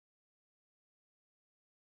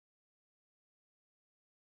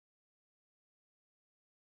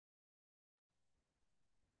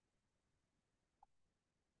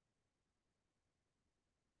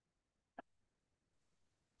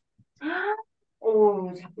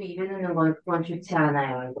오, 자꾸 입에 넣는 건 그건 좋지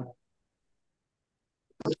않아요, 이거.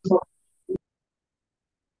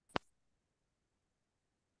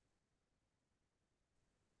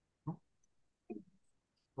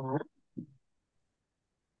 어?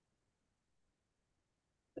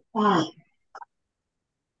 와,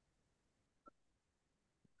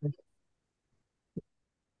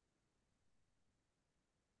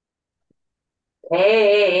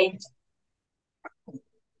 에이,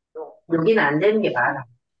 여기는 안 되는 게 많아.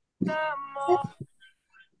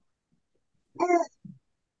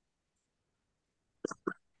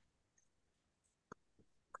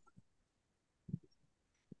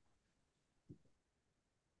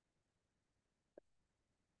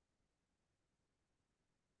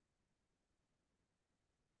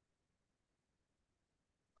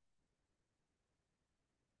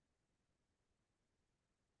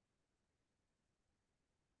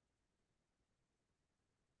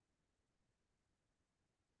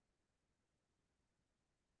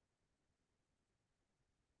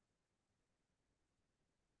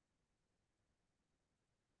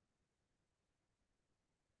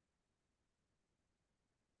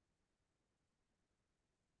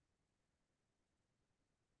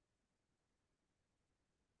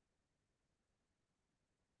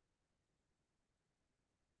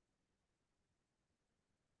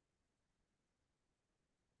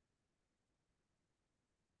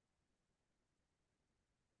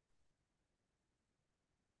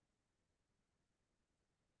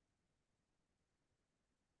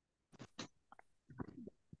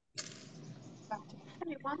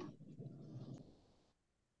 Everyone.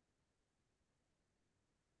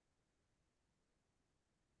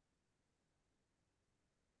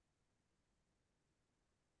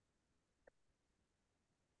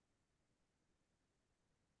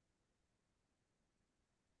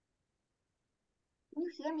 Can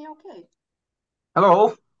you hear me okay?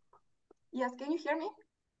 Hello, Yes, can you hear me?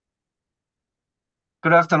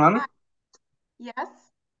 good afternoon. Hi. Yes,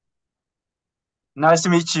 Nice to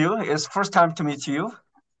meet you. It's first time to meet you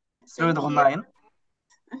through same the here. online.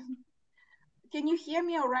 Can you hear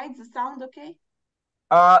me all right? The sound okay?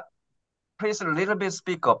 Uh, Please a little bit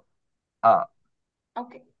speak up. Uh,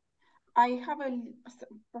 Okay. I have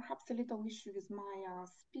perhaps a little issue with my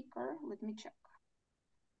speaker. Let me check.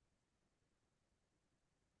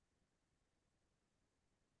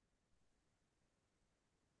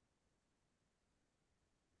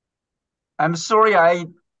 I'm sorry I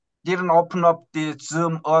didn't open up the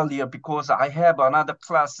Zoom earlier because I have another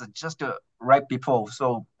class just right before,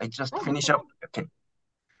 so I just Oh, that's finish up. okay. Okay.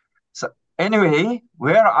 So anyway,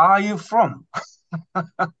 where are you from?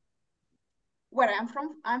 Where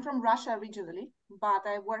I'm from Russia originally, but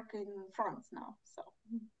I work in France now. So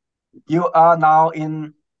You are now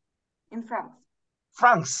in in France.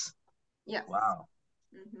 France. Yes. Wow.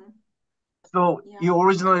 Mm-hmm. So Yeah, you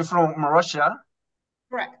originally from Russia.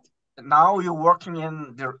 correct. Now you're working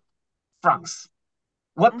in the France.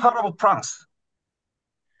 What part Mm-hmm. of France?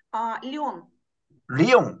 Lyon.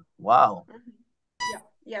 Lyon. Wow. Mm-hmm. Yeah,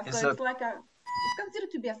 yeah. So It's a it's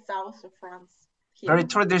considered to be a south of France very here.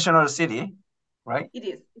 traditional city, right? It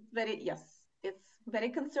is. Yes. It's very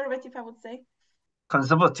conservative, I would say.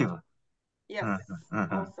 Conservative. Yes.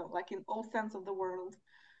 Mhm. Also, like in all sense of the world.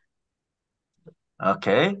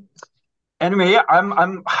 Okay. Anyway,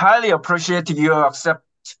 I'm highly appreciate you accept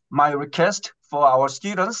my request for our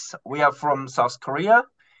students. We are from South Korea,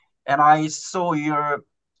 and I saw your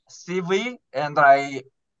CV, and I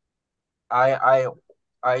I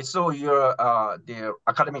I saw your the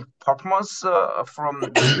academic performance from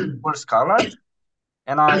the Full Scholar,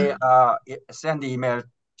 and I send email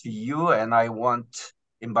to you, and I want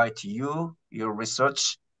invite you your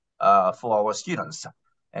research for our students.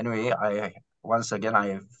 Anyway, I once again I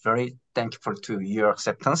am very thankful to your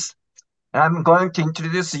acceptance. And I'm going to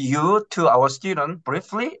introduce you to our student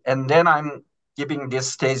briefly, and then I'm giving this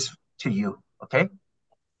stage to you. Okay.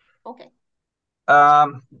 Okay.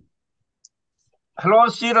 Um, Hello,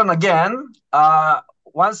 student again.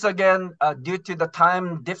 Once again, due to the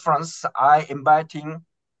time difference, I inviting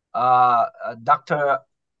Dr.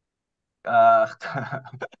 Uh,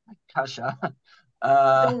 Kasha.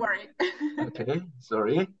 Uh, Don't worry. okay,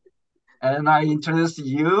 sorry. And I introduce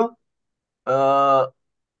you. Uh,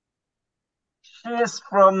 she is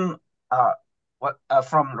from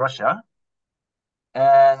from Russia,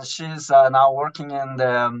 and she's now working in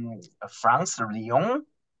the France, Lyon,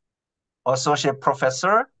 associate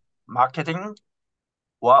professor, marketing.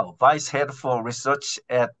 Wow, vice head for research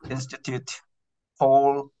at Institut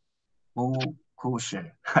Paul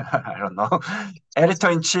Bocuse. I don't know. Editor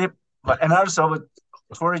in chief, but and also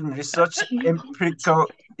foreign research empirical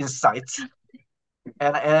insights,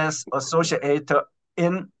 and as associate editor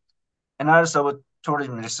in Analysis of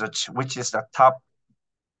Tourism Research, which is the top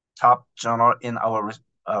journal in our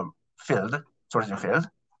field, tourism field.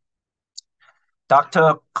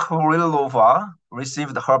 Dr. Kirillova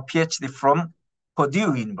received her PhD from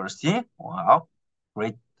Purdue University. Wow,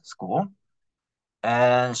 great school.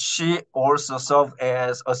 And she also served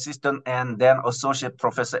as assistant and then associate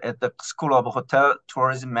professor at the School of Hotel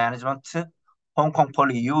Tourism Management, Hong Kong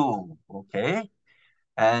Poly U. Okay.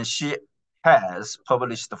 And she has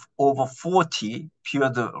published over 40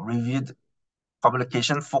 peer-reviewed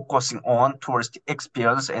publications focusing on tourist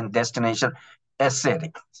experience and destination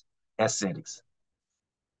aesthetics.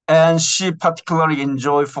 And she particularly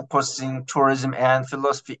enjoyed focusing tourism and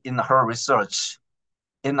philosophy in her research.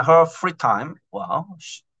 In her free time, wow,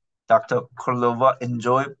 Dr. Kirillova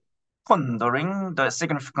enjoyed pondering the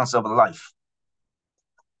significance of life.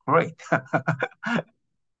 Great.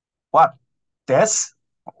 What? Death?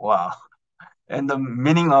 Wow. And the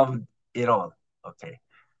meaning of it all. Okay.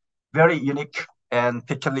 Very unique and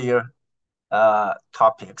peculiar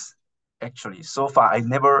topics. Actually, so far I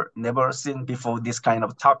never seen before this kind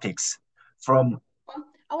of topics from Well,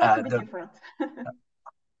 I like to be the different.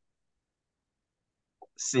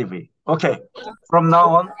 CV. Okay, from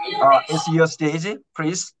now on, it's your stage,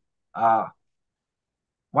 please.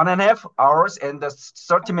 1.5 hours and the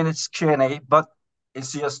 30 minutes Q&A, but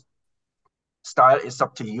it's your style. It's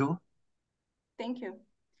up to you. Thank you.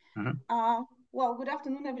 Mm-hmm. Well, good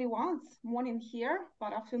afternoon, everyone. It's morning here,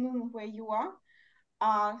 but afternoon where you are.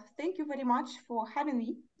 Thank you very much for having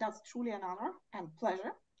me. That's truly an honor and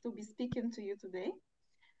pleasure to be speaking to you today.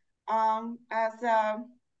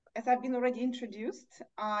 As I've been already introduced,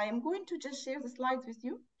 I am going to just share the slides with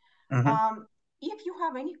you. Mm-hmm. If you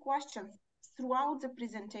have any questions throughout the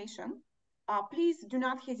presentation, please do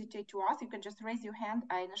not hesitate to ask. You can just raise your hand.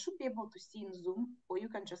 I should be able to see in Zoom, or you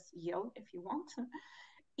can just yell if you want.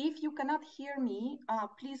 If you cannot hear me,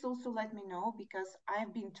 please also let me know, because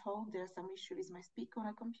I've been told there's some issue with my speaker on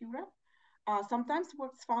a computer. Sometimes it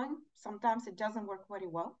works fine, sometimes it doesn't work very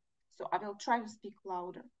well. So I will try to speak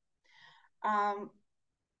louder.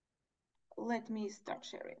 Let me start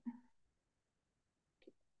sharing.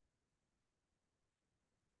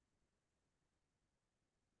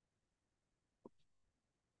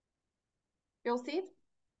 You'll see it?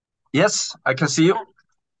 Yes, I can see you.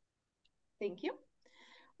 Thank you.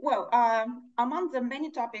 Well, among the many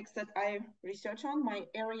topics that I research on, my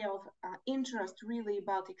area of interest really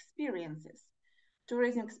about experiences.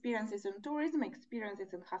 Tourism experiences in tourism,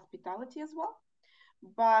 experiences in hospitality as well.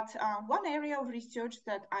 But one area of research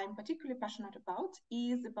that I'm particularly passionate about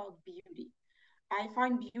is about beauty. I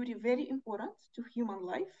find beauty very important to human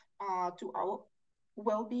life, to our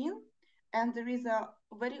well-being. And there is a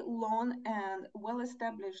very long and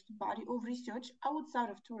well-established body of research outside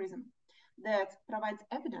of tourism that provides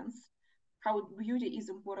evidence how beauty is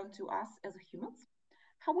important to us as humans.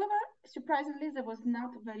 However, surprisingly, there was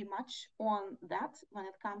not very much on that when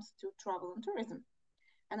it comes to travel and tourism.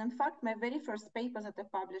 And in fact, my very first paper that I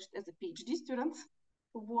published as a PhD student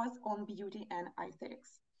was on beauty and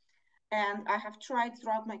aesthetics. And I have tried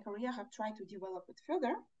throughout my career, I have tried to develop it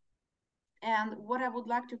further. And what I would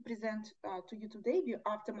like to present to you today,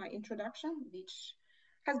 after my introduction, which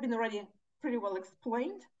has been already pretty well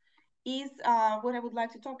explained, is what I would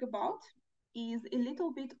like to talk about is a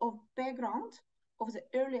little bit of background of the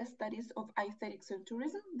earlier studies of aesthetics and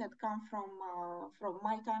tourism that come from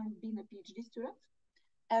my time being a PhD student.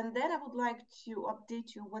 And then I would like to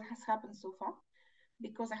update you what has happened so far,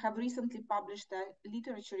 because I have recently published a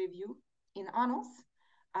literature review in Annals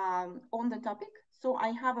on the topic. So I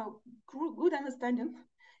have a good understanding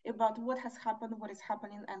about what has happened, what is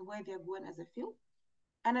happening, and where we are going as a field.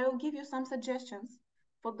 And I will give you some suggestions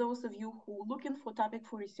for those of you who are looking for topic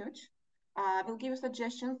for research. I will give you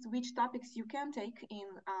suggestions which topics you can take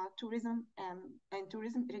in tourism and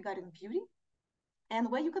tourism regarding beauty, and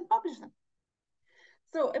where you can publish them.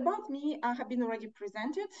 So about me, I have been already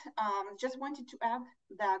presented. Just wanted to add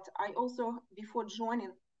that I also, before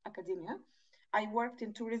joining academia, I worked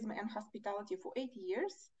in tourism and hospitality for 8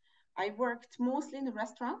 years. I worked mostly in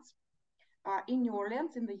restaurants in New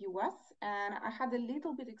Orleans in the US, and I had a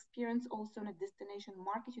little bit experience also in a destination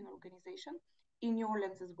marketing organization in New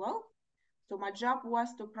Orleans as well. So my job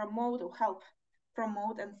was to promote or help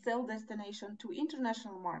promote and sell destination to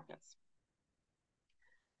international markets.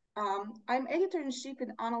 I'm editor-in-chief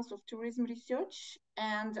in Annals of Tourism Research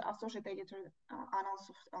and associate editor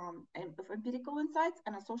Annals of Empirical Insights,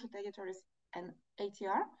 and associate editor is an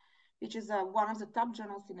ATR, which is one of the top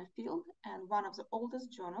journals in the field and one of the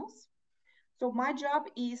oldest journals. So my job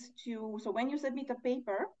is to, so when you submit a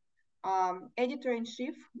paper,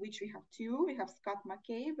 editor-in-chief, which we have two, we have Scott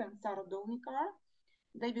McCabe and Sarah Dolnikar,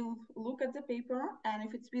 they will look at the paper, and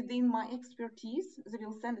if it's within my expertise, they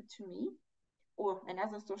will send it to me or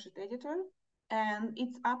another associate editor, and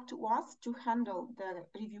it's up to us to handle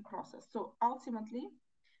the review process. So ultimately,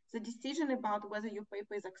 the decision about whether your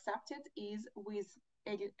paper is accepted is with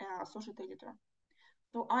associate editor.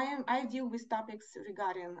 So I deal with topics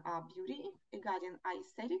regarding beauty, regarding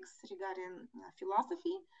aesthetics, regarding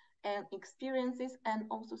philosophy and experiences, and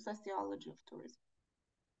also sociology of tourism.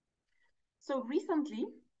 So recently,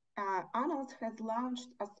 Arnold has launched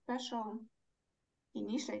a special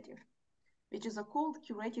initiative, which is called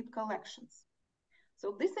Curated Collections.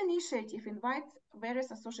 So this initiative invites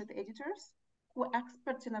various associate editors who are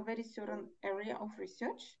experts in a very certain area of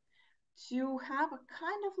research to have a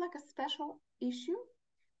kind of like a special issue,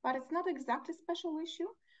 but it's not exactly special issue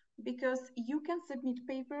because you can submit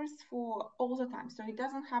papers for all the time. So it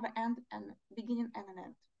doesn't have an end and beginning and an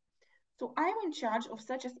end. So I'm in charge of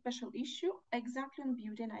such a special issue exactly on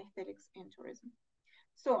beauty and aesthetics in tourism.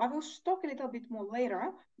 So I will talk a little bit more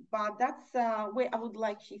later, but that's where I would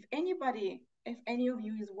like, if any of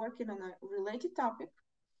you is working on a related topic,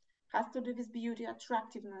 has to do with beauty,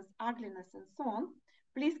 attractiveness, ugliness, and so on,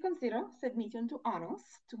 please consider submitting to ANOS,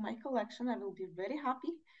 to my collection. I will be very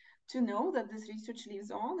happy to know that this research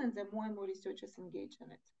lives on and that more and more researchers engage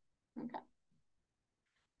in it. Okay.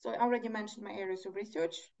 So I already mentioned my areas of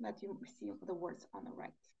research that you see the words on the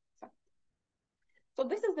right side. So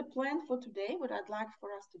this is the plan for today, what I'd like for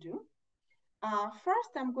us to do. First,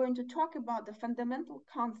 I'm going to talk about the fundamental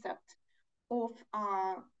concept of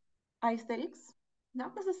aesthetics,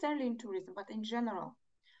 not necessarily in tourism, but in general.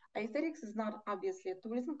 Aesthetics is not obviously a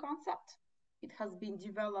tourism concept. It has been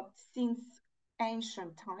developed since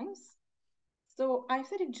ancient times. So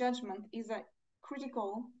aesthetic judgment is a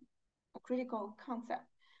critical concept.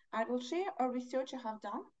 I will share a research I have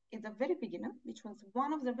done at the very beginning, which was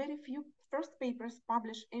one of the very few first papers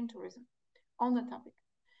published in tourism on the topic.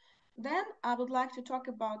 Then I would like to talk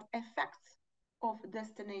about effects of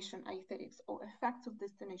destination aesthetics or effects of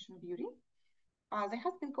destination beauty. There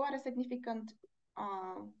has been quite a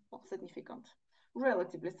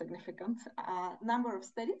relatively significant number of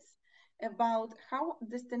studies about how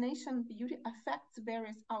destination beauty affects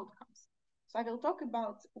various outcomes. So I will talk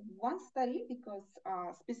about one study because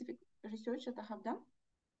specific research that I have done.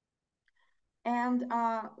 And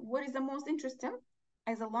what is the most interesting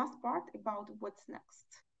as a last part about what's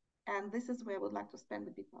next. And this is where I would like to spend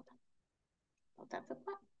a bit more time. So that's the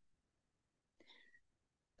plan.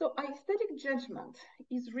 So aesthetic judgment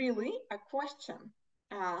is really a question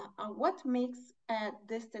on what makes a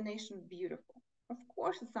destination beautiful. Of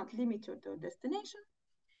course, it's not limited to a destination.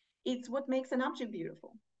 It's what makes an object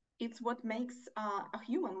beautiful. It's what makes a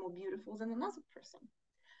human more beautiful than another person.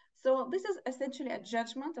 So this is essentially a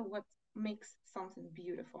judgment of what makes something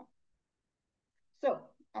beautiful. So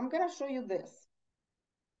I'm going to show you this.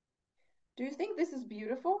 Do you think this is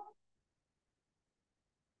beautiful?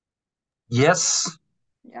 Yes.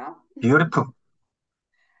 Yeah. Beautiful.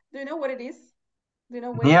 Do you know what it is? Do you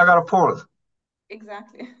know where Niagara Falls.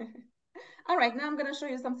 Exactly. All right, now I'm going to show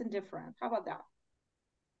you something different. How about that?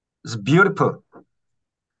 It's beautiful.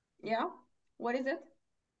 Yeah. What is it?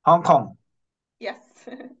 Hong Kong. Yes.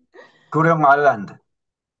 Kurong Island.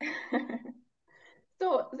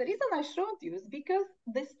 So the reason I showed you is because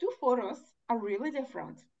these two photos are really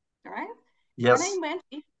different, right? Yes. When I meant,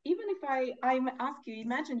 even if I ask you,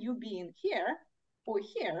 imagine you being here or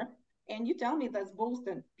here, and you tell me that's both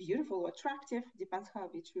then beautiful or attractive, depends how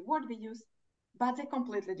which word we use, but they're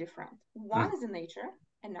completely different. One is in nature,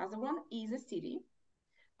 another one is a city.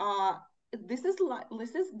 This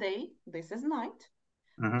is day, this is night.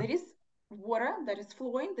 There is water that is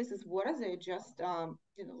flowing. This is water. They're just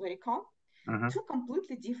very calm. Two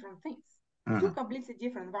completely different things. Two completely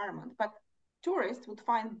different environments. But tourists would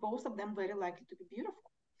find both of them very likely to be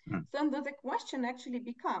beautiful. So the question actually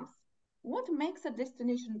becomes, what makes a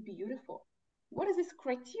destination beautiful? What is this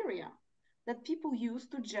criteria that people use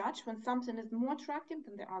to judge when something is more attractive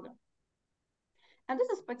than the other? And this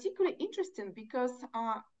is particularly interesting because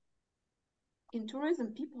in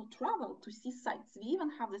tourism, people travel to see sites. We even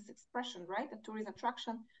have this expression, right? A tourist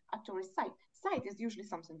attraction, a tourist site. Site is usually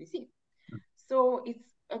something we see. So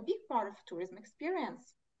it's a big part of tourism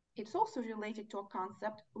experience. It's also related to a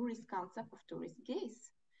concept, Uri's concept of tourist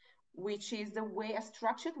gaze, which is the way, a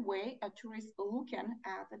structured way a tourist looking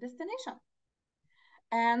at a destination.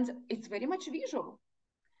 And it's very much visual.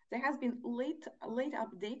 There has been late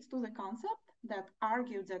updates to the concept that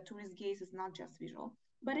argue that tourist gaze is not just visual,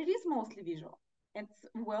 but it is mostly visual. It's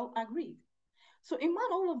well agreed. So among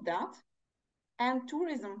all of that, and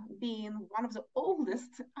tourism being one of the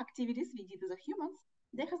oldest activities we did as humans,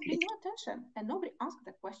 there has been no attention and nobody asked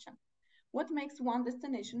the question, what makes one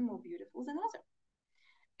destination more beautiful than another?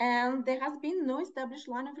 And there has been no established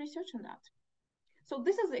line of research on that. So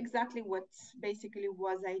this is exactly what basically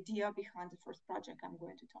was the idea behind the first project I'm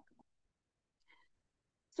going to talk about.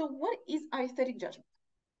 So what is aesthetic judgment?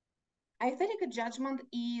 Aesthetic judgment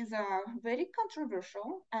is a very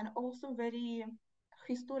controversial and also very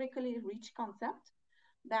historically rich concept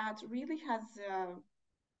that really has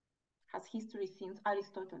history since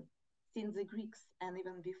Aristotle, since the Greeks, and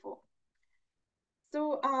even before.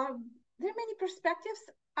 So there are many perspectives.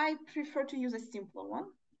 I prefer to use a simpler one,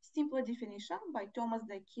 simpler definition by Thomas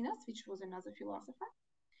de Aquinas, which was another philosopher.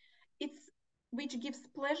 Which gives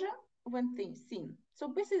pleasure when seen.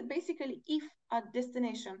 So basically, if a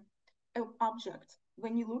destination, an object,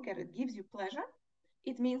 when you look at it, gives you pleasure,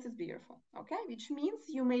 it means it's beautiful, okay? Which means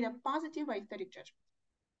you made a positive aesthetic judgment.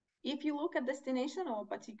 If you look at destination or a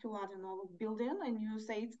particular, I don't know, building and you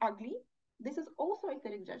say it's ugly, this is also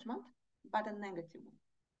aesthetic judgment, but a negative one,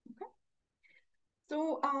 okay?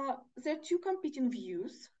 So there are two competing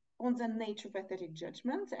views on the nature of aesthetic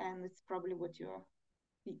judgment, and it's probably what your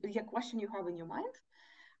question you have in your mind.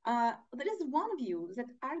 There is one view that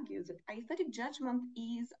argues that aesthetic judgment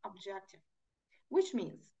is objective, which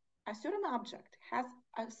means a certain object has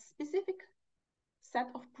a specific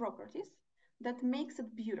set of properties that makes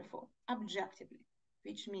it beautiful objectively,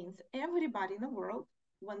 which means everybody in the world,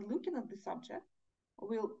 when looking at this object,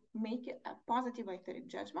 will make it a positive aesthetic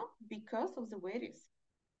judgment because of the way it is.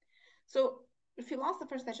 So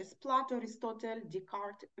philosophers such as Plato, Aristotle,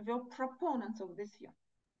 Descartes were proponents of this view.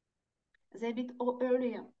 They're a bit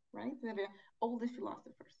earlier, right? They were all the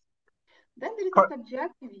philosophers. Then there is a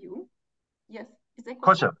subjective view. Yes, is there a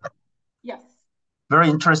question? Yes. Very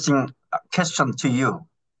interesting question to you.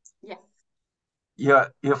 Yes.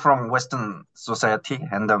 You're from Western society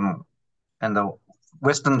and the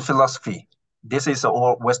Western philosophy. This is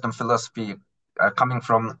all Western philosophy coming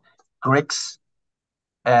from Greeks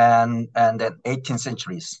and then 18th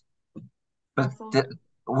centuries. But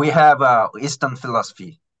we have Eastern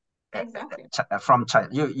philosophy. Exactly. From China.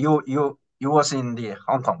 You was in the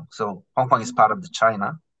Hong Kong, so Hong Kong is part of the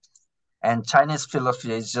China, and Chinese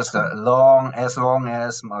philosophy is just as long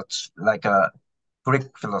as much like a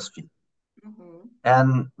Greek philosophy.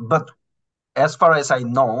 But as far as I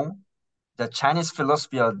know, the Chinese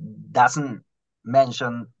philosophy doesn't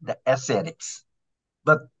mention the aesthetics,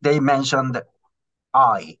 but they mention the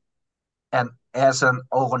I and as an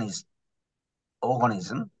organism,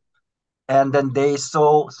 and then they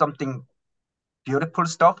saw something beautiful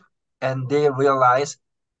stuff, and they realized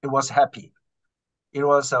it was happy. It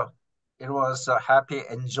was a happy,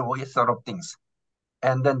 enjoy sort of things,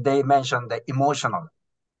 and then they mentioned the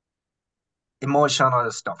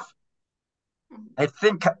emotional stuff. I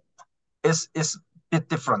think it's a bit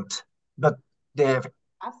different, but the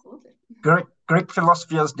absolutely Greek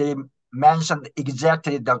philosophers, they mentioned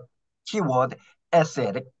exactly the keyword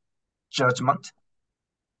aesthetic judgment.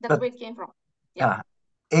 That's where it came from. Yeah.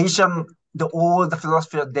 Asian, all the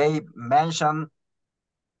philosophers, they mention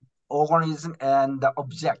organism and the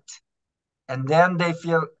object, and then they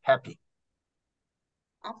feel happy.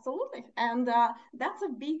 Absolutely. And that's a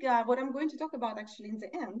big, what I'm going to talk about actually in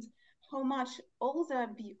the end, how much all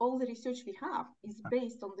the research we have is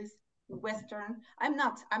based on this Western. I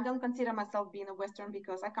don't consider myself being a Western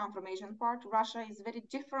because I come from Asian part. Russia is very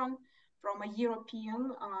different from a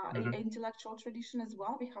European intellectual tradition as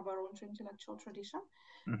well. We have our own intellectual tradition.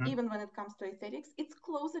 Even when it comes to aesthetics, it's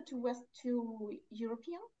closer to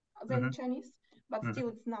European than Chinese, but still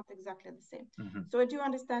it's not exactly the same. So I do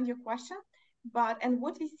understand your question. And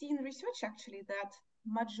what we see in research actually that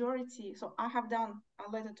majority, so I have done,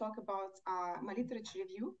 I'll later talk about my literature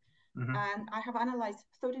review, and I have analyzed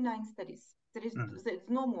 39 studies. There's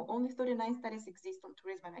no more, only 39 studies exist on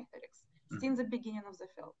tourism and aesthetics since the beginning of the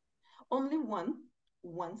field. Only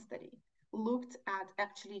one study looked at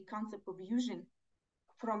actually concept of fusion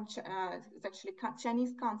from it's actually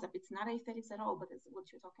Chinese concept. It's not aesthetics at all, but it's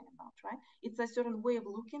what you're talking about, right? It's a certain way of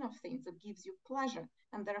looking of things that gives you pleasure,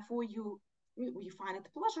 and therefore you find it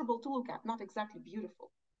pleasurable to look at, not exactly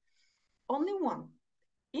beautiful. Only one.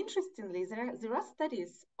 Interestingly, there are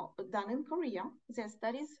studies done in Korea. There are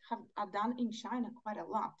studies are done in China quite a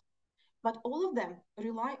lot, but all of them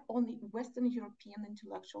rely on the Western European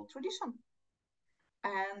intellectual tradition,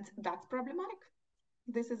 and that's problematic.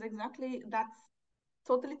 That's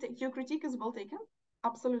totally, your critique is well taken.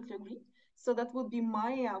 Absolutely agree. So that would be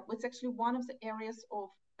my, it's actually one of the areas of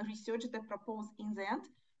research that I propose in the end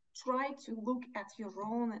try to look at your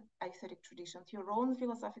own aesthetic traditions, your own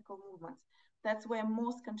philosophical movements. That's where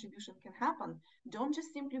most contribution can happen. Don't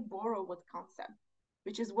just simply borrow what concept,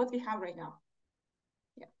 which is what we have right now.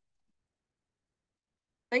 Yeah.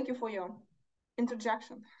 Thank you for your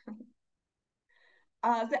interjection.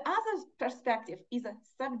 The other perspective is a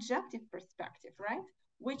subjective perspective, right?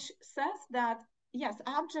 Which says that, yes,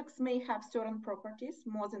 objects may have certain properties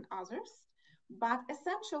more than others, but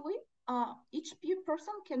essentially, each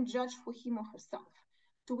person can judge for him or herself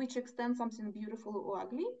to which extent something beautiful or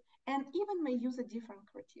ugly, and even may use a different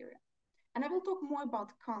criteria. And I will talk more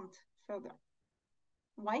about Kant further.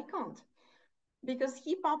 Why Kant? Because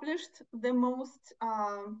he published the most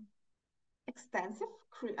extensive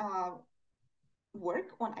work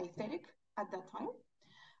on aesthetic at that time,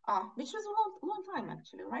 which was a long time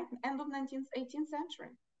actually, right? End of 18th century.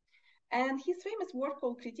 And his famous work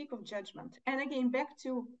called Critique of Judgment. And again, back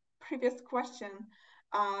to previous question,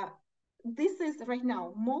 this is right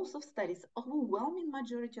now, most of studies, overwhelming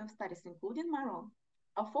majority of studies, including my own,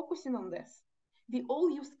 are focusing on this. We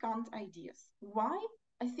all use Kant ideas. Why?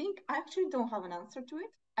 I think I actually don't have an answer to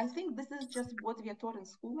it. I think this is just what we are taught in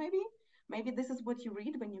school, maybe. Maybe this is what you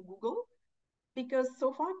read when you Google. Because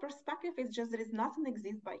so far perspective is just there is nothing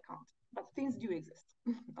exists by Kant, but things do exist.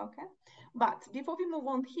 Okay, but before we move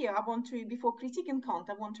on here, before critiquing Kant,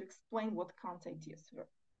 I want to explain what Kant ideas were.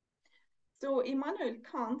 So Immanuel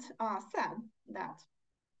Kant said that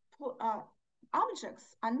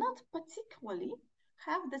objects are not particularly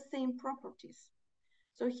have the same properties.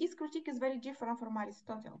 So his critique is very different from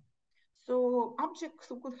Aristotle. So objects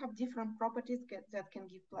could have different properties that can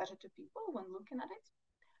give pleasure to people when looking at it.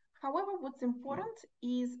 However, what's important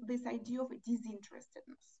is this idea of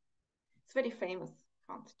disinterestedness. It's a very famous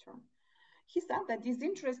Kant term. He said that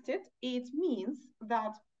disinterested, it means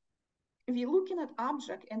that we're looking at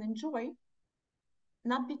object and enjoy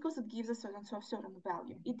not because it gives a certain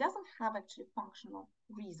value. It doesn't have actually functional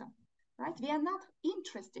reason, right? We are not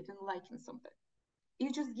interested in liking something.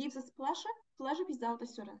 It just gives us pleasure without a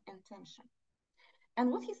certain intention.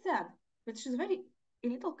 And what he said, which is a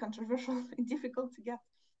little controversial and difficult to get,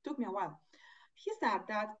 took me a while. He said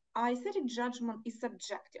that aesthetic judgment is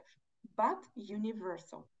subjective, but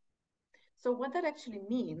universal. So what that actually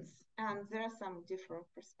means, and there are some different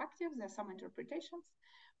perspectives, there are some interpretations,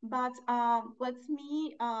 but let's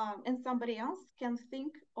me and somebody else can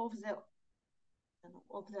think of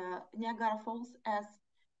the Niagara Falls as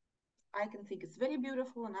I can think it's very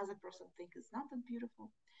beautiful, another person think it's not that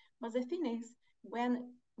beautiful. But the thing is,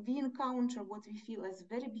 when we encounter what we feel as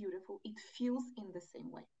very beautiful, it feels in the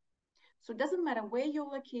same way. So it doesn't matter where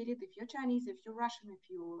you're located, if you're Chinese, if you're Russian, if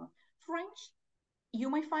you're French, you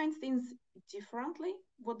may find things differently,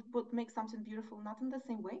 what makes something beautiful, not in the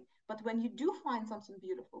same way. But when you do find something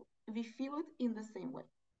beautiful, we feel it in the same way.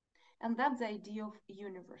 And that's the idea of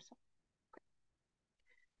universal.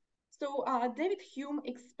 So David Hume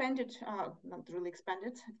expanded, not really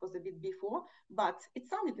expanded, it was a bit before, but it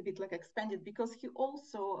sounded a bit like expanded because he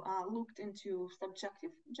also looked into subjective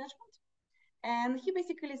judgment. And he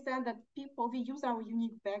basically said that we use our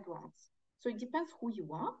unique backgrounds. So it depends who you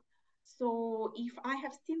are. So if I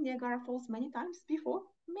have seen Niagara Falls many times before,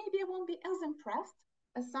 maybe I won't be as impressed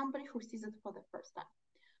as somebody who sees it for the first time.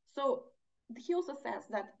 So he also says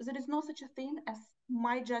that there is no such a thing as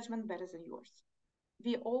my judgment better than yours.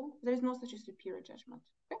 There is no such a superior judgment.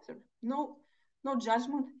 Okay? So no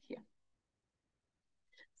judgment here.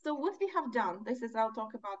 So what we have done, I'll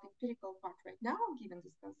talk about the empirical part right now, given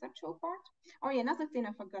this conceptual part. Oh yeah, another thing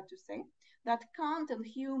I forgot to say, that Kant and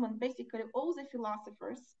Hume and basically all the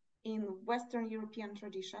philosophers in Western European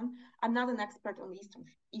tradition, I'm not an expert on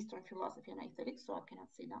Eastern philosophy and aesthetics, so I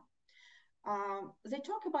cannot say that. They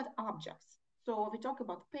talk about objects. So we talk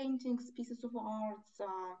about paintings, pieces of art,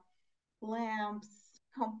 lamps,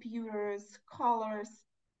 computers, colors.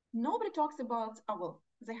 Nobody talks about,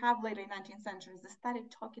 they have later in 19th century, they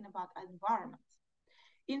started talking about environments.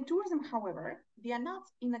 In tourism, however, we are not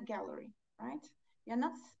in a gallery, right? We are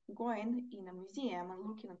not going in a museum and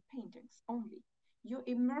looking at paintings only. You're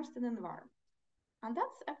immersed in an environment. And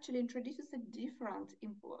that actually introduces a different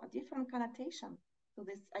connotation to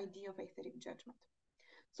this idea of aesthetic judgment.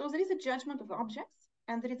 So there is a judgment of objects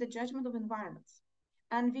and there is a judgment of environments.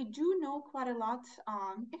 And we do know quite a lot,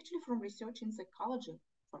 actually from research in psychology,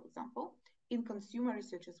 for example, in consumer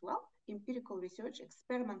research as well, empirical research,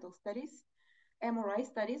 experimental studies, MRI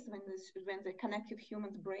studies, when they connected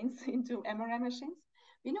human brains into MRI machines.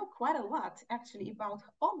 We know quite a lot actually about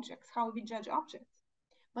objects, how we judge objects,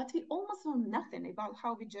 but we almost know nothing about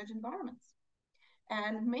how we judge environments.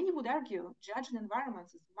 And many would argue judging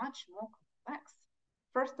environments is much more complex.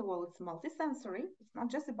 First of all, it's multisensory. It's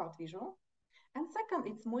not just about visual. And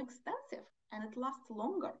second, it's more expensive and it lasts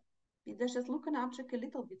longer. We just look at an object a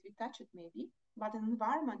little bit, we touch it maybe, but in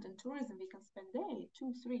environment and tourism, we can spend day,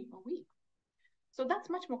 2, 3, a week. So that's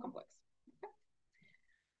much more complex. Okay?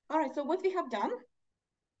 All right, so what we have done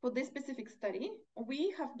for this specific study,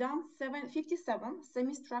 we have done 57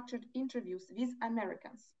 semi-structured interviews with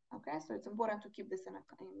Americans. Okay, so it's important to keep this in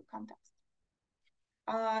context.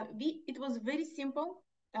 It was very simple.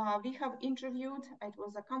 We have interviewed, it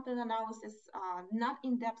was a content analysis, not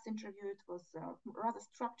in-depth interview, it was a rather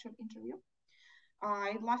structured interview.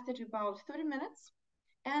 It lasted about 30 minutes,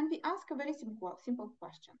 and we asked a very simple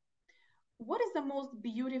question. What is the most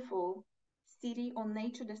beautiful city or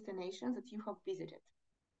nature destination that you have visited?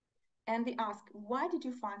 And we ask, why did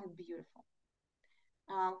you find it beautiful?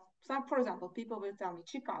 So, for example, people will tell me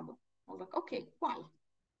Chicago. I was like, okay, why?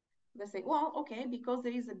 They say, well, okay, because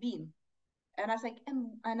there is a bean. And I was like,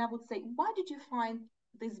 and I would say, why did you find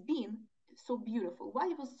this bean so beautiful? Why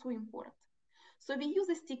it was so important? So we use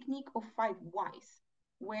this technique of 5 whys,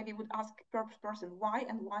 where we would ask per person why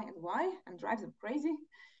and why and why, and drive them crazy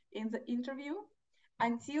in the interview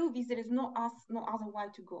until there is no other why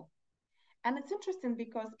to go. And it's interesting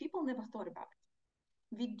because people never thought about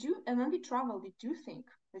it. We do, and when we travel, we do think.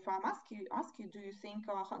 If I ask you, do you think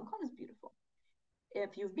Hong Kong is beautiful?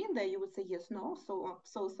 If you've been there, you would say yes, no,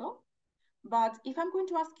 so. But if I'm going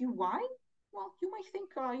to ask you why, well, you might think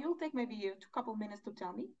you'll take maybe a couple minutes to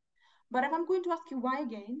tell me. But if I'm going to ask you why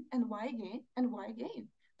again, and why again, and why again,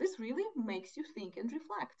 this really makes you think and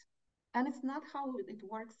reflect. And it's not how it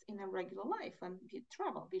works in a regular life. When we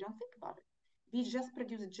travel, we don't think about it. We just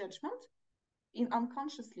produce a judgment.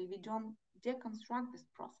 Unconsciously, we don't deconstruct this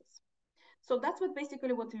process. So that's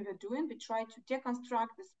basically what we were doing. We try to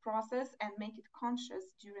deconstruct this process and make it conscious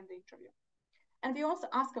during the interview. And we also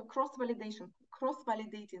ask a cross-validating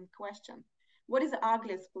question. What is the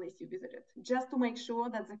ugliest place you visited? Just to make sure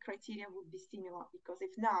that the criteria would be similar, because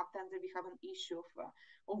if not, then we have an issue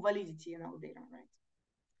of validity in our data, right?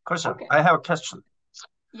 Ksenia, okay. I have a question.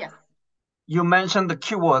 Yes. You mentioned the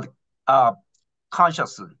keyword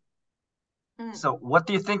consciously. So what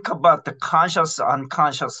do you think about the conscious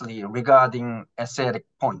unconsciously regarding aesthetic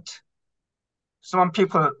point? Some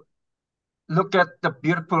people look at the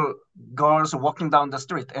beautiful girls walking down the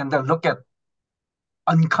street and then look at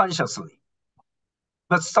unconsciously.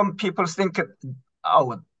 But some people think,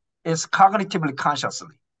 oh, it's cognitively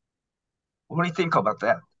consciously. What do you think about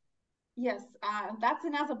that? Yes, that's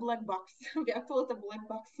another black box. We are called a black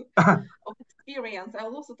box of experience.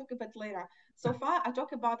 I'll also talk about later. So far, I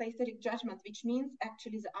talk about aesthetic judgment, which means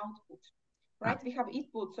actually the output, right? We have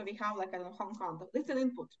input, so we have like a Hong Kong. This is an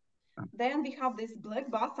input. Then we have this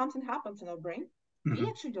black box. Something happens in our brain. We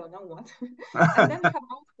actually don't know what. And then we have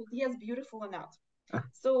output. Yes, beautiful or not.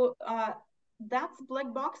 So that's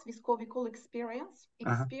black box we call experience.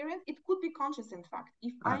 Experience, it could be conscious, in fact.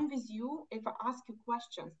 If I'm with you, if I ask you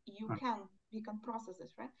questions, we can process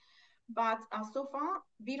this, right? But so far,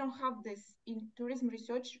 we don't have this in tourism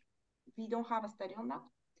research. We don't have a study on that.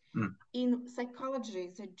 In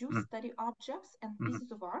psychology, they do study objects and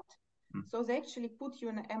pieces of art. So they actually put you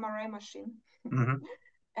in an MRI machine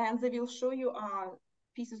and they will show you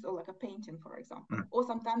pieces of like a painting, for example, or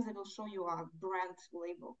sometimes they will show you a brand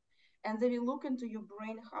label. And they will look into your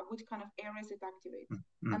brain, which kind of areas it activates.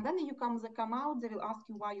 And then they come out, they will ask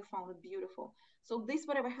you why you found it beautiful. So this,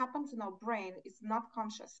 whatever happens in our brain, is not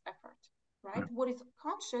conscious effort, right? What is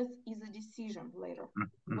conscious is a decision later,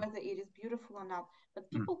 whether it is beautiful or not. But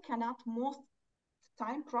people cannot most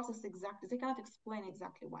time process exactly, they cannot explain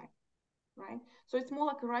exactly why, right? So it's more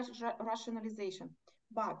like a rationalization.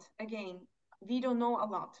 But again, we don't know a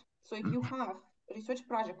lot. So if you have a research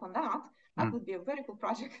project on that, that would be a very cool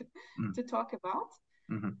project to talk about.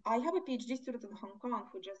 I have a PhD student in Hong Kong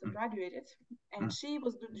who just graduated, and she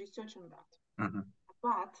was doing research on that.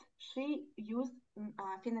 But she used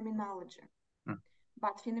phenomenology.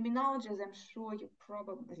 But phenomenology, as I'm sure you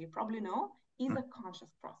probably know, is a conscious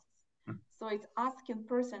process. So it's asking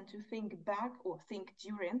person to think back or think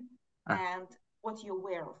during and what you're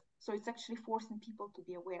aware of. So it's actually forcing people to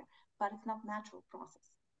be aware, but it's not natural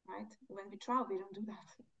process, right? When we travel, we don't do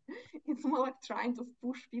that. It's more like trying to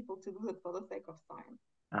push people to do that for the sake of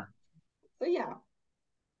science. So yeah,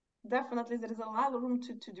 definitely there is a lot of room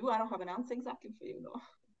to do. I don't have an answer exactly for you though.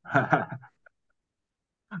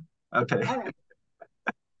 Okay. All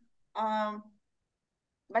right.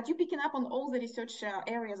 But you're picking up on all the research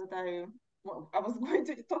areas that I was going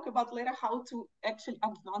to talk about later, how to actually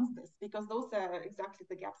advance this, because those are exactly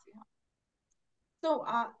the gaps we have. So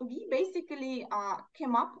we basically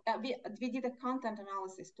came up, we did a content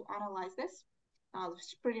analysis to analyze this.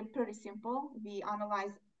 It's pretty simple. We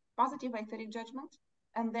analyze positive aesthetic judgment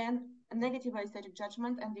and then a negative aesthetic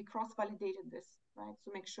judgment, and we cross-validated this, right?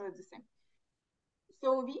 So make sure it's the same.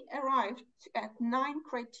 So we arrived at 9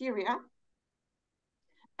 criteria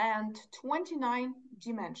and 29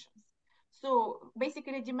 dimensions. So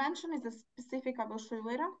basically dimension is a specific, I will show you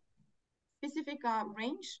later, specific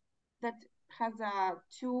range that has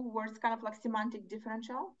 2 words, kind of like semantic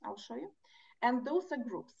differential, I'll show you. And those are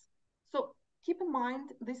groups. So keep in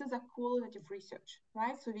mind, this is a qualitative research,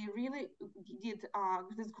 right? So we really did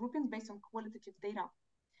this grouping based on qualitative data.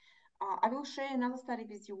 I will share another study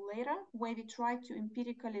with you later where we try to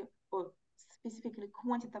empirically or specifically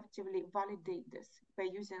quantitatively validate this by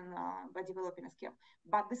developing a skill.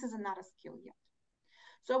 But this is not a skill yet.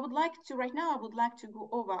 So right now, I would like to go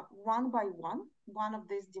over one by one of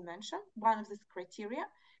these dimensions, one of these criteria,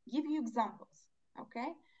 give you examples,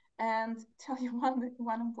 okay? And tell you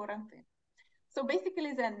one important thing. So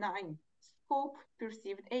basically there are 9: scope,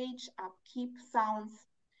 perceived age, upkeep, sounds.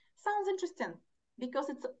 Sounds interesting because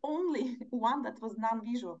it's only one that was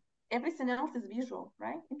non-visual. Everything else is visual,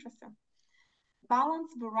 right? Interesting.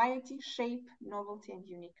 Balance, variety, shape, novelty, and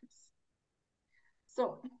uniqueness.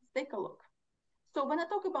 So let's take a look. So when I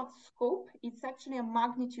talk about scope, it's actually a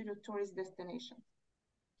magnitude of tourist destination.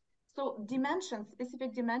 So dimensions,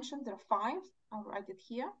 specific dimensions, there are 5. I'll write it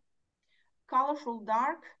here. Colorful,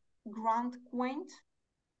 dark, grand, quaint.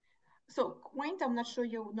 So quaint, I'm not sure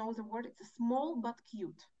you know the word. It's a small but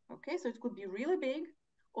cute. Okay, so it could be really big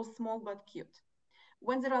or small but cute.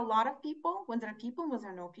 When there are a lot of people, when there are people, when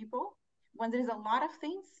there are no people, when there is a lot of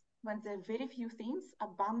things, when there are very few things,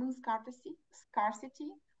 abundance, scarcity,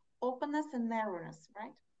 openness, and narrowness,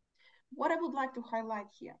 right? What I would like to highlight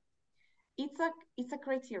here, it's a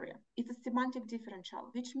criteria. It's a semantic differential,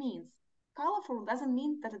 which means colorful doesn't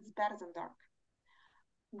mean that it's better than dark.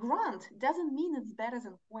 Grand doesn't mean it's better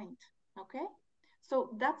than quaint, okay? So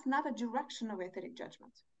that's not a direction of aesthetic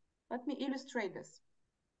judgment. Let me illustrate this.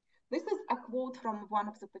 This is a quote from one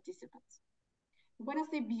of the participants. When I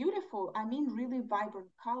say beautiful, I mean really vibrant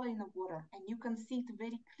color in the water, and you can see it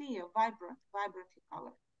very clear, vibrantly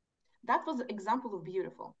colored. That was an example of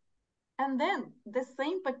beautiful. And then the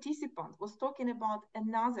same participant was talking about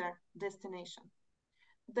another destination.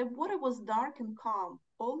 The water was dark and calm,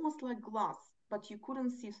 almost like glass, but you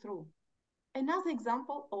couldn't see through. Another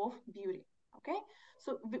example of beauty, okay?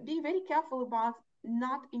 So be very careful about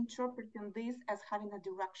not interpreting this as having a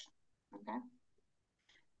direction, okay?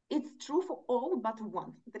 It's true for all but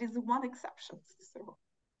one. There is one exception to this rule.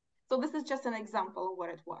 So this is just an example of what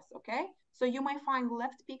it was, okay? So you might find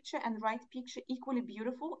left picture and right picture equally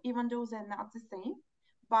beautiful, even though they're not the same,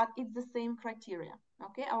 but it's the same criteria,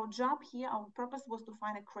 okay? Our job here, our purpose was to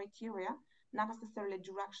find a criteria, not necessarily a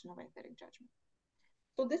direction of aesthetic judgment.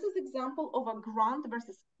 So this is example of a grand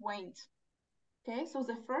versus quaint, okay? So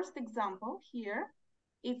the first example here,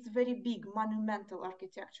 it's very big, monumental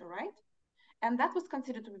architecture, right? And that was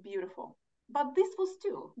considered to be beautiful. But this was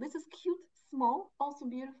too. This is cute, small, also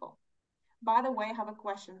beautiful. By the way, I have a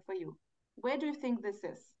question for you. Where do you think this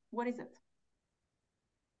is? What is it?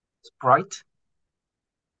 Sprite.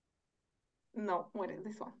 No, what is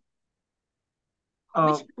this one?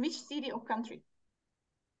 Which city or country?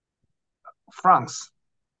 France.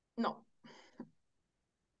 No.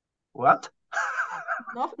 What?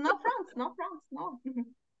 Not France, not France, no.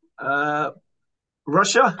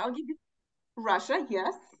 Russia. I'll give you Russia,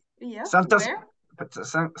 yes. Yes. Saint Where?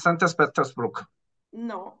 Petersburg.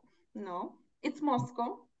 No, no. It's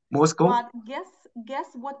Moscow. Moscow. But guess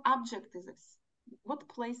what object is this? What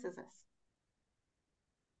place is this?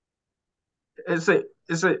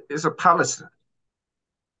 It's a palace.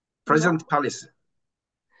 President No. Palace.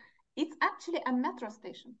 It's actually a metro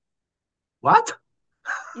station. What?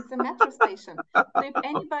 It's a metro station. So if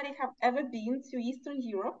anybody have ever been to Eastern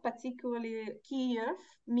Europe, particularly Kiev,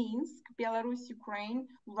 Minsk, Belarus, Ukraine,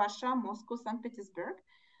 Russia, Moscow, St. Petersburg,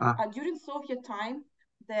 during Soviet time,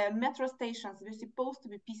 the metro stations were supposed to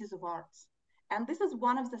be pieces of art. And this is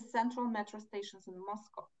one of the central metro stations in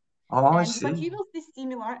Moscow. Oh, I see. But you will see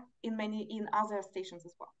similar in other stations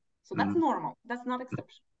as well. So that's normal. That's not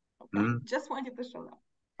exception. Okay. Just wanted to show that.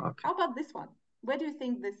 Okay. How about this one? Where do you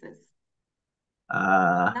think this is?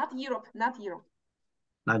 Not Europe, not Europe.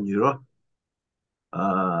 Not Europe.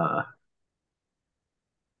 Where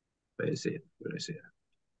is it? Where is it?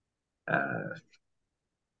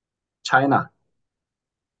 China.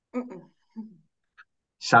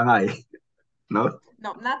 Shanghai. No?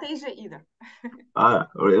 No, not Asia either.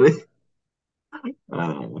 Really?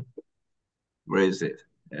 Where is it?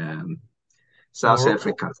 South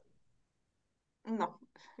Africa. No.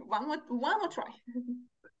 One more try.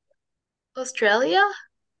 Australia?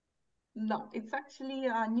 No, it's actually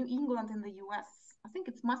New England in the US. I think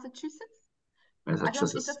it's Massachusetts.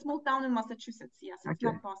 It's a small town in Massachusetts. Yes, it's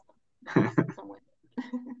not Boston. No, it's somewhere.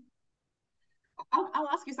 I'll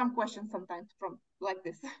ask you some questions sometimes from like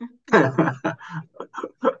this.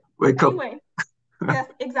 Anyway, yes,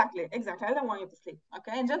 exactly. I don't want you to sleep,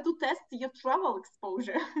 okay? And just to test your travel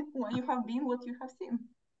exposure, where you have been, what you have seen.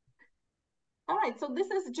 All right, so this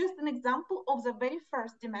is just an example of the very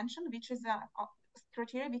first dimension, which is a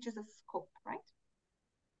criteria, which is a scope, right?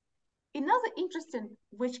 Another interesting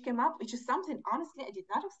which came up, which is something honestly I did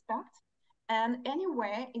not expect, and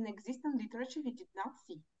anywhere in existing literature we did not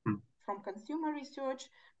see. From consumer research,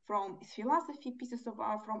 from philosophy pieces of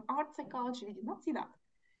art, from art psychology, we did not see that.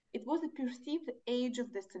 It was a perceived age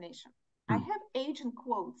of destination. I have age in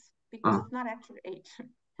quotes because it's not actually age.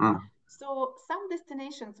 So some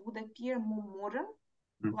destinations would appear more modern,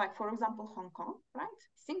 like for example, Hong Kong, right?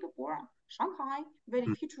 Singapore, Shanghai,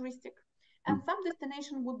 very futuristic. And some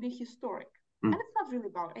destination would be historic. And it's not really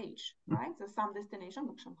about age, right? So some destination,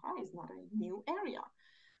 like Shanghai, is not a new area.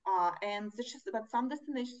 But some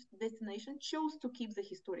destination chose to keep the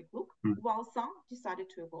historic look, while some decided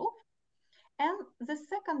to evolve. And the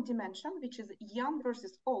second dimension, which is young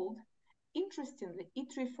versus old, interestingly,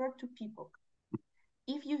 it referred to people.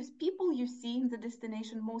 If people you see in the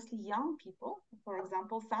destination, mostly young people, for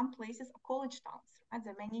example, some places are college towns, right?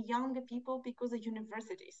 There are many younger people because of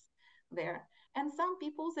universities there. And some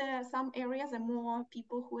areas are more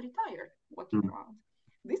people who are retired walking around.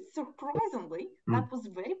 This surprisingly, that was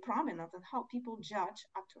very prominent in how people judge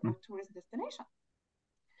a tourist destination.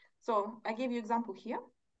 So I gave you example here.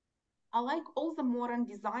 I like all the modern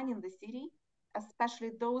design in the city,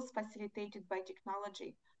 especially those facilitated by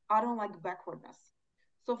technology. I don't like backwardness.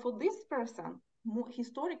 So for this person,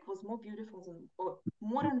 historic was more beautiful than, or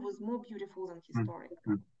modern was more beautiful than historic.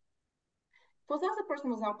 For the other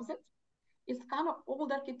person was opposite. It's kind of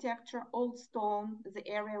old architecture, old stone, the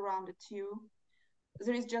area around it too.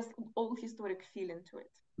 There is just old historic feeling to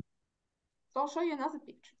it. So I'll show you another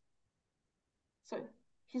picture. So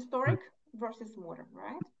historic versus modern,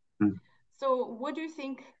 right? So what do you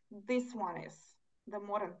think this one is, the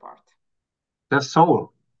modern part? That's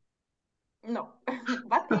Seoul. No,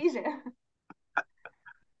 but Asia.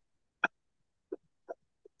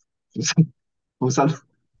 Busan.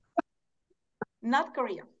 Not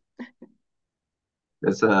Korea.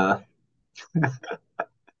 That's where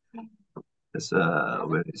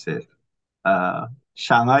is it?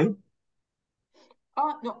 Shanghai?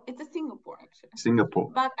 No, it's a Singapore actually. Singapore.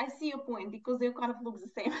 But I see your point because they kind of look the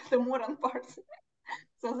same, the modern parts.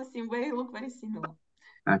 So they look very similar.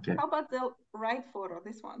 Okay. How about the right photo,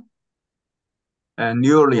 this one?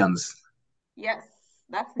 New Orleans. Yes,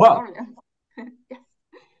 that's Wow. New Orleans. Yes.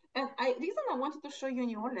 And reason I wanted to show you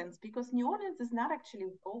New Orleans because New Orleans is not actually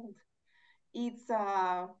old. It's,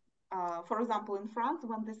 for example, in France,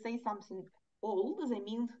 when they say something old, they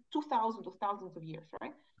mean 2,000 or thousands of years,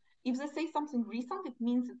 right? If they say something recent, it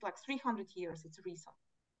means it's like 300 years, it's recent.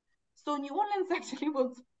 So New Orleans actually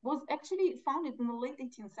was actually founded in the late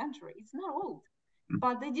 18th century. It's not old,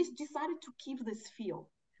 but they just decided to keep this feel,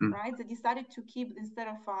 right? They decided to keep, instead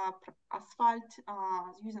of asphalt,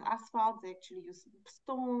 using asphalt, they actually use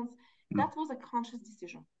stones. That was a conscious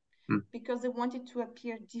decision because they wanted to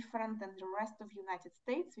appear different than the rest of United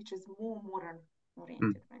States, which is more modern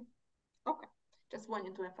oriented, right? Okay, just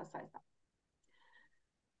wanted to emphasize that.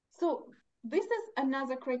 So this is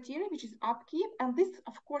another criteria, which is upkeep, and this,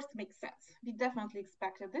 of course, makes sense. We definitely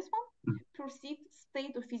expected this one. Perceived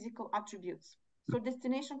state of physical attributes. So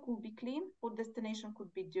destination could be clean, or destination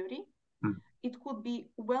could be dirty. It could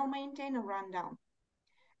be well-maintained or run down.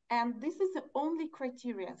 And this is the only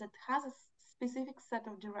criteria that has a specific sense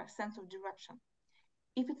of direction.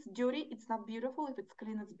 If it's dirty, it's not beautiful. If it's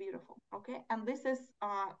clean, it's beautiful, okay? And this is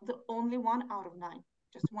the only 1 out of 9.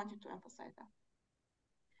 Just wanted to emphasize that.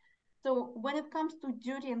 So when it comes to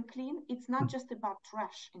dirty and clean, it's not just about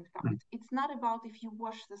trash, in fact. It's not about if you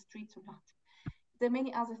wash the streets or not. There are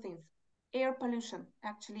many other things. Air pollution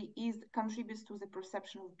actually contributes to the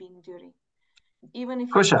perception of being dirty. Even if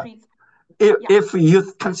your streets... If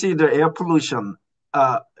you consider air pollution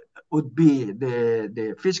would be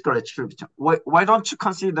the physical attribute, why don't you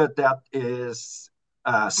consider that is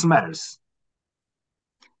smells?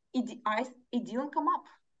 It didn't come up.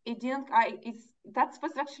 That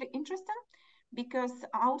was actually interesting because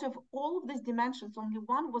out of all of these dimensions, only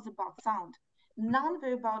one was about sound. None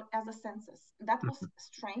were about other senses. That was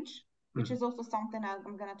strange, which is also something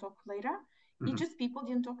I'm going to talk later. It just people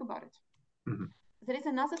didn't talk about it. There is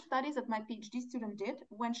another study that my PhD student did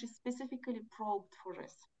when she specifically probed for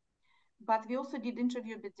this. but we also did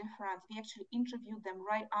interview a bit different. We actually interviewed them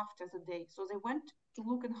right after the day. So they went to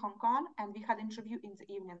look in Hong Kong and we had interview in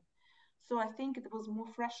the evening. So I think it was more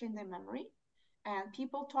fresh in their memory and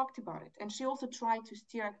people talked about it. And she also tried to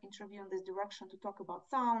steer interview in this direction to talk about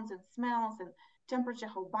sounds and smells and temperature,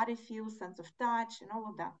 how body feels, sense of touch and all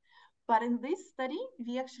of that. But in this study,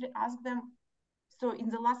 we actually asked them, so in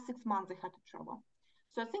the last 6 months, they had to travel.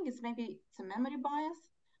 So I think it's a memory bias,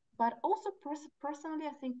 but also personally,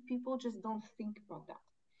 I think people just don't think about that.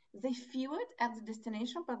 They feel it at the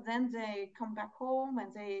destination, but then they come back home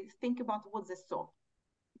and they think about what they saw,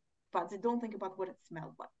 but they don't think about what it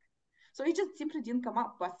smelled like. So it just simply didn't come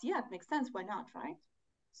up, but yeah, it makes sense. Why not, right?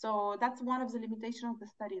 So that's one of the limitations of the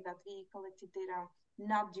study, that we collected data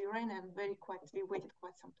not during and we waited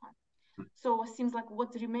quite some time. So it seems like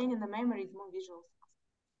what remains in the memory is more visual.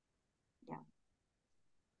 Yeah.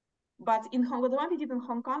 But the one we did in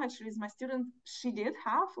Hong Kong, actually, is my student, she did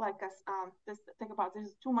have like this thing about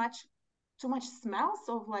there's too much smells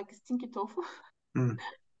of like stinky tofu.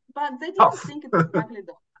 But they didn't think it was ugly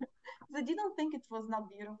though. They didn't think it was not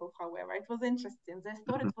beautiful, however. It was interesting. They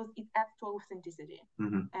thought it adds to authenticity.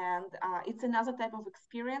 And it's another type of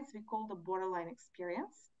experience we call the borderline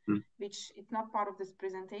experience, which it's not part of this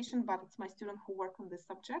presentation, but it's my student who worked on this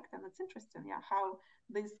subject. And it's interesting, yeah, how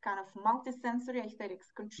this kind of multisensory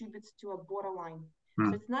aesthetics contributes to a borderline.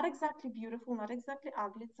 So it's not exactly beautiful, not exactly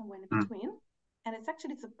ugly, it's somewhere in between. And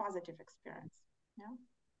it's a positive experience. Yeah.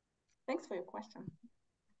 Thanks for your question.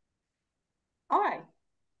 All right.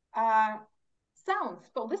 Sounds.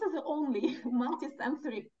 So this is the only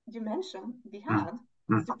multisensory dimension we had,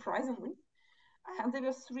 surprisingly. And there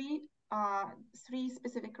were three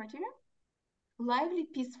specific criteria. Lively,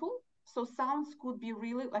 peaceful. So sounds could be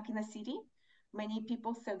really like in a city. Many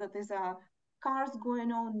people said that there's cars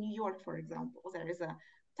going on in New York, for example. There is a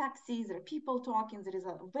taxis, there are people talking, there is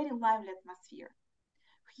a very lively atmosphere.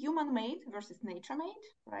 Human-made versus nature-made,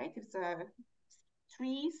 right? It's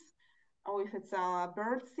trees, or if it's a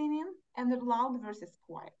bird singing, and then loud versus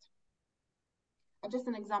quiet. Just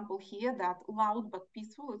an example here that loud but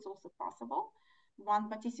peaceful is also possible. One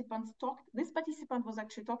participant talked, this participant was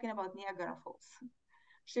actually talking about Niagara Falls.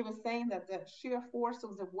 She was saying that the sheer force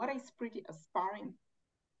of the water is pretty aspiring.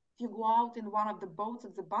 If you go out in one of the boats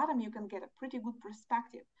at the bottom, you can get a pretty good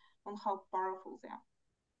perspective on how powerful they are.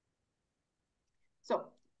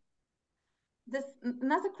 So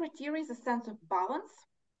another criteria is a sense of balance,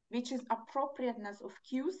 which is appropriateness of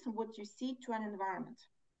cues, what you see to an environment.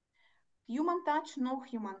 Human touch, no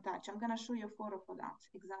human touch. I'm going to show you a photo for that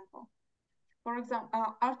example. For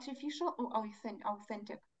example, artificial or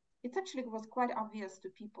authentic. It actually was quite obvious to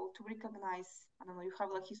people to recognize, I don't know, you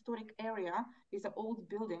have like historic area with the old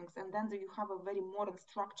buildings, and then you have a very modern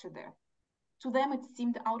structure there. To them, it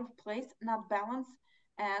seemed out of place, not balanced,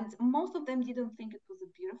 and most of them didn't think it was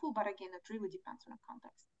beautiful, but again, it really depends on the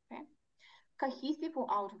context, okay? Cohesive or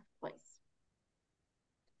out of place.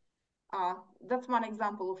 That's one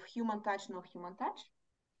example of human touch, no human touch.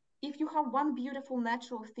 If you have one beautiful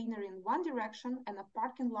natural scenery in one direction and a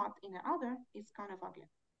parking lot in the other, it's kind of ugly.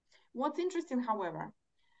 What's interesting, however,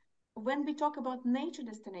 when we talk about nature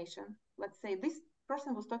destination, let's say this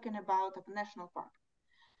person was talking about a national park.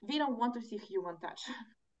 We don't want to see human touch.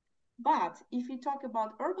 But if you talk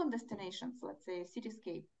about urban destinations, let's say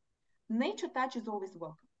cityscape, nature touch is always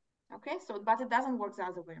welcome. Okay, so, but it doesn't work the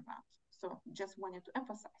other way around. So just wanted to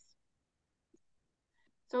emphasize.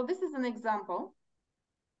 So this is an example.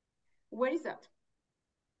 Where is that?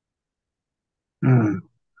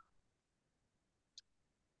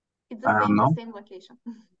 It's the same location.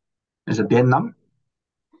 Is it Vietnam?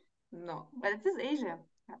 No, but it is Asia.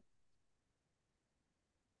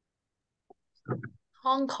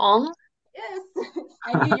 Hong Kong? Yes,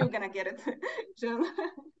 I knew you were gonna get it, Jill.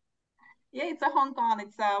 Yeah, it's a Hong Kong.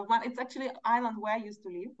 It's actually an island where I used to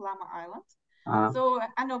live, Lama Island. So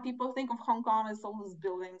I know people think of Hong Kong as all these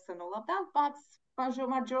buildings and all of that, but the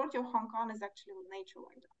majority of Hong Kong is actually nature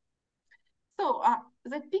like that. So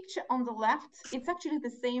the picture on the left, it's actually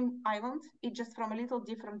the same island, it's just from a little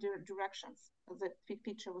different directions. The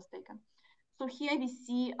picture was taken. So here we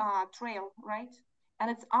see a trail, right?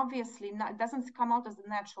 And it's obviously not, it doesn't come out as a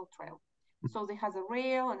natural trail. So it has a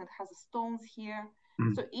rail and it has stones here.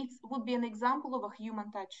 So it would be an example of a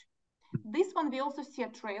human touch. This one, we also see a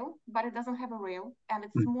trail, but it doesn't have a rail and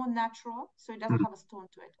it's more natural, so it doesn't have a stone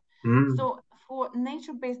to it. So for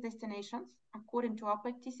nature-based destinations, according to our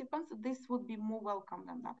participants, this would be more welcome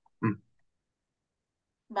than that.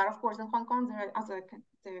 But of course, in Hong Kong,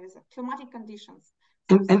 there is climatic conditions.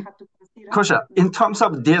 Ksenia, in terms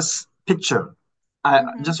of this picture,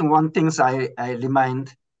 just one thing I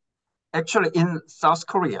remind, actually in South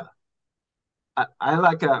Korea, I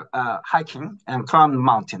like hiking and climb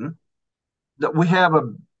mountain. We have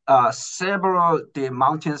several the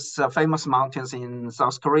mountains, famous mountains in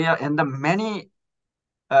South Korea, and the many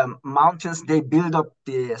mountains they build up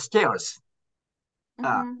the stairs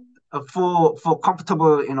for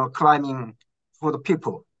comfortable climbing for the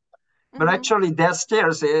people. But actually, that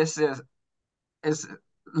stairs is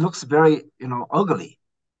looks very ugly.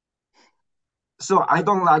 So I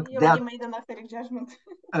don't like You that. already made an aesthetic judgment.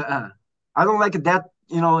 I don't like that.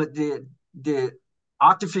 The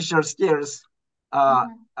artificial stairs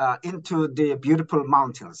into the beautiful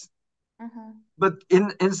mountains. But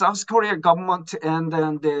in South Korea government and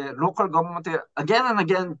then the local government again and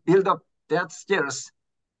again build up that stairs,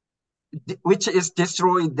 which is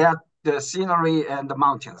destroy that the scenery and the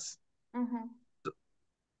mountains.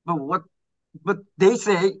 But they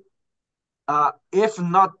say if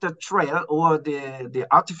not the trail or the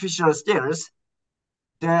artificial stairs,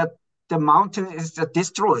 that the mountain is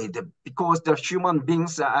destroyed because the human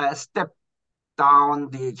beings step down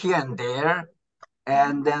the here and there,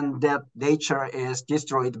 and then that nature is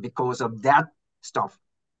destroyed because of that stuff.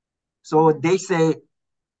 So they say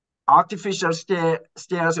artificial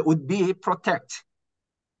stairs would be protect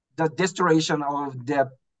the destruction of the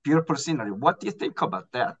beautiful scenery. What do you think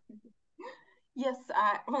about that? Yes,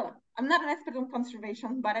 well, I'm not an expert on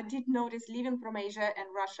conservation, but I did notice living from Asia and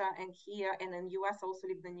Russia and here and in US, also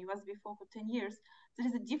lived in US before for 10 years, there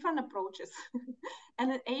is a different approaches.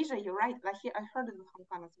 And in Asia, you're right, like here, I heard it in Hong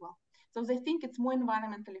Kong as well. So they think it's more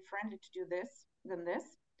environmentally friendly to do this than this.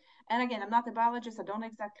 And again, I'm not a biologist, I don't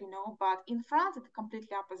exactly know, but in France, it's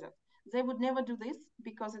completely opposite. They would never do this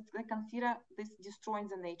because they consider this destroying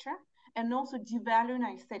the nature and also devaluing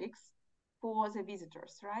aesthetics for the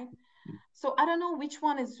visitors, right? So I don't know which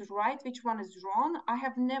one is right, which one is wrong.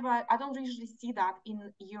 I don't usually see that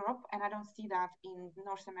in Europe and I don't see that in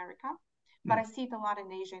North America, but I see it a lot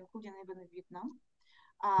in Asia, including even in Vietnam.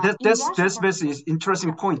 In Russia, That's very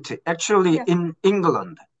interesting point. Actually, yes. in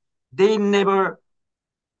England, they never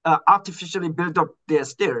artificially build up their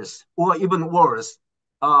stairs or even walls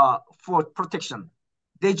for protection.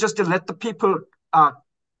 They just let the people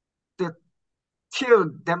they kill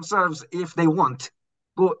themselves if they want.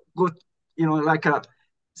 Go, like a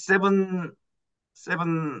seven,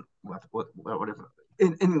 whatever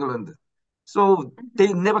in England. So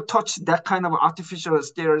they never touch that kind of artificial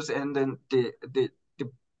stairs and then the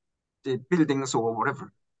buildings or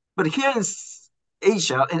whatever. But here in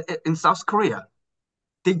Asia, in South Korea,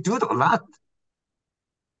 they do it a lot.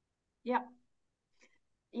 Yeah.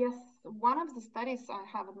 Yes, one of the studies I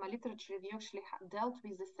have in my literature review actually dealt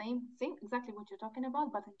with the same thing, exactly what you're talking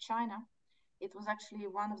about, but in China. It was actually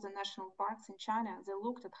one of the national parks in China. They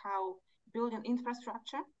looked at how building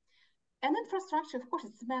infrastructure and infrastructure, of course,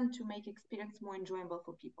 it's meant to make experience more enjoyable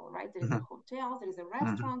for people, right? There is a hotel, there is a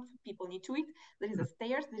restaurant, people need to eat, there is a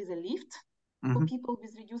stairs, there is a lift for people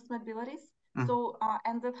with reduced mobilities. So,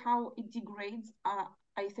 and that how it degrades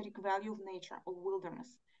aesthetic value of nature, of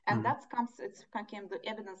wilderness. And that comes, the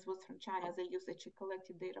evidence was from China. They used actually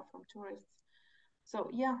collected data from tourists. So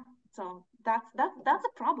yeah, so that's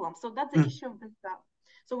a problem. So that's the issue of this stuff.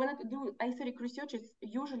 So when I do aesthetic research, it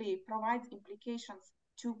usually provides implications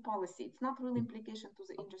to policy. It's not really implication to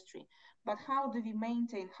the industry, but how do we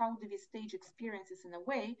maintain, how do we stage experiences in a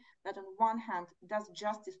way that on one hand does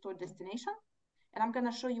justice to a destination? And I'm going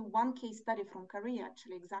to show you one case study from Korea,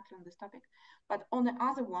 actually, exactly on this topic. But on the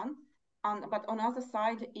other one, but on the other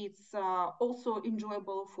side, it's also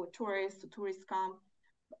enjoyable for tourists. Tourists come,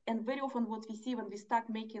 and very often what we see when we start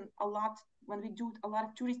making when we do a lot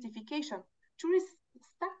of touristification, tourists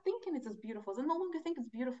start thinking it's as beautiful. They no longer think it's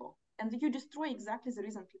beautiful. And you destroy exactly the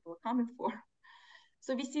reason people are coming for.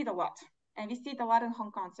 So we see it a lot. And we see it a lot in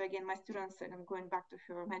Hong Kong. So again, my students, and I'm going back to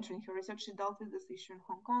her, mentioning her research, she dealt with this issue in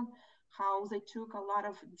Hong Kong, how they took a lot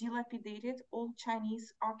of dilapidated old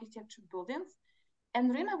Chinese architecture buildings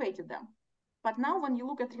and renovated them. But now when you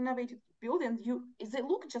look at renovated buildings, they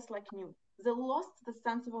look just like new. They lost the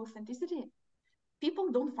sense of authenticity.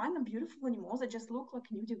 People don't find them beautiful anymore. They just look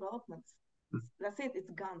like new developments. That's it. It's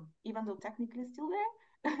gone. Even though technically it's still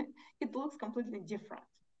there, it looks completely different.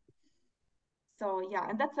 So yeah,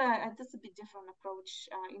 and that's a bit different approach.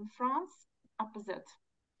 In France, opposite.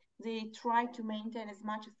 They try to maintain as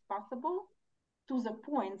much as possible to the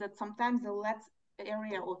point that sometimes they let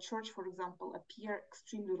area or church, for example, appear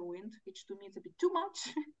extremely ruined, which to me is a bit too much.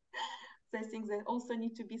 So I think there also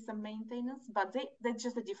need to be some maintenance, but that's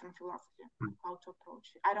just a different philosophy of how to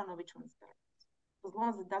approach it. I don't know which one is better. As long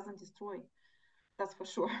as it doesn't destroy, that's for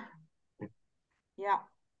sure. Yeah.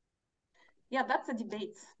 Yeah, that's a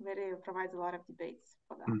debate. Very provides a lot of debates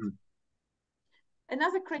for that.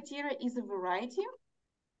 Another criteria is a variety.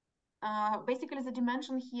 Basically, the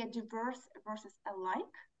dimension here, diverse versus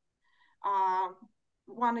alike.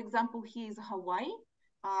 One example here is Hawaii.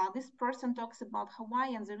 This person talks about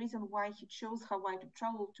Hawaii and the reason why he chose Hawaii to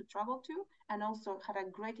travel to, and also had a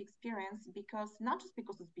great experience because not just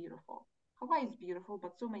because it's beautiful. Hawaii is beautiful,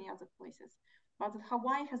 but so many other places. But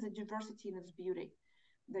Hawaii has a diversity in its beauty.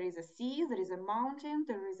 There is a sea, there is a mountain,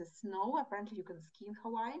 there is a snow. Apparently, you can ski in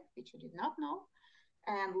Hawaii, which I did not know,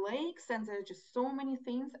 and lakes, and there's just so many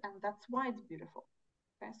things, and that's why it's beautiful.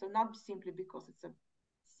 Okay, so not simply because it's a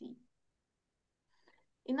sea.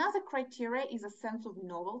 Another criteria is a sense of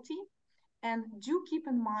novelty. And do keep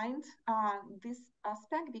in mind this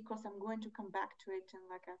aspect because I'm going to come back to it in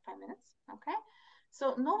like 5 minutes, okay?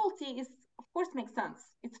 So novelty is, of course, makes sense.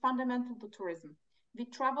 It's fundamental to tourism. We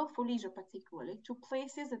travel for leisure particularly to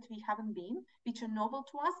places that we haven't been, which are novel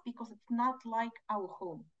to us because it's not like our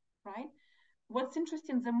home, right? What's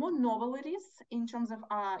interesting, the more novel it is in terms of,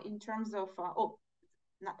 I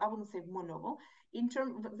wouldn't say more novel, in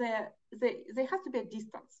terms of there has to be a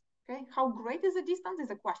distance, okay? How great is the distance is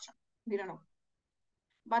a question. We don't know.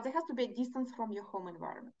 But there has to be a distance from your home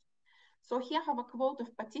environment. So here I have a quote of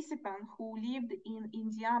a participant who lived in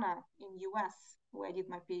Indiana in US, where I did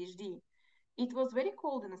my PhD. It was very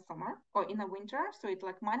cold in the summer or in the winter, so it's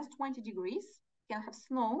like minus 20 degrees, can have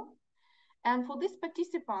snow. And for this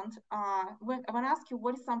participant, when I ask you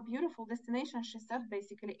what is some beautiful destination, she said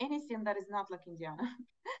basically anything that is not like Indiana.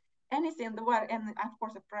 Anything the word, and of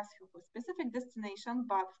course a press for a specific destination,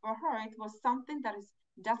 but for her it was something that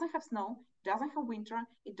doesn't have snow, doesn't have winter,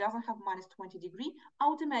 it doesn't have minus 20 degree,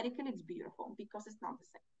 automatically it's beautiful because it's not the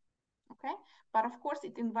same. Okay, but of course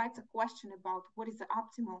it invites a question about what is the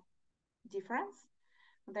optimal difference.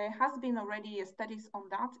 There has been already studies on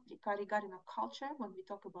that regarding a culture when we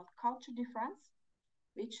talk about culture difference,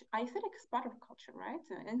 which I think is part of culture, right?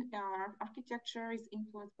 And architecture is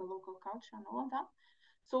influenced by local culture and all of that.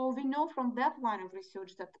 So we know from that line of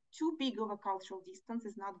research that too big of a cultural distance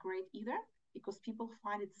is not great either because people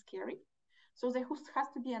find it scary. So there has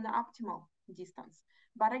to be an optimal distance.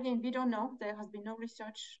 But again, we don't know. There has been no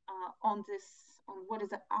research on this, on what is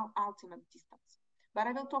the ultimate distance. But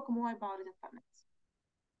I will talk more about it in 5 minutes.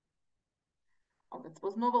 Oh, that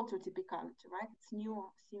was novel to typicality, right? It's new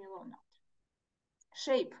or similar or not.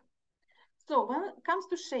 Shape. So when it comes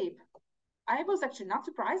to shape, I was actually not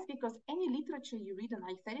surprised because any literature you read on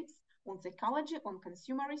aesthetics, on psychology, on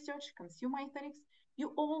consumer research, consumer aesthetics,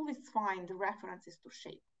 you always find references to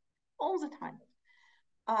shape all the time.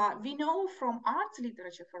 We know from art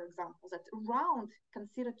literature, for example, that round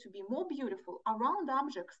considered to be more beautiful, round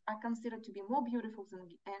objects are considered to be more beautiful than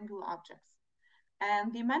angular objects.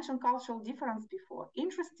 And we mentioned cultural difference before.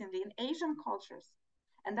 Interestingly, in Asian cultures,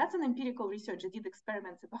 and that's an empirical research, I did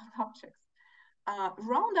experiments about objects,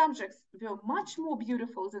 round objects were much more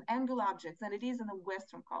beautiful than angular objects than it is in the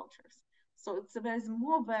Western cultures. So there's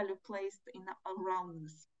more value placed in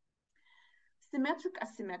roundness. Symmetric,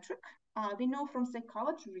 asymmetric. We know from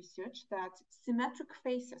psychology research that symmetric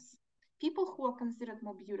faces, people who are considered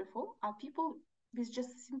more beautiful are people with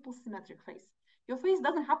just simple symmetric face. Your face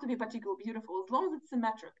doesn't have to be particularly beautiful as long as it's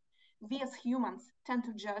symmetric. We as humans tend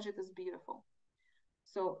to judge it as beautiful.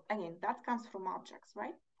 So again, that comes from objects,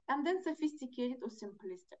 right? And then sophisticated or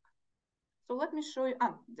simplistic. So let me show you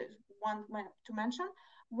there's one to mention.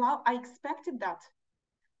 While I expected that,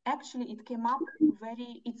 actually it came up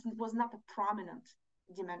it was not a prominent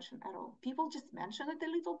dimension at all. People just mentioned it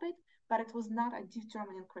a little bit, but it was not a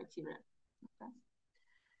determining criteria. Okay.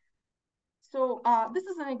 So this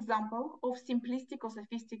is an example of simplistic or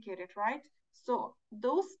sophisticated, right? So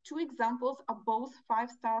those two examples are both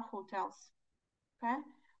 5-star hotels. Okay.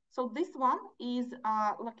 So this one is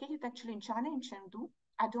located actually in China, in Chengdu.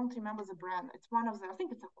 I don't remember the brand. It's one of the, I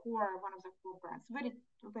think it's one of the core brands. Very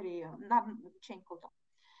not chain hotel.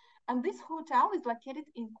 And this hotel is located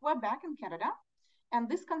in Quebec in Canada. And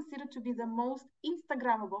this considered to be the most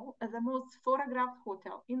Instagrammable, the most photographed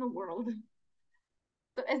hotel in the world.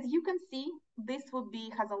 So as you can see, this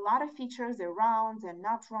has a lot of features. They're round, they're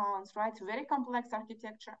not rounds, right? Very complex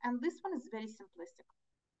architecture. And this one is very simplistic.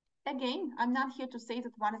 Again, I'm not here to say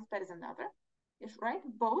that one is better than the other. It's right.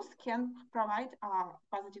 Both can provide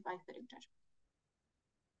positive aesthetic judgment.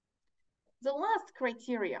 The last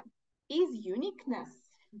criteria is uniqueness.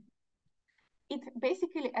 It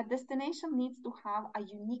basically, a destination needs to have a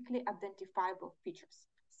uniquely identifiable features,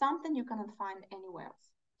 something you cannot find anywhere else.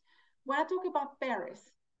 When I talk about Paris,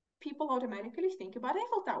 people automatically think about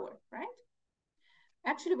Eiffel Tower, right?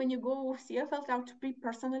 Actually, when you go see Eiffel Tower,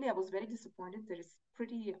 personally, I was very disappointed. It is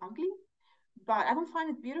pretty ugly, but I don't find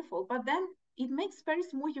it beautiful. But then it makes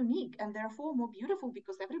Paris more unique and therefore more beautiful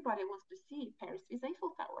because everybody wants to see Paris with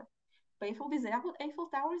Eiffel Tower. Eiffel with Eiffel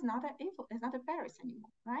Tower is not a Paris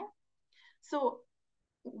anymore, right? So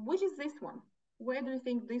which is this one? Where do you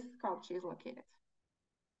think this sculpture is located?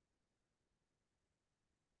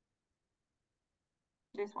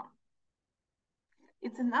 This one.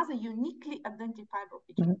 It's another uniquely identifiable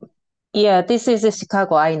feature. Yeah, this is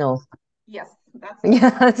Chicago, I know. Yes, that's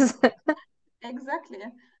Yes. exactly.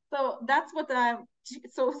 So that's what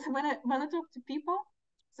so when I talk to people,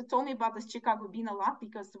 so told me about this Chicago bean a lot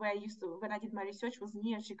because where I used to when I did my research was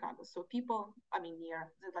near Chicago. So people, I mean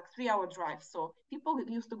near, like 3-hour drive. So people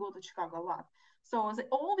used to go to Chicago a lot. So they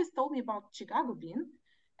always told me about Chicago bean,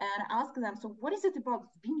 and I asked them, so what is it about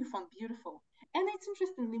this bean you found beautiful? And it's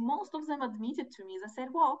interestingly, most of them admitted to me. They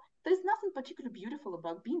said, well, there's nothing particularly beautiful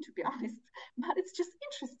about bean, to be honest, but it's just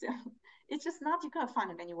interesting. It's just not, you can't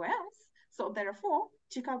find it anywhere else. So therefore,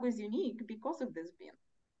 Chicago is unique because of this bean.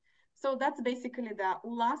 So that's basically the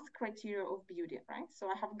last criteria of beauty, right? So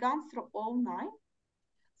I have gone through all 9.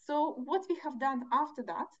 So what we have done after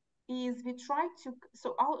that is we try to,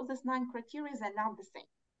 so all of these 9 criteria are not the same.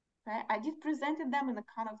 Okay? I did presented them in a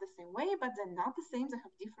kind of the same way, but they're not the same. They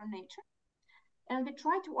have different nature. And we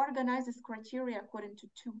try to organize this criteria according to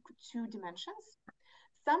two dimensions.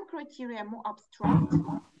 Some criteria are more abstract,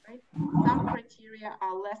 right? Some criteria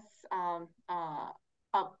are less,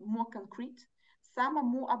 more concrete. Some are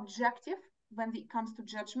more objective when it comes to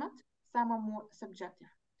judgment. Some are more subjective.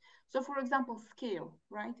 So for example, scale,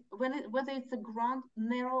 right? Whether it's a ground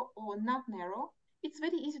narrow or not narrow, it's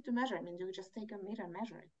very easy to measure. I mean, you just take a meter and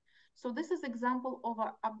measure it. So this is example of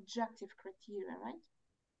an objective criteria, right?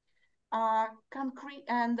 Concrete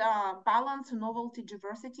and balance, novelty,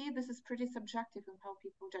 diversity. This is pretty subjective in how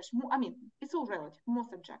people judge. I mean, it's all relative, more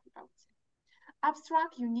subjective, I would say.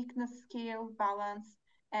 Abstract, uniqueness, scale, balance,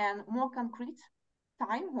 and more concrete,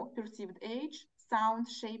 time, perceived age, sound,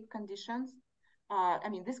 shape, conditions. I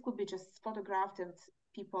mean, this could be just photographed and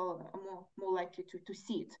people are more likely to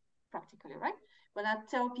see it practically, right? When I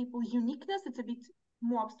tell people uniqueness, it's a bit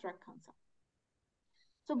more abstract concept.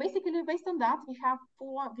 So basically, based on that, we have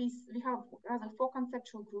rather 4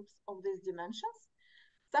 conceptual groups of these dimensions.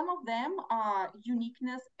 Some of them are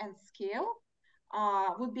uniqueness and scale,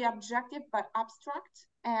 would be objective but abstract,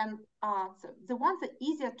 and so the ones that are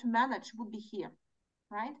easier to manage would be here,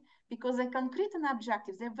 right? Because they're concrete and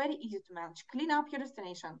objective, they're very easy to manage. Clean up your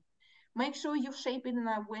destination. Make sure you shape it in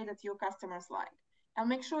a way that your customers like. And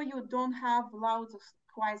make sure you don't have loud or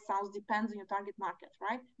quiet sounds, depends on your target market,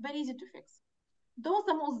 right? Very easy to fix. Those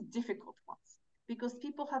are most difficult ones because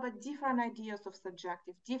people have a different ideas of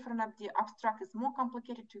subjective, different idea. Abstract is more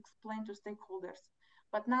complicated to explain to stakeholders,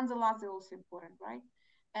 but nonetheless, they're also important, right?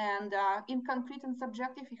 And in concrete and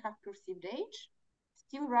subjective, you have perceived age,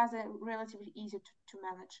 still rather relatively easy to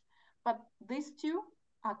manage. But these two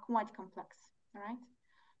are quite complex, right?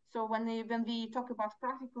 So when we talk about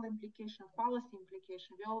practical implication, policy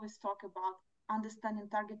implication, we always talk about understanding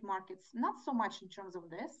target markets, not so much in terms of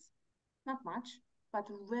this, not much, but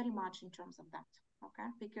very much in terms of that, okay?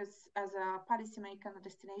 Because as a policymaker and a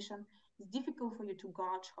destination, it's difficult for you to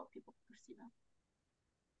gauge how people perceive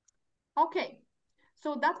it. Okay,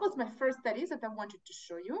 so that was my first studies that I wanted to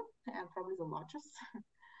show you, and probably the largest.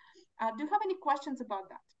 Do you have any questions about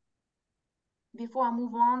that before I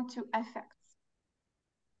move on to effects?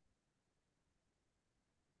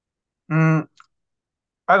 I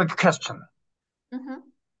have a question.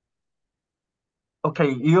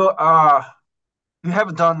 Okay, you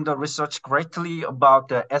have done the research greatly about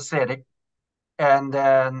the aesthetic and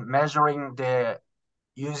then measuring the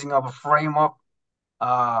using of a framework,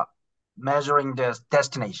 measuring the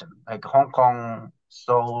destination like Hong Kong,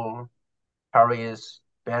 Seoul, Paris,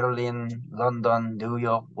 Berlin, London, New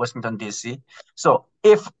York, Washington, D.C. So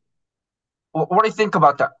what do you think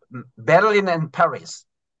about that? Berlin and Paris?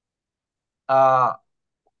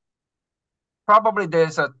 Probably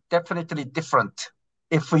there's a definitely different.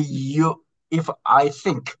 If I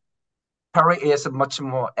think Paris is much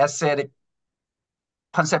more aesthetic,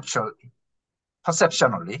 perceptionally,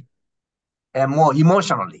 and more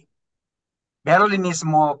emotionally. Berlin is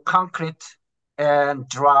more concrete and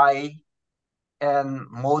dry and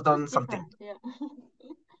modern something. Yeah.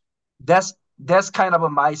 That's kind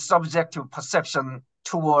of my subjective perception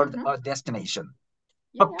toward a destination.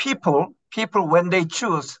 Yeah, But people when they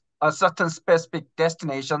choose a certain specific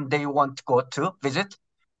destination they want to go to visit,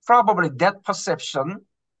 probably that perception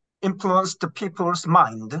influenced the people's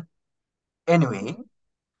mind anyway.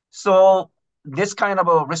 So this kind of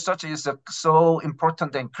a research is so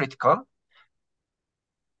important and critical.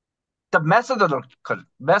 the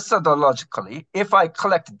methodologically, if I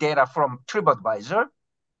collect data from TripAdvisor,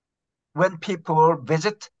 when people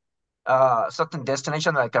visit certain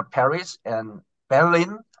destination like Paris and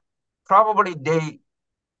Berlin, probably they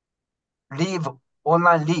leave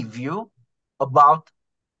online review about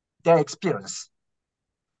their experience.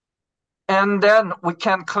 And then we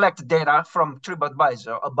can collect data from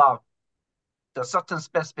TripAdvisor about the certain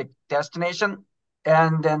specific destination,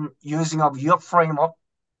 and then using of your framework,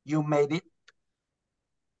 you made it.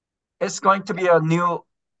 It's going to be a new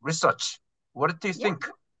research. What do you think?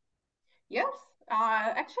 Yes,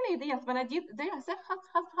 actually, yes, when I did, there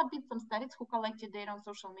have been some studies who collected data on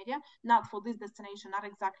social media, not for this destination, not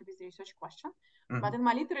exactly with the research question, but in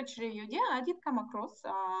my literature review, yeah, I did come across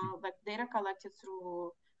like data collected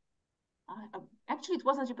through, actually it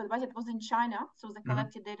wasn't TripAdvisor, it was in China, so they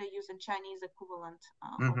collected data using Chinese equivalent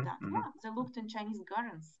of that. Yeah, they looked in Chinese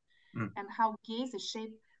gardens and how gaze is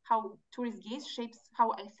shaped, how tourist gaze shapes,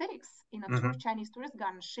 how aesthetics in a Chinese tourist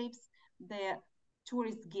garden shapes the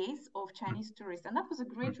tourist gaze of Chinese tourists. And that was a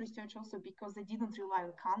great research also because they didn't rely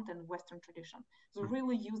on Kant and Western tradition. They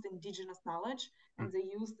really used indigenous knowledge and they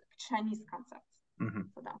used Chinese concepts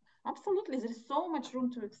for that. Absolutely, there is so much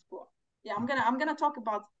room to explore. Yeah, I'm gonna talk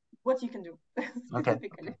about what you can do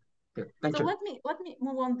specifically. Okay. Thank so you. let me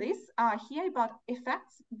move on this here about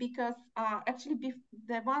effects, because actually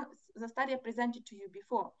the study I presented to you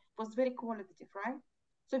before was very qualitative, right?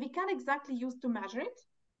 So we can't exactly use to measure it.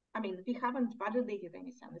 I mean, we haven't validated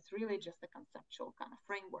anything. It's really just a conceptual kind of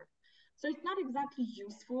framework. So it's not exactly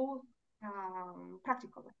useful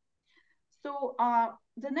practically. So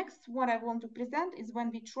the next what I want to present is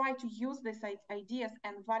when we try to use these ideas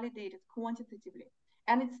and validate it quantitatively.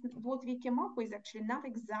 And it's what we came up with actually not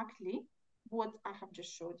exactly what I have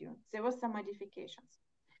just showed you. There were some modifications.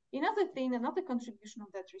 Another contribution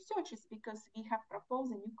of that research is because we have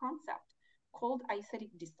proposed a new concept called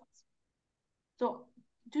aesthetic distance. So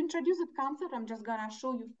to introduce that concept, I'm just gonna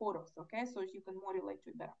show you photos, okay? So you can more relate to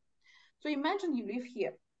it better. So imagine you live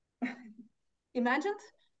here. Imagined?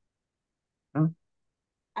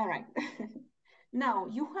 All right. Now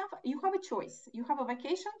you have a choice. You have a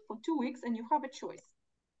vacation for 2 weeks and you have a choice.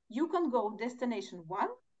 You can go destination 1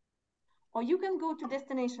 or you can go to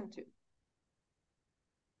destination 2.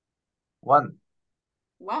 1.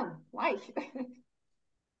 Why?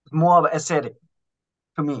 More of aesthetic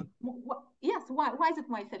to me. Yes, why is it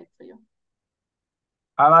more aesthetic for you?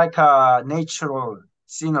 I like natural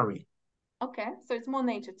scenery. Okay, so it's more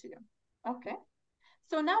nature to you. Okay.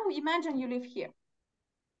 So now imagine you live here.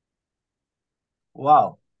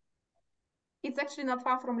 Wow. It's actually not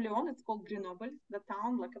far from Lyon. It's called Grenoble, the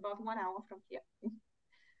town, like about 1 hour from here.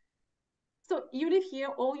 So you live here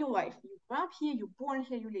all your life. You grew up here, you're born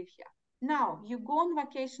here, you live here. Now you go on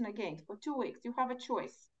vacation again for 2 weeks. You have a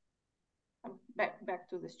choice. Back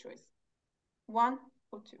to this choice. 1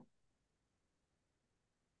 or 2?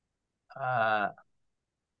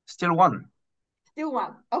 Still 1. Still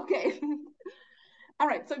 1. Okay. All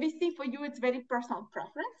right. So we see for you it's very personal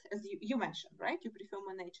preference, as you mentioned, right? You prefer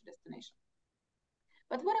more nature destination.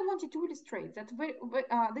 But what I wanted to illustrate that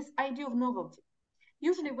this idea of novelty.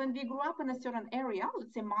 Usually when we grow up in a certain area,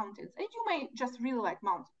 let's say mountains, and you may just really like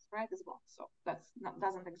mountains, right, as well. So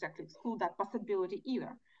doesn't exactly exclude that possibility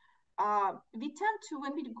either. We tend to,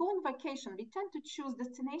 when we go on vacation, we tend to choose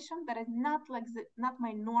destination that is not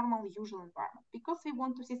my normal usual environment because we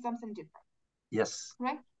want to see something different. Yes.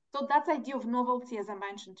 Right? So that's idea of novelty, as I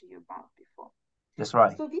mentioned to you about before. That's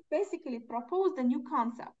right. So we basically proposed a new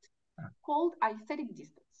concept called aesthetic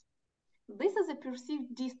distance. This is a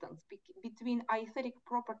perceived distance between aesthetic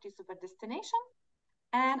properties of a destination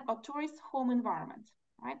and a tourist home environment,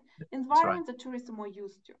 right? Environment that tourists are more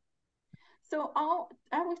used to. So our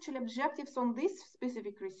actual objectives on this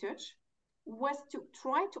specific research was to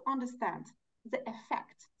try to understand the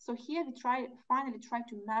effect. So here we finally try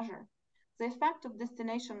to measure the effect of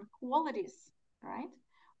destination qualities, right,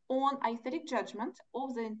 on aesthetic judgment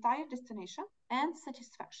of the entire destination and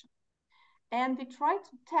satisfaction. And we try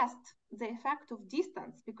to test the effect of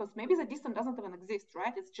distance because maybe the distance doesn't even exist,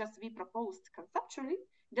 right? It's just we proposed conceptually.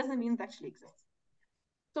 It doesn't mean it actually exists.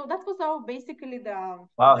 So that was our basically the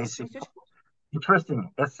research. Interesting.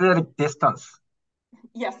 Aesthetic distance.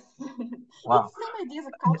 Yes. Wow. It's same idea as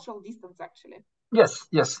a cultural distance, actually. Yes.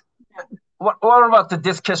 Yeah. What about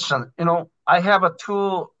this question? I have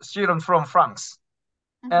 2 students from France,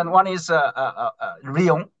 and one is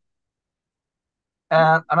Lyon,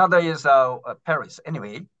 and another is Paris.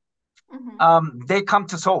 Anyway, they come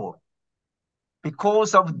to Seoul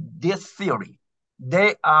because of this theory.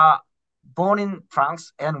 They are born in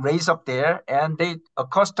France and raised up there, and they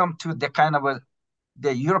accustomed to the kind of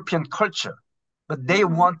the European culture, but they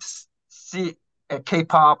want to see a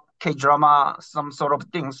K-pop, K-drama, some sort of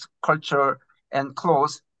things, culture and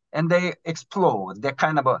clothes, and they explore the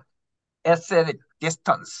kind of a aesthetic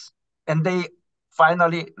distance, and they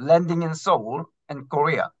finally landing in Seoul and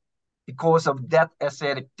Korea because of that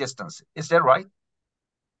aesthetic distance. Is that right?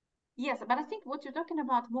 Yes, but I think what you're talking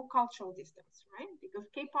about more cultural distance, right? Because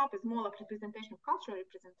K-pop is more like representation of cultural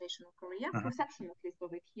representation of Korea, perception at least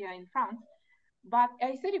of it here in France. But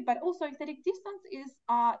aesthetic, but also aesthetic distance is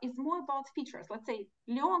more about features. Let's say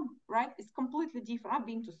Lyon, right, is completely different. I've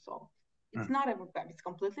been to Seoul. It's not about that. It's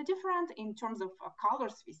completely different in terms of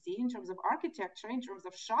colors we see, in terms of architecture, in terms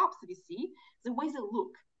of shops we see, the way they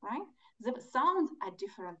look, right? The sounds are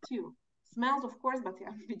different too. Smells, of course, but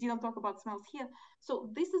we didn't talk about smells here. So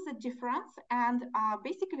this is a difference, and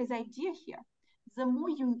basically the idea here, the more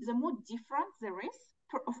different there is,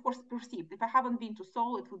 of course, perceived. If I haven't been to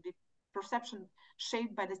Seoul, it would be perception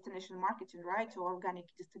shaped by destination marketing, right, or organic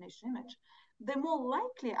destination image, the more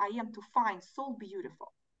likely I am to find Seoul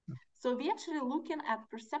beautiful. So we're actually looking at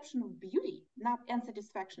perception of beauty, not and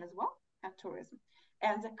satisfaction as well at tourism.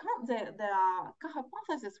 And the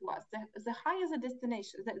hypothesis was that the higher the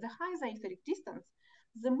destination, the higher the aesthetic distance,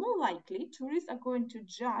 the more likely tourists are going to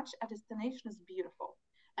judge a destination as beautiful.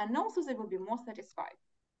 And also they will be more satisfied.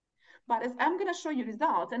 But as I'm going to show you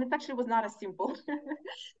results, and it actually was not as simple.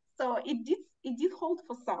 So it did hold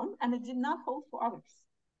for some, and it did not hold for others.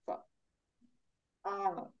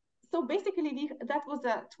 So basically, that was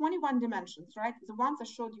 21 dimensions, right? The ones I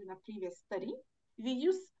showed you in a previous study. We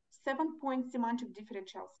used 7-point semantic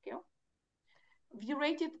differential scale.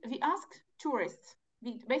 We asked tourists,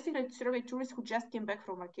 we basically surveyed tourists who just came back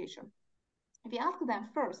from vacation. We asked them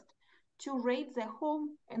first to rate their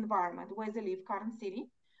home environment, where they live, current city,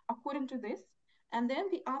 according to this. And then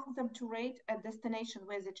we asked them to rate a destination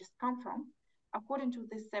where they just come from, according to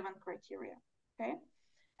these 7 criteria, okay?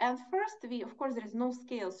 And first, of course, there is no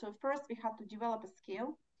scale. So first we had to develop a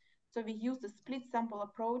scale. So we used the split sample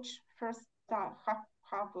approach. First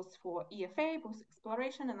half was for EFA, was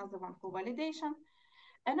exploration, another one for validation.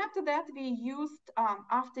 And after that, we used,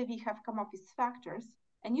 after we have come up with factors,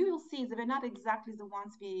 and you will see they were not exactly the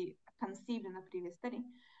ones we conceived in the previous study.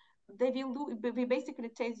 We basically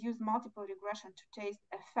use multiple regression to test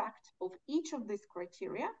effect of each of these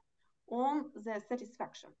criteria on the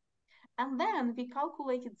satisfaction. And then we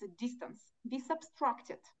calculated the distance. We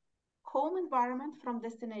subtracted home environment from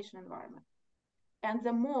destination environment. And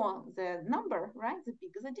the more the number, right, the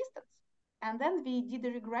bigger the distance. And then we did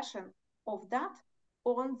a regression of that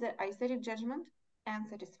on the aesthetic judgment and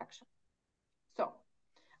satisfaction. So,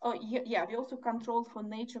 we also controlled for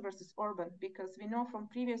nature versus urban, because we know from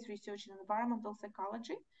previous research in environmental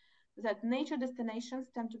psychology that nature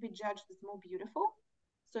destinations tend to be judged as more beautiful.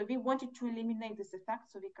 So we wanted to eliminate this effect,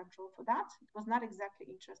 so we controlled for that. It was not exactly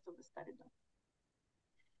interest of the study though.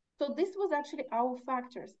 So this was actually our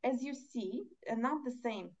factors. As you see, not the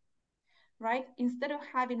same, right? Instead of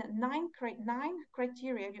having 9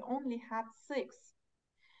 criteria, we only had 6.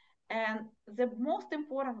 And the most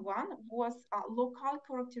important one was local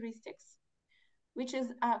characteristics, which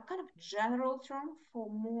is a kind of general term for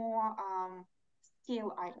more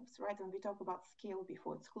scale items, right? And we talked about scale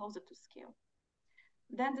before, it's closer to scale.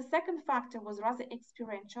 Then the second factor was rather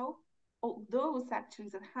experiential, or those actually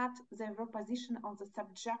that had their position on the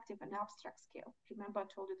subjective and abstract scale. Remember, I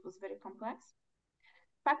told you it was very complex.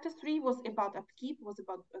 Factor 3 was about upkeep, was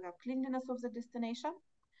about cleanliness of the destination.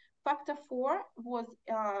 Factor 4 was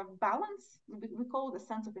balance. We call it a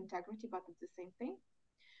sense of integrity, but it's the same thing.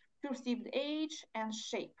 Perceived age and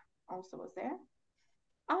shape also was there.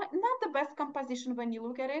 Not the best composition when you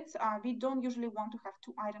look at it. We don't usually want to have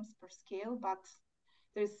 2 items per scale, but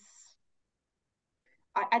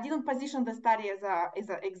I didn't position the study as a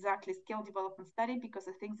exactly scale development study because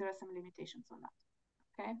I think there are some limitations on that.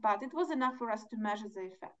 Okay, but it was enough for us to measure the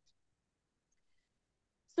effect.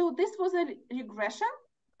 So this was a regression.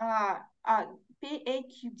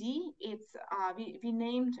 PAQD, it's we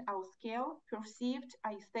named our scale perceived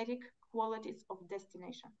aesthetic qualities of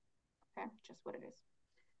destination. Okay, just what it is.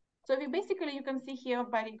 So we basically, you can see here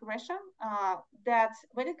by regression that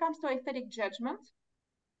when it comes to aesthetic judgment,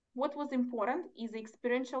 what was important is the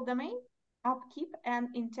experiential domain, upkeep,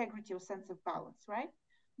 and integrity or sense of balance, right?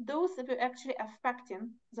 Those that were actually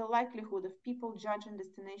affecting the likelihood of people judging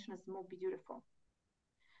destination as more beautiful.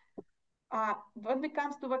 When it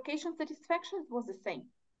comes to vacation satisfaction, it was the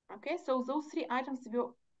same. Okay, so those 3 items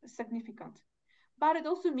were significant. But it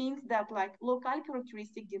also means that like local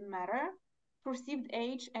characteristic didn't matter, perceived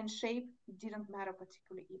age and shape didn't matter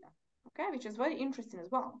particularly either. Okay, which is very interesting as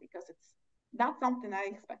well, because it's not something I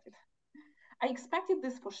expected. I expected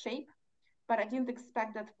this for shape, but I didn't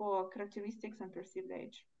expect that for characteristics and perceived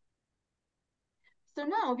age. So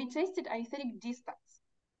now we tested aesthetic distance,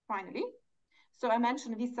 finally. So I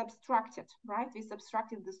mentioned we subtracted, right? We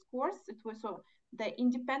subtracted the scores. It was so the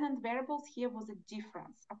independent variables here was a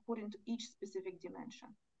difference according to each specific dimension.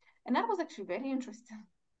 And that was actually very interesting.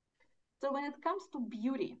 So when it comes to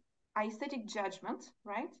beauty, aesthetic judgment,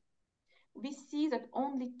 right? We see that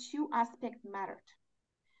only two aspects mattered.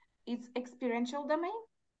 It's experiential domain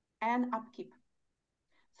and upkeep.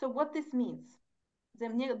 So what this means, the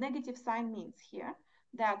negative sign means here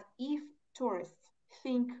that if tourists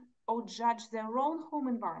think or judge their own home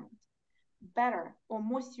environment better or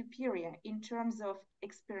more superior in terms of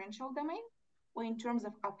experiential domain or in terms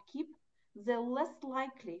of upkeep, they're less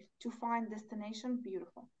likely to find destination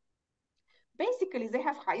beautiful. Basically, they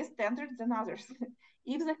have higher standards than others.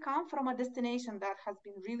 If they come from a destination that has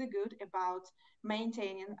been really good about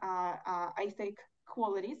maintaining aesthetic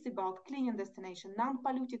qualities, about cleaning destination,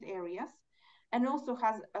 non-polluted areas, and also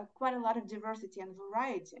has quite a lot of diversity and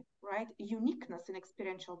variety, right? Uniqueness in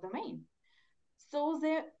experiential domain. So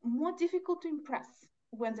they're more difficult to impress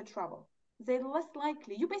when they travel. They're less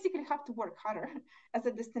likely. You basically have to work harder as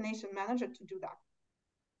a destination manager to do that.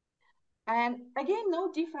 And again,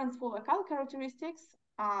 no difference for local characteristics,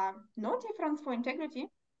 no difference for integrity,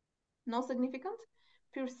 no significant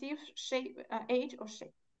perceived shape, age or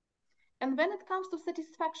shape. And when it comes to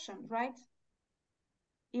satisfaction, right?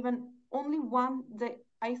 Even only one, the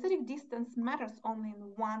aesthetic distance matters only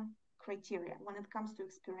in one criteria when it comes to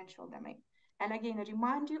experiential domain. And again, I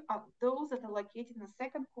remind you of those that are located in the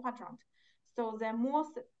second quadrant. So they're more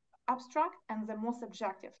abstract and they're more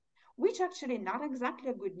subjective, which actually not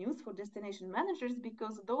exactly a good news for destination managers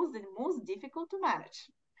because those are most difficult to manage.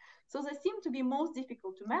 So they seem to be most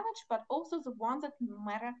difficult to manage, but also the ones that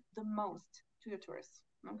matter the most to your tourists,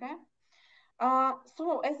 okay?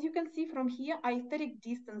 So as you can see from here, aesthetic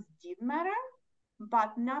distance did matter,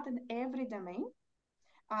 but not in every domain.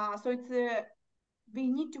 So it's we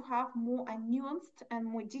need to have more a nuanced and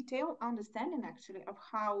more detailed understanding actually of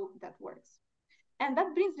how that works. And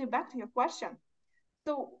that brings me back to your question.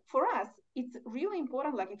 So for us, it's really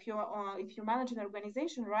important, like if you manage an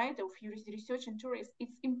organization, right, or if you're researching tourists,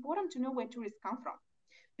 it's important to know where tourists come from.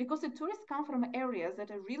 Because the tourists come from areas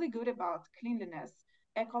that are really good about cleanliness,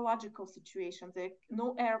 ecological situations, there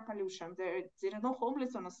no air pollution, there are no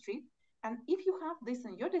homeless on the street. And if you have this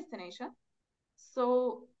in your destination,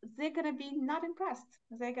 so they're gonna be not impressed.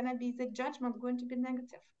 They're gonna be, the judgment going to be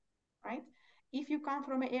negative, right? If you come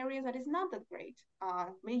from an area that is not that great,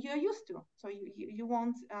 maybe you're used to, so you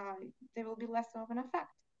won't, there will be less of an effect,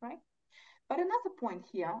 right? But another point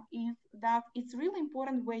here is that it's really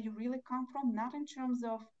important where you really come from, not in terms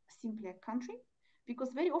of simply a country, because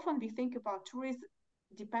very often we think about tourists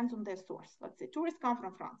depends on their source. Let's say tourists come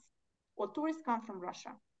from France or tourists come from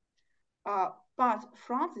Russia. But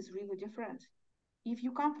France is really different. If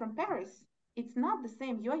you come from Paris, it's not the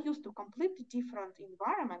same. You're used to completely different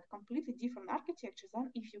environment, completely different architecture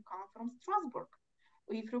than if you come from Strasbourg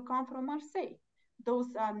or if you come from Marseille. Those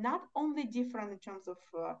are not only different in terms of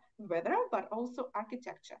weather, but also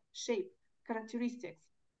architecture, shape, characteristics,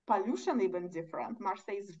 pollution even different.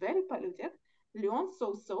 Marseille is very polluted, Lyon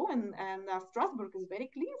so-so, and Strasbourg is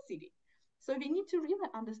very clean city. So we need to really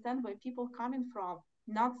understand where people coming from,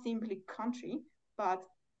 not simply country, but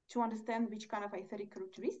to understand which kind of aesthetic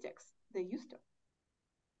characteristics they're used to.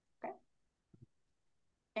 Okay.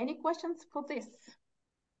 Any questions for this?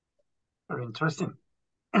 Very interesting.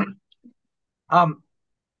 I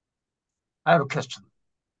have a question.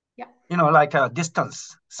 Yeah. You know, like a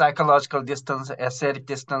distance, psychological distance, aesthetic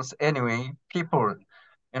distance. Anyway, people,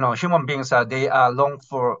 you know, human beings are, they are long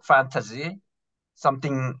for fantasy,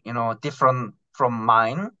 something, you know, different from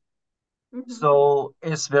mine. Mm-hmm. So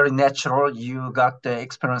it's very natural. You got the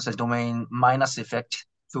experiential domain minus effect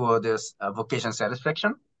to this vocation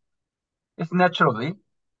satisfaction. It's naturally.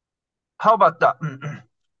 How about the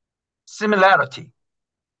similarity?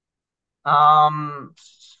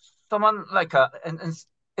 Someone like and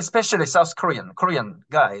especially South Korean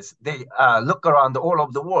guys, they look around all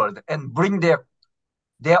over the world and bring their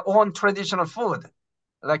own traditional food,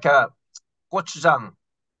 like a gochujang,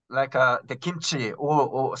 like the kimchi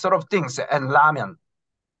or sort of things, and ramen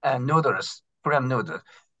and noodles, Korean noodles.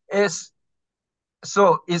 It's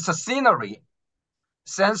so it's a scenery,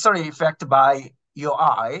 sensory effect by your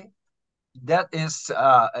eye that is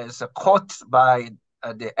caught by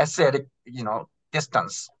the aesthetic, you know,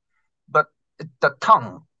 distance. But the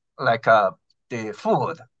tongue, like the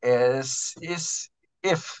food, is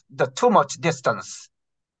if the too much distance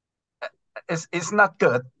is not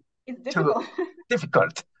good, It's too difficult.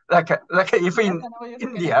 difficult. like if Yes, in I know what you're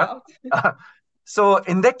talking India, about. so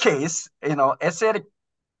in that case, aesthetic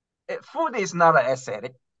food is not an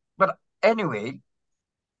aesthetic, but anyway,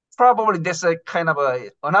 probably there's a kind of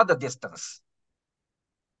another distance.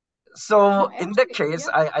 So No, in that actually, case,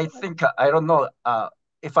 yes. I think I don't know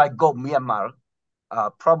if I go Myanmar,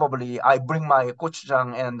 probably I bring my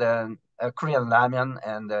gochujang and then Korean ramen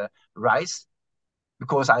and rice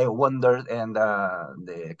because I wondered and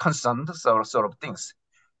the concerned sort of things.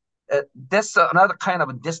 That's another kind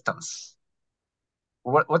of distance.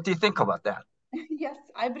 What do you think about that? Yes,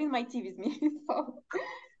 I bring my tea with me.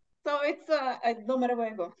 So it's no matter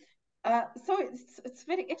where I go. So it's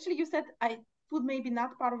very actually you said food may be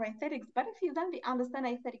not part of aesthetics, but if you then we understand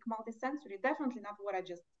aesthetic multisensory, definitely not what I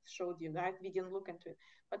just showed you, right? We didn't look into it.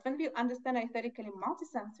 But when we understand aesthetically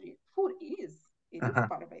multisensory, food is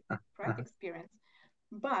part of aesthetic, right? Experience.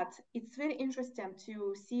 But it's very interesting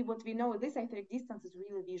to see what we know. This aesthetic distance is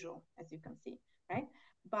really visual, as you can see, right?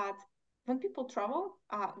 But when people travel,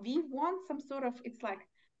 we want some sort of, it's like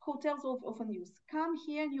hotels often use, come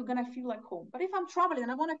here and you're going to feel like home. But if I'm traveling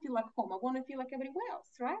and I want to feel like home, I want to feel like everywhere else,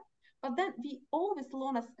 right? But then we always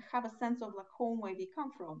want to have a sense of like home where we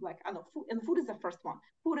come from. Like, I know, food, and food is the first one.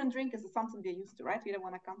 Food and drink is something we're used to, right? We don't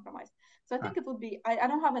want to compromise. So I think it would be, I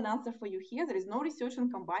don't have an answer for you here. There is no research on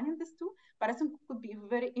combining these two, but I think it could be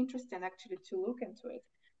very interesting actually to look into it,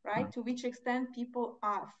 right? To which extent people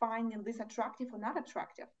are finding this attractive or not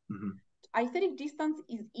attractive. Aesthetic distance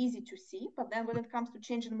is easy to see, but then when it comes to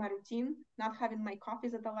changing my routine, not having my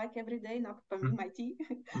coffees that I like every day, not for me, my tea,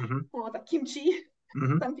 or the kimchi.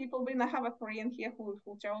 Some people when I have a Korean here who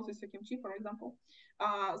travels with the kimchi, for example.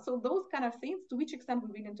 So those kind of things, to which extent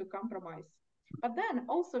we're willing to compromise. But then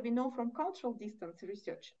also we know from cultural distance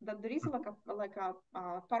research that there is like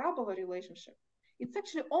a parabola relationship. It's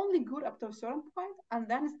actually only good up to a certain point, and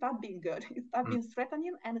then it stops being good. It stops being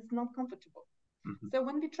threatening, and it's not comfortable. So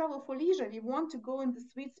when we travel for leisure, we want to go in the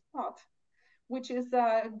sweet spot, which is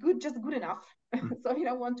just good enough. So we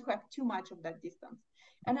don't want to have too much of that distance.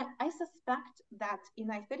 And I suspect that in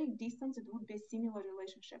aesthetic distance, it would be a similar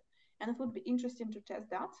relationship. And it would be interesting to test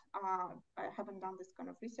that. I haven't done this kind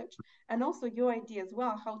of research. And also your idea as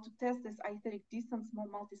well, how to test this aesthetic distance more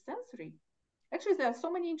multisensory. Actually, there are so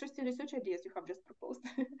many interesting research ideas you have just proposed.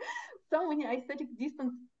 So many aesthetic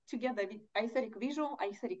distance together with aesthetic visual,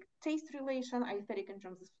 aesthetic taste relation, aesthetic in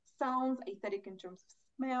terms of sounds, aesthetic in terms of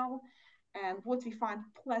smell, and what we find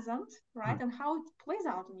pleasant, right? And how it plays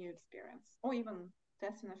out in your experience, or even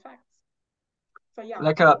testing effects. So yeah,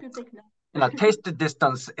 Like I hope you take note. taste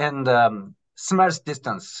distance and smells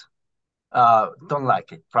distance. Don't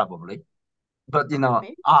like it probably, but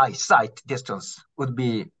Maybe. eyesight distance would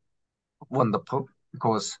be wonderful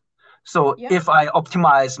because so Yeah. if I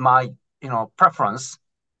optimize my preference,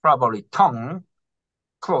 probably tongue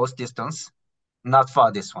close distance, not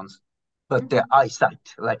far distance, but the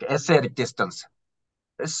eyesight like aesthetic distance.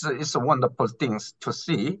 It's a wonderful things to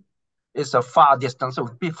see. It's a far distance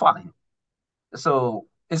would be fine. So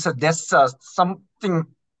that's something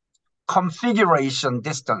configuration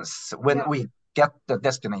distance when we get the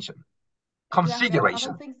destination. Exactly. I Configuration.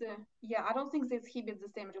 don't think I don't think they exhibit the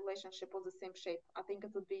same relationship or the same shape. I think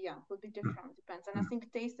it would be different. Depends. And I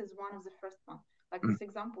think taste is one of the first one. Like this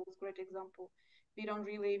example is a great example. We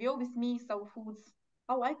always miss our foods.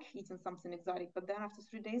 I like eating something exotic, but then after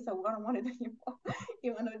 3 days, I don't want it anymore,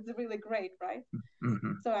 even though it's really great, right?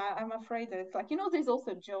 So I'm afraid that it's like, there's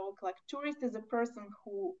also a joke, like tourist is a person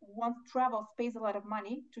who wants travel, pays a lot of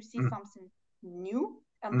money to see something new,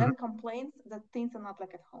 and then complains that things are not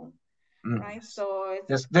like at home. Right, so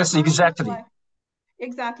that's exactly like,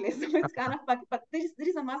 exactly. So it's kind of like, but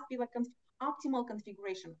there must be like an optimal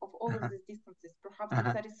configuration of all of these distances, perhaps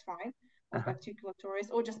to satisfy a particular tourist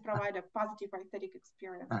or just provide a positive aesthetic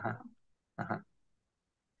experience for them.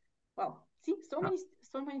 Well, see,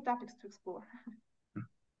 so many topics to explore.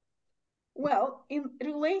 Well, in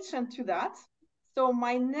relation to that, so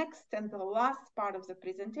my next and the last part of the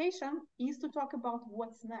presentation is to talk about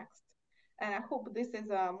what's next. And I hope this is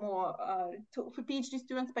more for PhD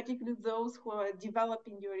students, particularly those who are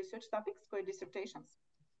developing your research topics for your dissertations.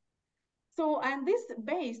 So, and this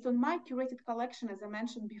based on my curated collection, as I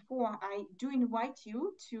mentioned before, I do invite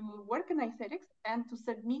you to work in aesthetics and to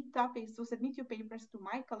submit topics, to submit your papers to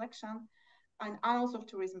my collection and Annals of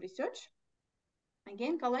Tourism Research.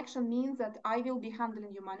 Again, collection means that I will be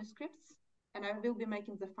handling your manuscripts and I will be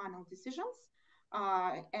making the final decisions.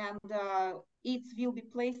 It will be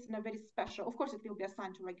placed in a very special, of course, it will be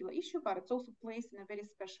assigned to regular issue, but it's also placed in a very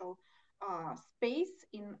special space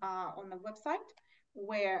on the website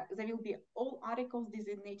where there will be all articles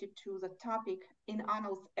designated to the topic in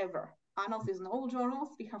annals ever. Annals is in all journals.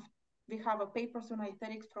 We have a papers on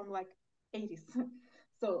aesthetics from like 80s.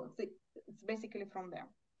 So it's basically from there.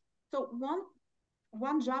 So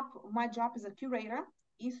one job, my job as a curator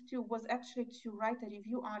was actually to write a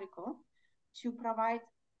review article to provide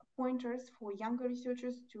pointers for younger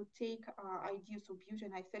researchers to take ideas of beauty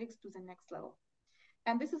and aesthetics to the next level.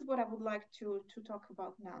 And this is what I would like to talk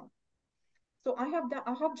about now. So I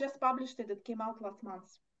have just published it. It came out last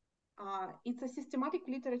month. It's a systematic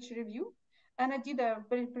literature review, and I did a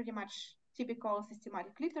pretty much typical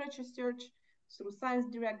systematic literature search through Science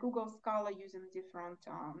Direct, Google Scholar, using different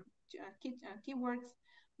keywords.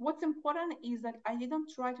 What's important is that I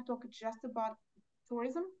didn't try to talk just about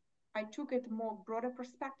tourism. I took it more broader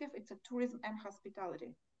perspective. It's a tourism and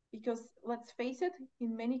hospitality, because let's face it,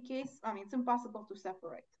 in many cases, I mean, it's impossible to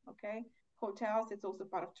separate. Okay, hotels, it's also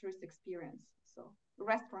part of tourist experience. So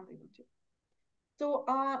restaurant even too. So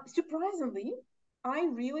surprisingly, I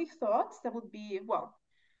really thought that would be, well,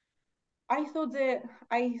 I thought that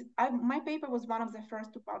my paper was one of the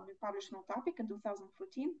first to be published on the topic in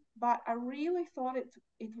 2014, but I really thought it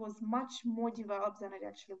was much more developed than it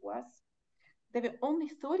actually was. There were only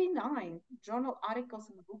 39 journal articles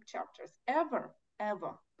and book chapters ever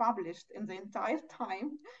published in the entire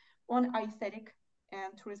time on aesthetic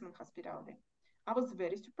and tourism and hospitality. I was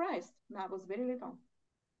very surprised, and I was very little.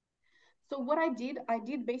 So what I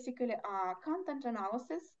did basically content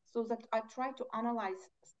analysis, so that I tried to analyze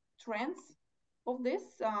trends of this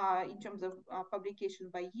in terms of publication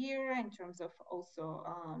by year, in terms of also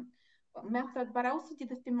method, but I also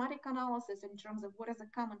did a thematic analysis in terms of what are the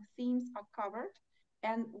common themes are covered,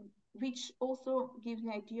 and which also gives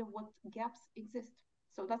me an idea of what gaps exist.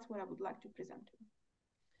 So that's what I would like to present to you.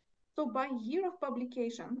 So by year of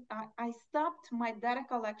publication, I stopped my data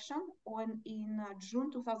collection in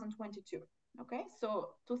June 2022. Okay,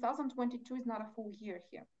 so 2022 is not a full year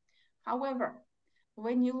here. However,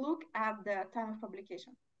 when you look at the time of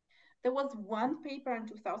publication, there was one paper in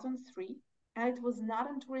 2003, and it was not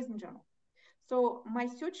in tourism journal. So my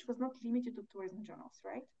search was not limited to tourism journals,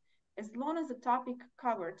 right? As long as the topic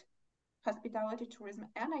covered hospitality, tourism,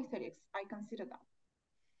 and aesthetics, I consider that.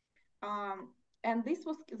 And this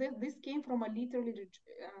came from a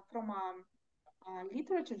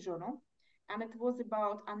literature journal, and it was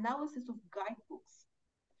about analysis of guidebooks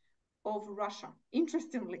of Russia.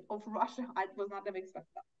 Interestingly, of Russia, I was not ever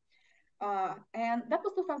expecting that. And that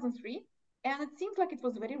was 2003, and it seems like it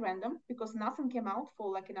was very random because nothing came out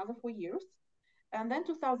for like another 4 years. And then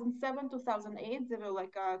 2007, 2008, there were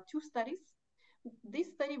like 2 studies. This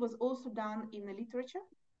study was also done in the literature.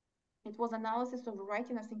 It was analysis of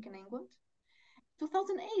writing, I think, in England.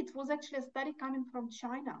 2008 was actually a study coming from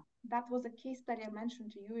China. That was a case study I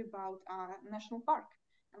mentioned to you about national park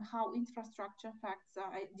and how infrastructure affects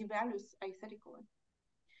devalues aesthetically.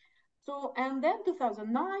 So, and then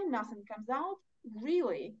 2009, nothing comes out.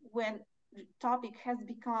 Really, when the topic has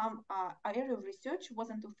become an area of research was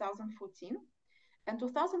in 2014. And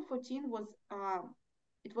 2014 was,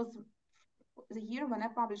 it was the year when I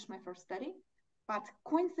published my first study. But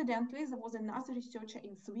coincidentally, there was another researcher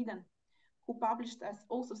in Sweden who published us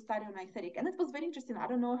also study on aesthetic. And it was very interesting. I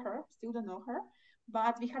don't know her, still don't know her,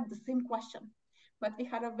 but we had the same question. But we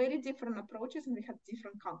had a very different approaches and we had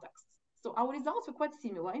different contexts. So our results were quite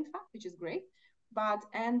similar, in fact, which is great.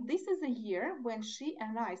 And this is a year when she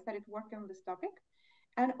and I started working on this topic.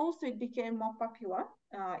 And also it became more popular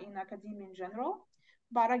in academia in general.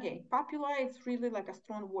 But again, popular, it's really like a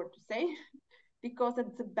strong word to say, because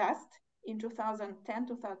at the best in 2010,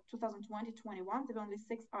 2020, 21, there were only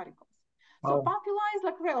 6 articles. So popular is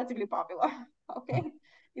like relatively popular, okay?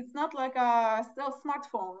 It's not like a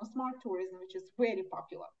smartphone or smart tourism, which is very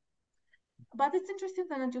popular. But it's interesting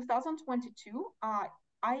that in 2022,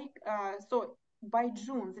 so by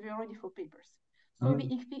June, there were already 4 papers. So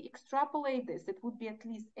if we extrapolate this, it would be at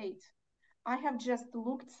least 8. I have just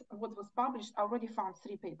looked what was published, I already found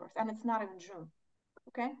 3 papers, and it's not even June,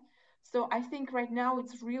 okay? So I think right now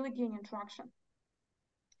it's really gaining traction.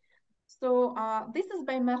 So this is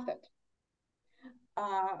by method.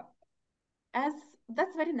 As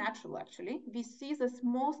that's very natural, actually. We see that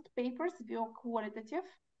most papers were qualitative,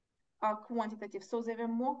 quantitative. So they were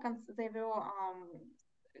more,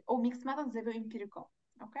 or mixed methods, they were empirical,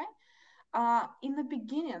 okay? In the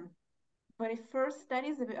beginning, very first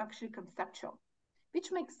studies, they were actually conceptual,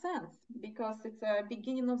 which makes sense because it's a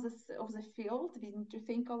beginning of the field. We need to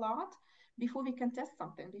think a lot before we can test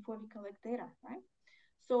something, before we collect data, right?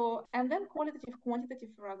 So, and then qualitative, quantitative,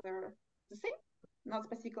 rather the same, not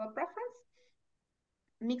particular preference,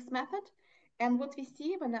 mixed method. And what we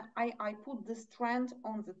see when I put this trend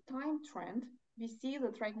on the time trend, we see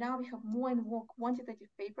that right now we have more and more quantitative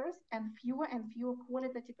papers and fewer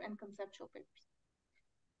qualitative and conceptual papers.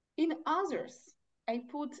 In others, I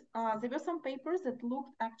put, there were some papers that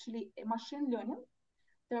looked actually at machine learning.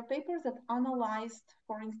 There are papers that analyzed,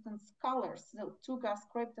 for instance, colors. They took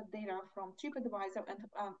scripted data from TripAdvisor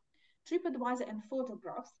and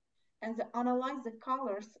photographs, and they analyzed the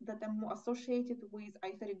colors that are more associated with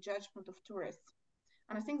aesthetic judgment of tourists.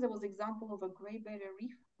 And I think there was an example of a Great Barrier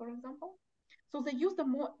Reef, for example. So they used the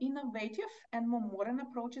more innovative and more modern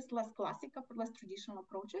approaches, less classical, less traditional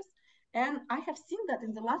approaches. And I have seen that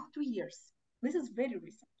in the last 2 years. This is very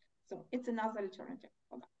recent. So it's another alternative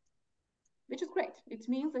for that, which is great. It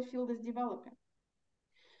means the field is developing.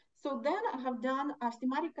 So then I have done a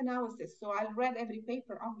thematic analysis. So I read every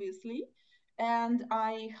paper, obviously, and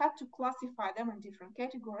I had to classify them in different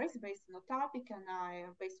categories based on the topic and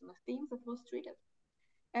based on the themes that was treated.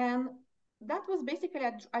 And that was basically,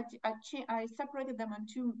 I separated them in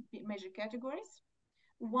two major categories.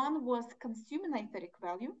 One was consuming aesthetic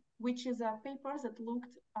value, which is a paper that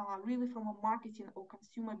looked really from a marketing or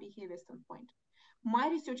consumer behavior standpoint. My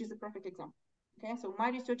research is a perfect example. Okay, so my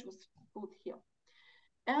research was put here.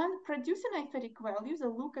 And producing aesthetic values, I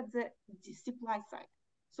look at the supply side.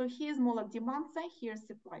 So here's more like demand side, here's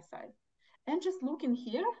supply side. And just looking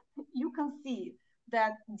here, you can see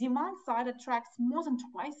that demand side attracts more than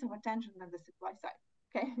twice of attention than the supply side,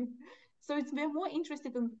 okay? So it's we're more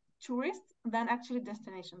interested in tourists than actually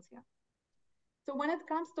destinations here. So when it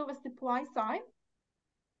comes to the supply side,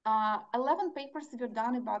 11 papers were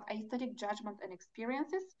done about aesthetic judgment and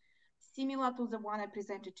experiences, similar to the one I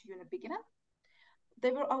presented to you in the beginning.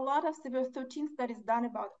 There were 13 studies done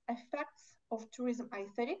about effects of tourism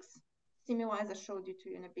aesthetics, similar as I showed you to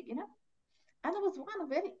you in the beginning. And there was one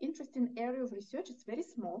very interesting area of research. It's very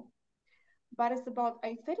small, but it's about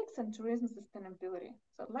aesthetics and tourism sustainability.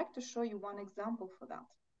 So I'd like to show you one example for that.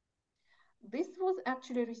 This was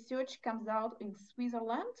actually research comes out in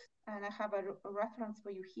Switzerland, and I have a reference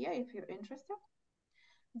for you here if you're interested.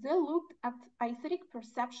 They looked at aesthetic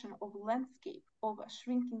perception of landscape of a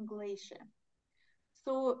shrinking glacier.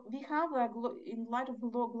 So we have, in light of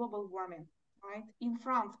global warming, right? In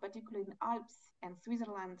France, particularly in Alps and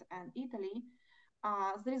Switzerland and Italy,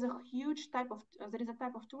 there is a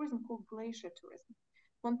type of tourism called glacier tourism.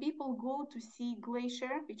 When people go to see glacier,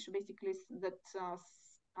 which basically is that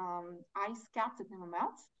ice caps that never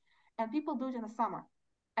melts, and people do it in the summer.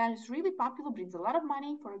 And it's really popular, brings a lot of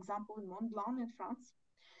money, for example, in Mont Blanc in France.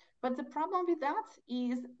 But the problem with that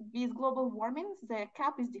is with global warming, the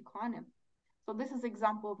cap is declining. So this is an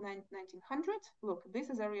example of 1900. Look,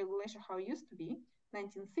 this is a real glacier how it used to be,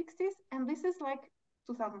 1960s, and this is like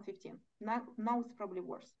 2015. Now it's probably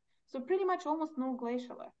worse. So pretty much almost no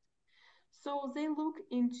glacier left. So they look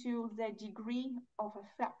into the degree of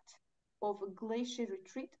effect of a glacier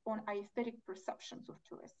retreat on aesthetic perceptions of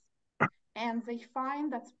tourists. And they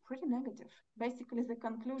find that's pretty negative. Basically, the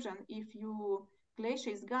conclusion, if you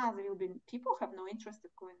glacier is gone, there will be people have no interest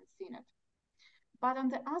in going and seeing it. But on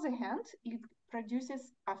the other hand, it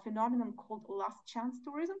produces a phenomenon called last chance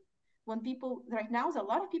tourism. When people, right now, there's a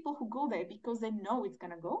lot of people who go there because they know it's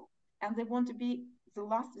gonna go, and they want to be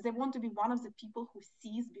they want to be one of the people who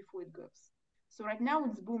sees before it goes. So right now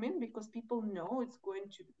it's booming because people know it's going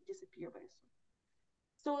to disappear very soon.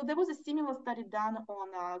 So there was a similar study done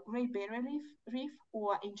on Great Barrier Reef,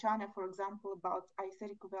 or in China, for example, about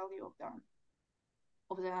aesthetic value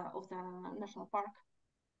of the national park.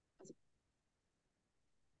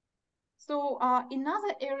 So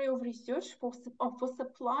another area of research for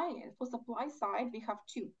supply side, we have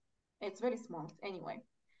two. It's very small anyway.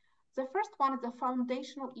 The first one is the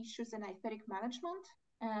foundational issues in aesthetic management.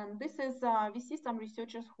 And this is, we see some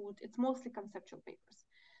researchers who, it's mostly conceptual papers.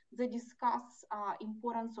 They discuss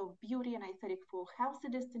importance of beauty and aesthetic for healthy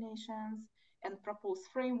destinations and propose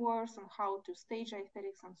frameworks on how to stage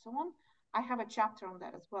aesthetics and so on. I have a chapter on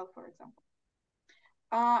that as well, for example.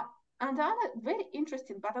 And the other very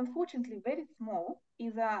interesting, but unfortunately very small,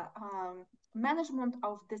 is a management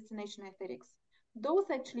of destination aesthetics. Those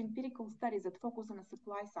actually empirical studies that focus on the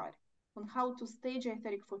supply side, on how to stage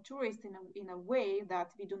aesthetic for tourists in a way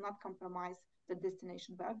that we do not compromise the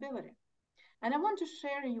destination viability. And I want to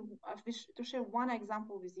share one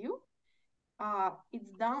example with you.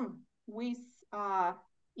 It's done with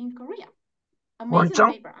in Korea.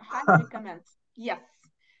 Amazing paper. I highly recommend. Yes.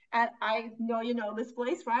 And I know you know this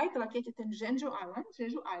place, right? Located in Jeju Island.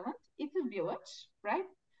 It's a village, right?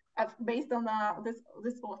 Based on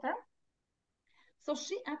this author. So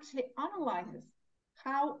she actually analyzes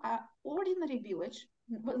how an ordinary village,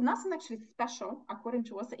 but nothing actually special, according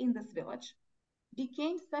to us, in this village,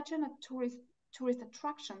 became such a tourist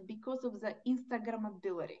attraction because of the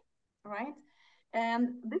Instagrammability, right?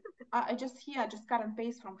 And this is, I just cut and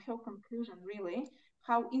paste from her conclusion, really,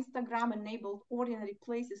 how Instagram enabled ordinary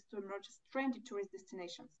places to emerge as trendy tourist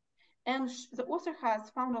destinations. And the author has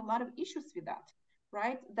found a lot of issues with that,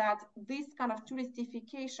 right? That this kind of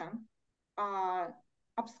touristification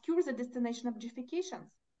obscures the destination objectifications.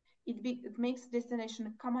 It makes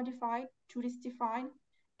destination commodified, touristified,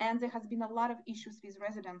 and there has been a lot of issues with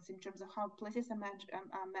residents in terms of how places are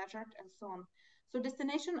measured and so on. So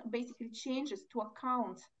destination basically changes to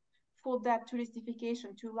account for that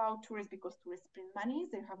touristification to allow tourists, because tourists bring money,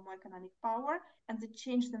 they have more economic power, and they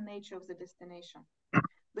change the nature of the destination.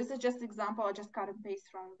 This is just example. I just cut and paste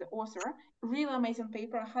from the author. Really amazing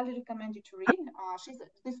paper. I highly recommend you to read.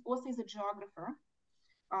 This author is a geographer,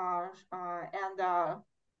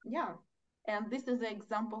 yeah. And this is the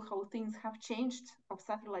example how things have changed of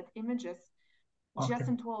satellite images just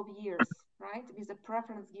in 12 years, right? With a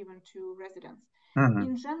preference given to residents.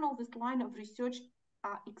 In general, this line of research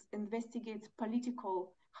investigates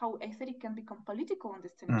how aesthetic can become political in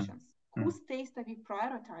destinations. Whose taste are we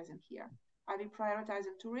prioritizing here? Are we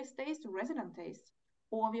prioritizing tourist taste or resident taste?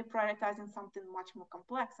 Or are we prioritizing something much more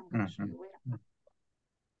complex? I'm going to show you later.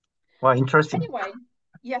 Well, interesting. Anyway,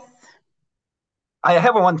 yes. I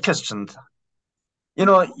have one question. You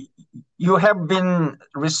know, you have been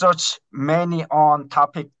research many on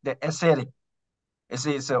topic the aesthetic. It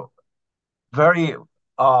is very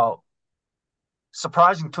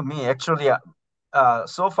surprising to me. Actually,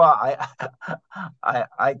 so far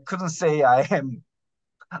I couldn't say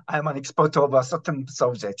I'm an expert of a certain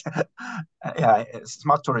subject. Yeah,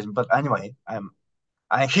 smart tourism. But anyway,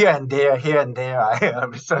 I here and there I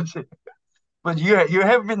research it. But you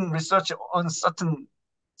have been researching on certain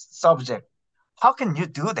subject. How can you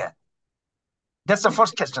do that? That's the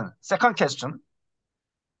first question. Second question,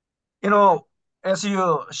 you know, as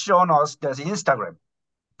you shown us, there's Instagram.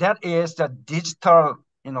 That is the digital,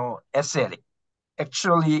 aesthetic.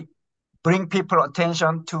 Actually bring people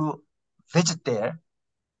attention to visit there.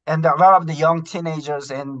 And a lot of the young teenagers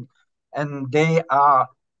and they are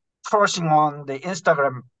pushing on the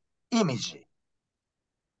Instagram image.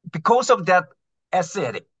 Because of that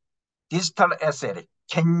aesthetic, digital aesthetic,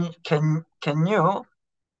 can you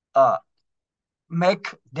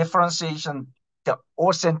make differentiation the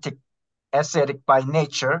authentic aesthetic by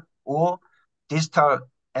nature or digital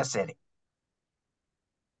aesthetic?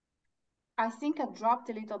 I think I dropped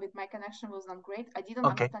a little bit. My connection was not great. I didn't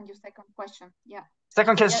understand your second question. Yeah.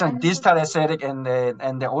 Second question, digital aesthetic and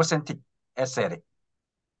the authentic aesthetic.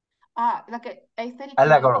 Like a aesthetic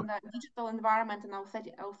in a digital environment and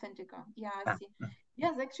authentic. Yeah, I see.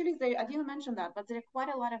 Yes, actually, I didn't mention that, but there are quite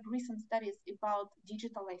a lot of recent studies about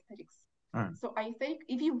digital aesthetics. So I think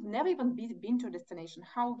if you've never even been to a destination,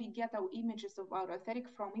 how we get our images of our aesthetic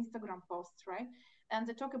from Instagram posts, right? And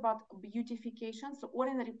they talk about beautification. So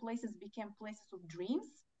ordinary places became places of dreams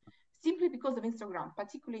simply because of Instagram,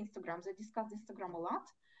 particularly Instagram. They discuss Instagram a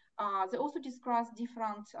lot. They also discuss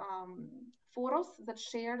different photos that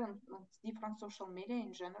shared on different social media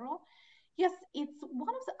in general. Yes, it's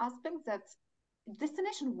one of the aspects that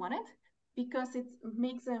destination wanted because it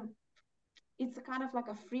makes them, it's a kind of like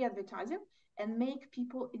a free advertising and make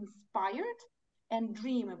people inspired and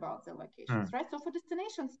dream about the locations, right? So for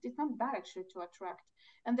destinations, it's not bad actually to attract.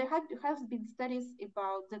 And there have been studies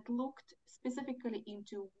about that looked specifically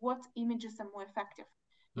into what images are more effective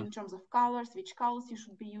in terms of colors, which colors you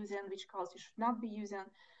should be using, which colors you should not be using.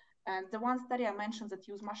 And the one study I mentioned that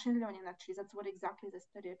used machine learning, actually, that's what exactly they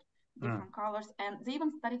studied, different colors. And they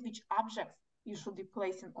even studied which objects you should be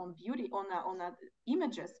placing on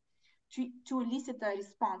images to elicit a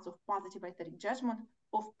response of positive aesthetic judgment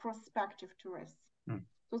of prospective tourists.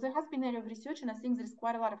 So there has been a lot of research, and I think there's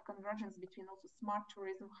quite a lot of convergence between also smart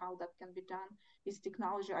tourism, how that can be done with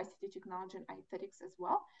technology, ICT technology, and aesthetics as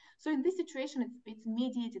well. So in this situation, it's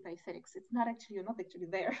mediated aesthetics. It's not actually, you're not actually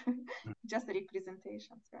there, just the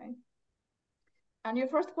representations, right? And your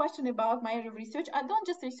first question about my area of research, I don't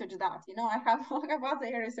just research that, I have other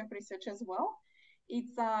areas of research as well.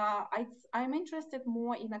 I'm interested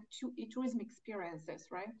more in tourism experiences,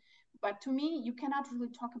 right? But to me, you cannot really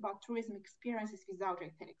talk about tourism experiences without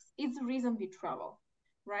aesthetics. It's the reason we travel,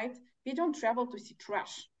 right? We don't travel to see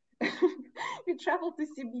trash. We travel to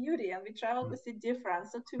see beauty and we travel to see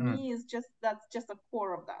difference. So to me, that's just a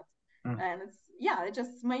core of that. And it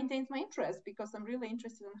just maintains my interest because I'm really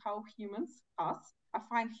interested in how humans, I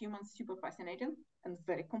find humans super fascinating and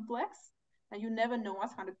very complex. And you never know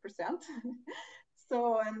us 100%.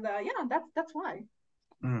 So, and that's why.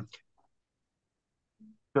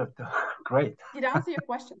 Good, great. Did I answer your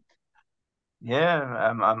question?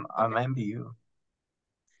 Yeah, I'm envy you.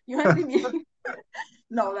 You envy me?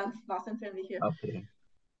 No, that's nothing to envy here. Okay.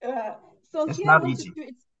 So It's here I not want to easy. do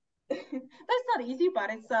it's that's not easy, but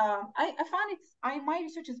it's I find my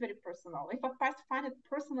research is very personal. If I find it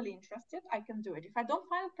personally interested, I can do it. If I don't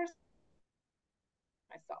find it personal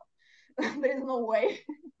myself, there is no way.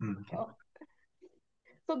 Okay.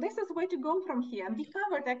 So this is where to go from here. And we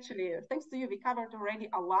covered actually, thanks to you, we covered already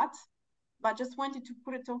a lot, but just wanted to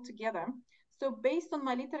put it all together. So based on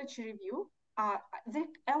my literature review, there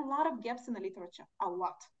are a lot of gaps in the literature, a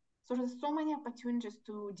lot. So there's so many opportunities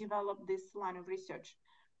to develop this line of research.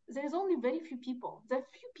 There is only very few people. There are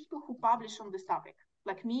few people who publish on this topic,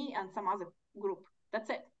 like me and some other group. That's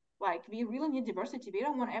it. Like we really need diversity. We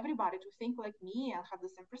don't want everybody to think like me and have the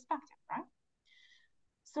same perspective, right?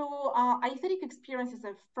 So aesthetic experience is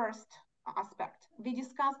the first aspect. We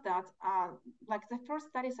discussed that, like the first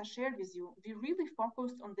studies I shared with you, we really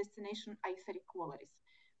focused on destination aesthetic qualities,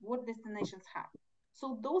 what destinations have.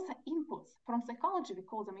 So those are inputs. From psychology, we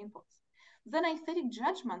call them inputs. Then aesthetic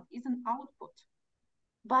judgment is an output,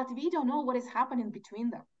 but we don't know what is happening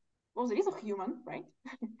between them. Well, there is a human, right?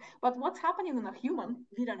 But what's happening in a human,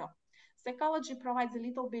 we don't know. Psychology provides a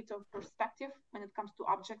little bit of perspective when it comes to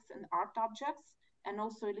objects and art objects, and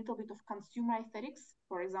also a little bit of consumer aesthetics,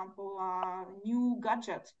 for example, new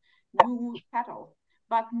gadget, new kettle,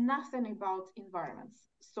 but nothing about environments.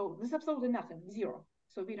 So there's absolutely nothing, zero.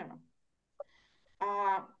 So we don't know.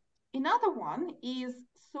 Another one is,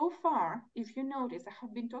 so far, if you notice, I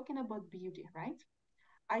have been talking about beauty, right?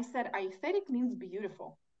 I said aesthetic means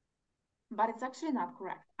beautiful, but it's actually not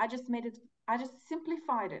correct. I just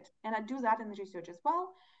simplified it, and I do that in the research as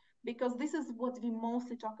well, because this is what we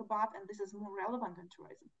mostly talk about, and this is more relevant in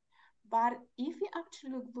tourism. But if you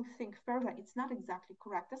actually think further, it's not exactly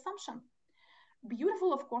correct assumption.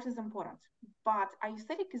 Beautiful, of course, is important, but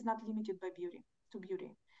aesthetic is not limited by beauty to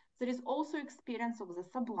beauty. There is also experience of the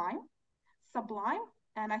sublime. Sublime,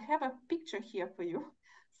 and I have a picture here for you.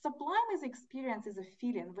 Sublime is experience, is a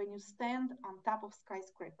feeling when you stand on top of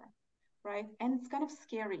skyscraper, right? And it's kind of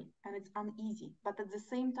scary and it's uneasy, but at the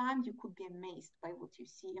same time, you could be amazed by what you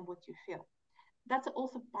see and what you feel. That's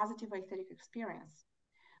also positive aesthetic experience.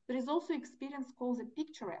 There is also experience called the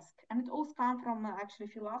picturesque, and it all comes from actually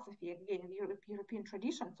philosophy, again, European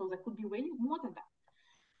tradition, so there could be way more than that.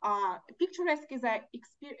 Picturesque is a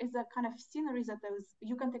kind of scenery that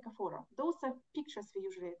you can take a photo. Those are pictures we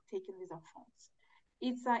usually take in with our phones.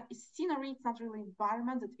 It's a scenery, it's not really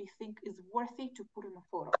environment that we think is worthy to put in a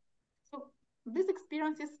photo. So this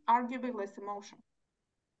experience is arguably less emotion.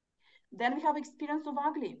 Then we have experience of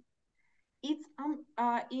ugly. It's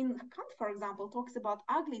in Kant, for example, talks about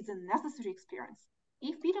ugly is a necessary experience.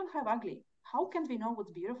 If we don't have ugly, how can we know what's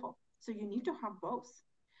beautiful? So you need to have both.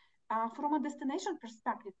 From a destination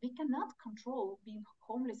perspective, we cannot control being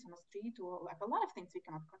homeless on the street, or like a lot of things we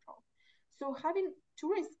cannot control. So having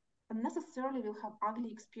tourists necessarily will have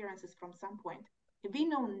ugly experiences from some point. We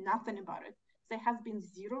know nothing about it. There has been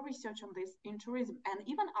zero research on this in tourism and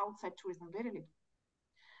even outside tourism, very little.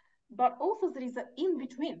 But also there is an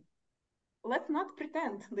in-between. Let's not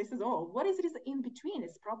pretend this is all. What is it in between?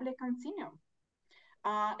 It's probably a continuum.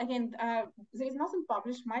 Again, there is nothing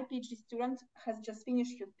published. My PhD student has just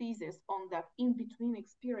finished her thesis on that in-between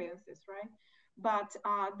experiences, right? But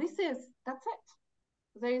that's it.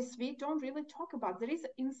 We don't really talk about. There is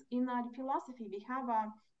in our philosophy, we have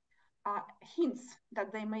hints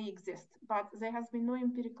that they may exist, but there has been no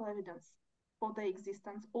empirical evidence for their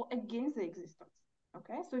existence or against their existence.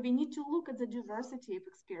 Okay, so we need to look at the diversity of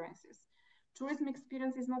experiences. Tourism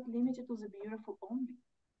experience is not limited to the beautiful only.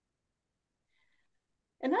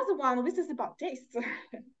 Another one, this is about taste.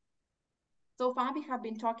 So far, we have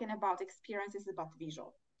been talking about experiences about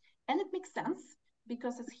visual. And it makes sense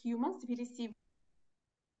because as humans, we receive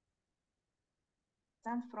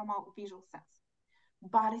from our visual sense.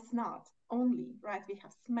 But it's not only, right? We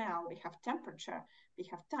have smell, we have temperature, we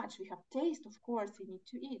have touch, we have taste, of course, we need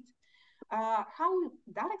to eat. How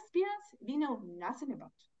that experience, we know nothing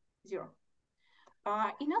about, zero.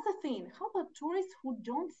 Another thing, how about tourists who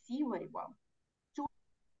don't see very well?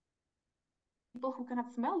 People who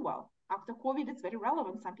cannot smell well. After COVID, it's very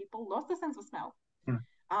relevant. Some people lost the sense of smell.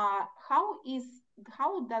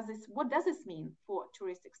 What does this mean for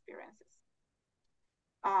tourist experiences?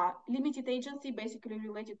 Limited agency, basically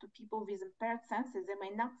related to people with impaired senses. They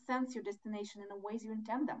may not sense your destination in the ways you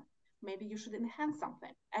intend them. Maybe you should enhance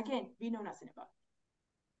something. Again, we know nothing about it.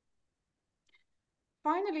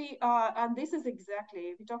 Finally, and this is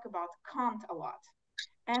exactly, we talk about Kant a lot.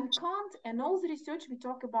 And Kant and all the research we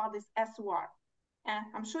talk about is SOR. And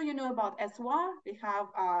I'm sure you know about SOR. We have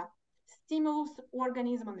Stimulus,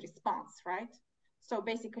 organism, and response, right? So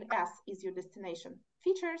basically S is your destination.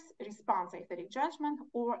 Features, response, aesthetic judgment,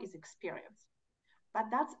 or is experience. But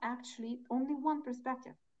that's actually only one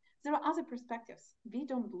perspective. There are other perspectives. We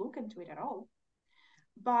don't look into it at all.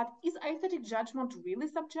 But is aesthetic judgment really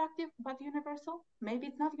subjective but universal? Maybe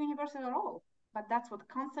it's not universal at all, but that's what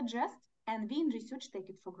Kant suggests, and we in research take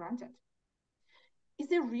it for granted. Is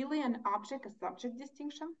there really an object-subject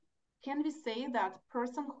distinction? Can we say that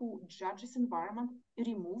person who judges environment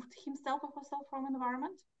removed himself or herself from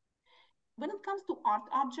environment? When it comes to art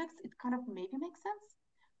objects, it kind of maybe makes sense.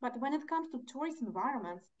 But when it comes to tourist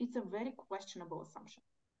environments, it's a very questionable assumption.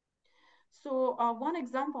 So one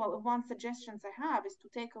example, one suggestions I have is to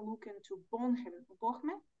take a look into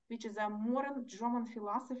Bochme, which is a modern German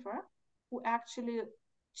philosopher who actually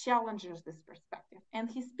challenges this perspective. And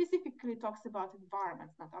he specifically talks about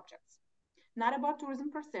environments, not objects. Not about tourism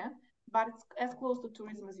per se, but it's as close to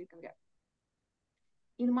tourism as you can get.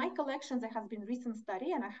 In my collection, there has been recent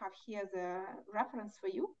study, and I have here the reference for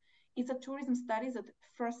you. It's a tourism study that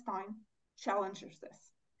first time challenges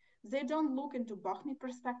this. They don't look into Bochme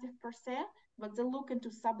perspective per se, but they look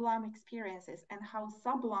into sublime experiences and how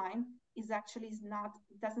sublime is actually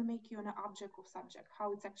doesn't make you an object or subject,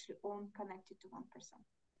 how it's actually all connected to one person.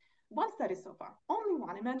 One study so far, only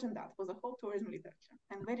one, imagine that, for the whole tourism literature,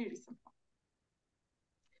 and very recent one.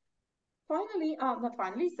 Finally, not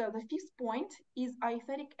finally, so the fifth point is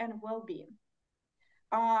aesthetic and well-being.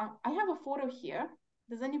 I have a photo here.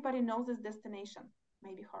 Does anybody know this destination?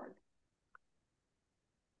 Maybe hard.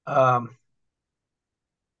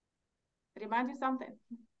 Remind you something.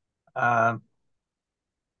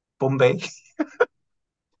 Bombay.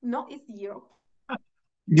 No, it's Europe.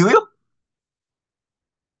 New York?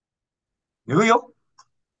 New York?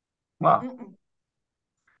 Wow.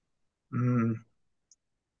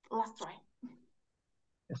 Last try.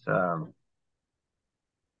 It's I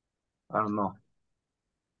don't know.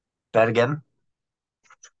 That again?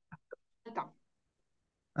 Malta.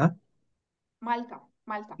 Huh? Malta.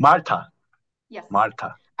 Malta. Yes.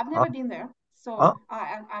 Malta. I've never been there, so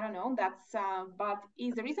I don't know. That's but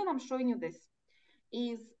the reason I'm showing you this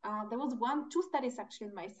is there was two studies actually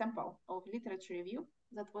in my sample of literature review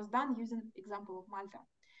that was done using example of Malta.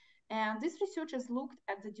 And these researchers looked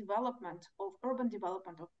at the development of urban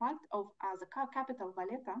development of Malta, the capital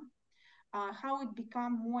Valletta, how it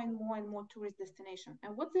became more and more tourist destination.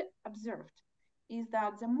 And what they observed is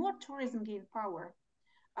that the more tourism gained power,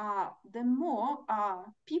 the more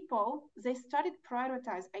people, they started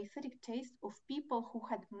prioritize aesthetic taste of people who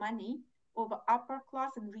had money over upper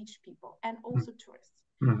class and rich people, and also tourists.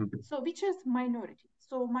 So which is minority.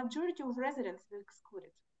 So majority of residents were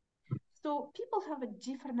excluded. So people have a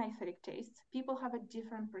different aesthetic taste. People have a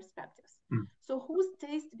different perspectives. So whose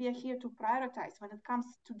taste we are here to prioritize when it comes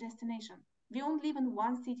to destination? We all live in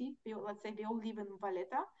one city. Let's say we all live in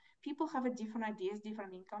Valletta. People have a different ideas,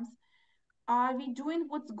 different incomes. Are we doing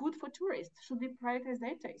what's good for tourists? Should we prioritize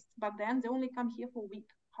their taste? But then they only come here for a week.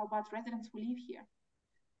 How about residents who live here,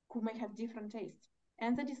 who may have different tastes?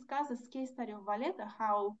 And they discuss this case study of Valletta,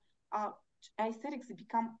 how aesthetics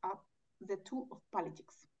become the tool of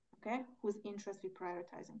politics. Okay, whose interests we're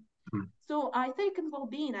prioritizing. So aesthetic and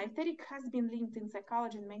well-being, aesthetic has been linked in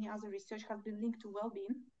psychology and many other research has been linked to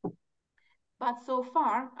well-being. But so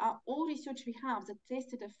far, all research we have that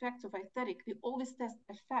tested effects of aesthetic, we always test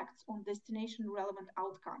effects on destination relevant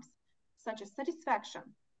outcomes, such as satisfaction,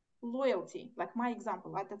 loyalty, like my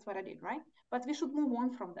example, right? That's what I did, right? But we should move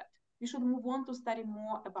on from that. We should move on to study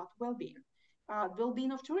more about well-being.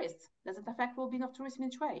 Well-being of tourists, does it affect well-being of tourists in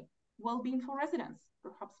each way? Well-being for residents,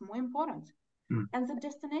 perhaps more important. And the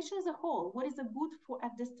destination as a whole, what is a good for a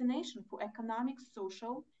destination for economic,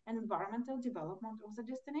 social, and environmental development of the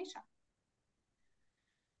destination?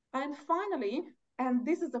 And finally, and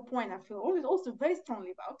this is a point I feel always also very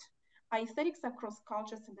strongly about, aesthetics across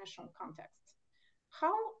cultures and national contexts.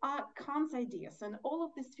 How are Kant's ideas and all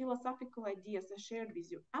of these philosophical ideas I shared with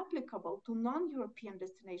you applicable to non-European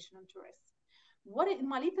destination and tourists? In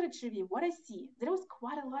my literature review, what I see, there was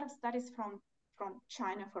quite a lot of studies from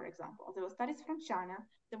China, for example. There were studies from China.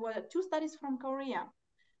 There were 2 studies from Korea.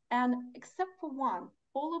 And except for one,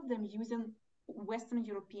 all of them using Western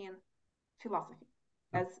European philosophy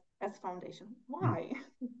as foundation. Why?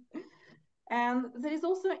 And there is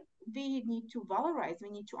also, we need to valorize, we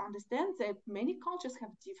need to understand that many cultures have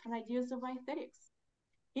different ideas of aesthetics.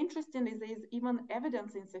 Interestingly, there is even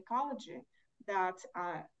evidence in psychology that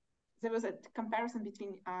there was a comparison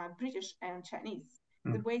between British and Chinese,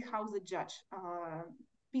 the way how they judge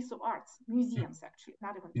piece of arts, museums actually,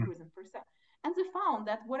 not even tourism per se. And they found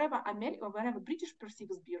that whatever British perceive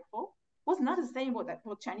as beautiful, was not the same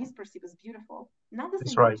what Chinese perceive as beautiful. Not the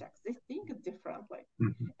That's same right. objects. They think it differently.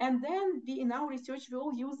 Mm-hmm. And then in our research, we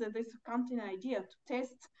all use this content idea to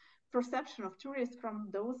test perception of tourists from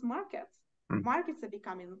those markets. Mm-hmm. Markets are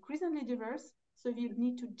becoming increasingly diverse, so we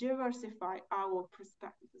need to diversify our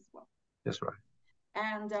perspective as well. That's right.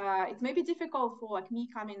 And it may be difficult for like me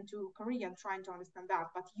coming to Korea and trying to understand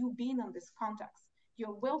that, but you being in this context,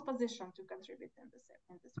 you're well positioned to contribute in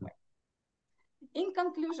this way. In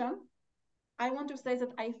conclusion, I want to say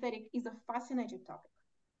that aesthetic is a fascinating topic,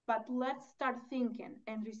 but let's start thinking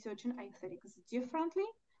and researching aesthetics differently.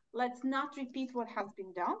 Let's not repeat what has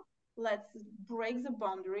been done. Let's break the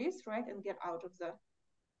boundaries, right, and get out of the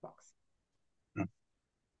box.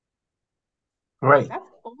 Great. That's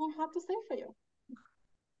all I have to say for you.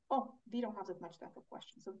 Oh, we don't have that much time for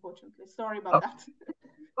questions, unfortunately. Sorry about that.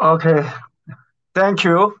 Okay. Thank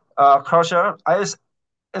you, Kasia.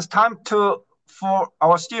 It's time for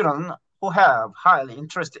our students who have highly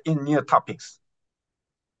interest in new topics.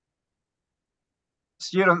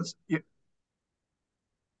 Students,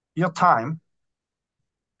 your time.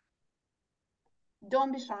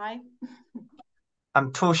 Don't be shy.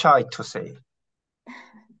 I'm too shy to say.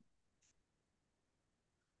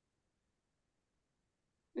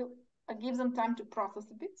 I'll give them time to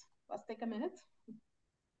process a bit. Let's take a minute.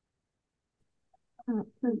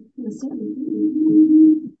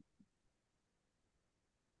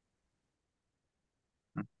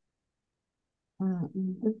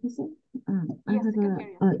 Professor, Yes,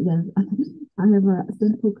 I have a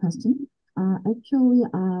simple question. Actually,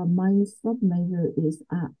 my sub-major is,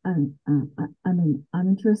 I'm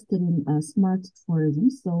interested in smart tourism,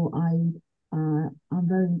 so I'm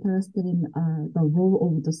very interested in the role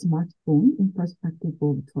of the smartphone in perspective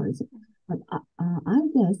of tourism. But I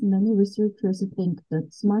guess many researchers think that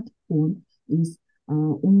smartphone is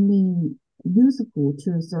only useful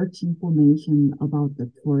to search information about the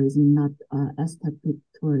tourism, not aesthetic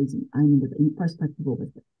tourism. I mean, in perspective of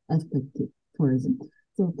aesthetic tourism.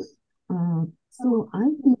 So I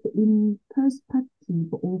think in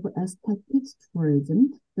perspective of aesthetic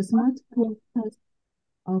tourism, the smartphone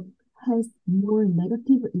has more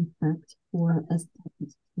negative effect for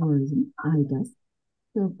aesthetic tourism, I guess.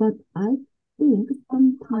 So, but I think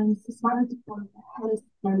sometimes smartphone has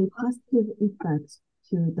very positive effects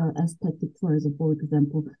to the aesthetic tourism. For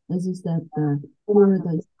example, as you said, for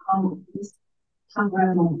the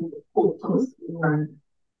Instagram photos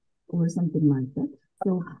or something like that.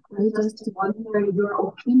 So I just wonder your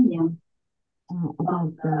opinion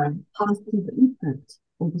about the positive effect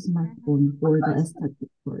of smartphone for the aesthetic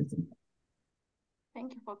tourism.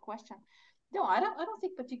 Thank you for the question. No, I don't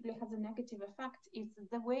think particularly has a negative effect. It's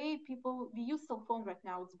the way we use cell phone right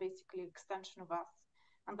now. It's basically an extension of us.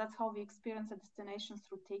 And that's how we experience a destination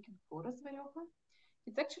through taking photos very often.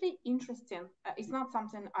 It's actually interesting. It's not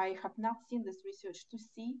something I have not seen this research to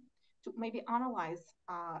maybe analyze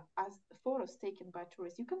as photos taken by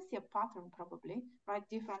tourists. You can see a pattern probably, right?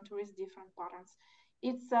 Different tourists, different patterns.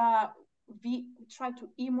 It's we try to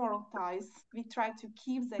immortalize, we try to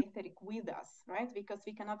keep the aesthetic with us, right? Because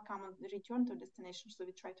we cannot come and return to destination, so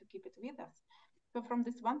we try to keep it with us. So from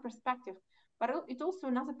this one perspective, but it's also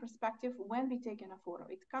another perspective when we take in a photo,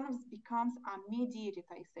 it kind of becomes a mediated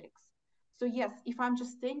aesthetics. So yes, if I'm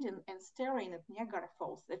just standing and staring at Niagara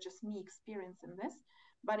Falls, that's just me experiencing this.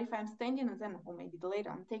 But if I'm standing and then, or maybe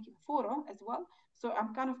later, I'm taking a photo as well. So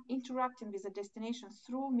I'm kind of interacting with the destination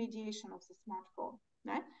through mediation of the smartphone,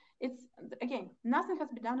 right? It's, again, nothing has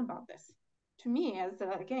been done about this. To me, as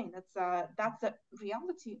again, that's the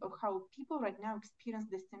reality of how people right now experience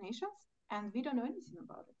destinations, and we don't know anything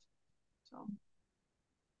about it. So.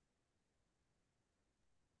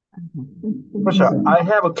 Sure. I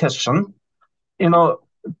have a question.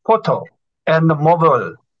 Photo and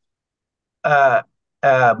mobile, the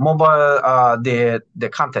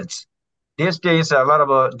contents. These days, a lot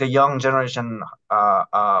of the young generation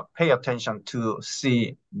pay attention to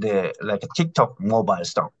see the like TikTok mobile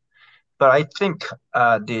stuff. But I think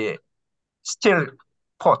the still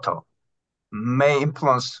photo may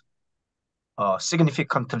influence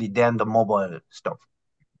significantly than the mobile stuff.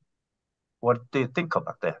 What do you think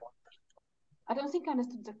about that? I don't think I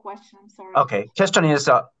understood the question. I'm sorry. Okay. Question is,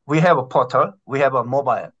 we have a portal, we have a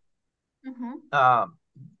mobile. Mm-hmm.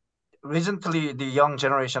 Recently, the young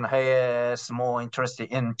generation has more interest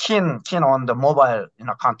in keen on the mobile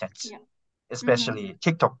contents, especially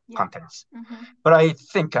TikTok contents. But I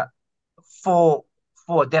think for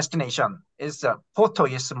destination, photo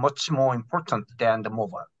is much more important than the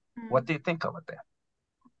mobile. What do you think about that?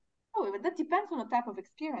 Oh, that depends on the type of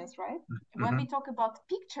experience, right? When we talk about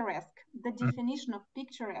picturesque, the definition of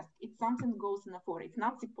picturesque, it's something goes in a photo. It's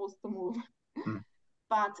not supposed to move.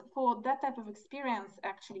 But for that type of experience,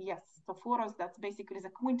 actually, yes. So photos, that's basically the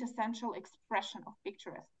quintessential expression of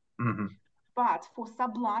picturesque. But for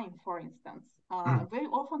sublime, for instance, very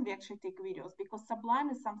often we actually take videos because sublime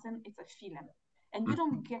is something, it's a feeling. And you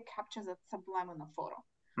don't get capture that sublime in a photo.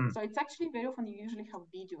 So it's actually very often you usually have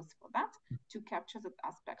videos for that to capture that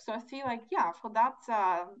aspect. So I feel like, yeah, for that,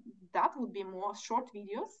 that would be more short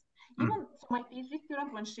videos. Even so my PhD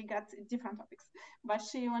student, when she got different topics, but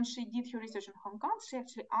when she did her research in Hong Kong, she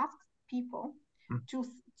actually asked people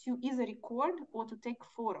to either record or to take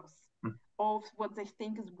photos of what they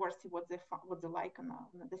think is worthy, what they like on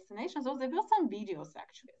a destination. So there were some videos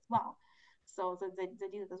actually as well. So they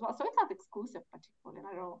did it as well. So it's not exclusive particularly,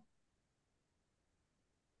 not at all.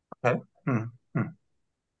 Okay.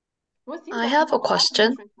 I have a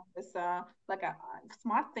question. This, like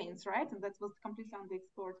smart things, right? And that was completely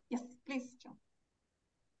underexplored. Yes, please, John.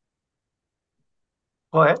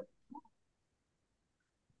 Go ahead.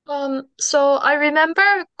 So I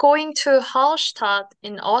remember going to Hallstatt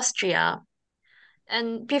in Austria.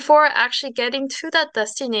 And before actually getting to that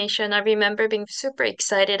destination, I remember being super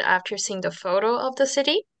excited after seeing the photo of the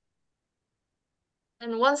city.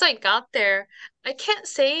 And once I got there, I can't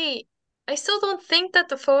say, I still don't think that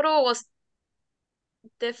the photo was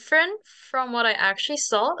different from what I actually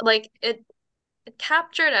saw. Like it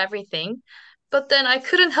captured everything, but then I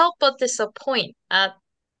couldn't help but disappoint at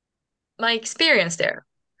my experience there.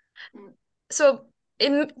 So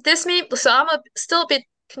still a bit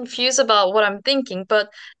confused about what I'm thinking, but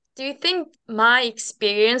do you think my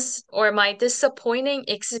experience or my disappointing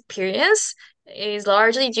experience is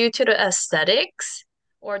largely due to the aesthetics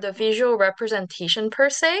or the visual representation per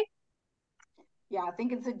se? Yeah, I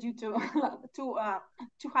think it's due to too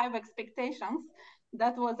high of expectations.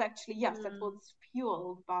 That was actually, yes, that was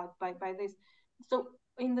fueled by this. So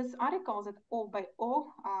in this article that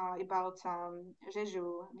about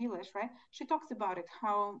Jeju village, right? She talks about it,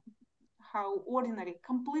 how ordinary,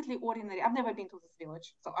 completely ordinary. I've never been to this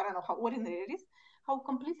village, so I don't know how ordinary it is. How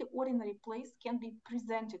completely ordinary place can be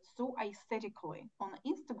presented so aesthetically on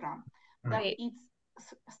Instagram that it's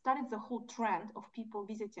started the whole trend of people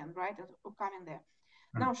visiting, right, or coming there.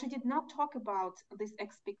 Now, she did not talk about these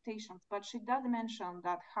expectations, but she does mention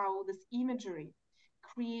that how this imagery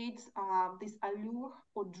creates this allure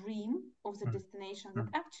or dream of the destination that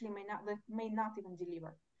actually may not even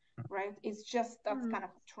deliver, right? It's just that's kind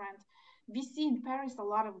of a trend. We see in Paris a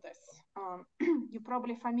lot of this. You're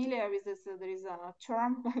probably familiar with this. There is a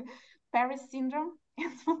term, Paris syndrome.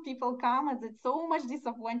 And when people come and it's so much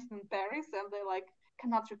disappointed in Paris and they like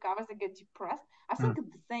cannot recover, they get depressed. I think it's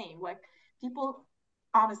the same. Like people,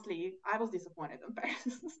 honestly, I was disappointed in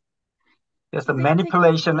Paris. It's a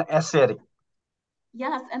manipulation aesthetic.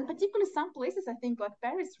 Yes, and particularly some places, I think like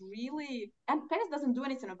Paris really, and Paris doesn't do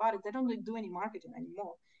anything about it. They don't really do any marketing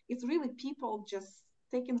anymore. It's really people just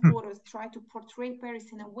taking photos, try to portray Paris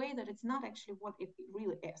in a way that it's not actually what it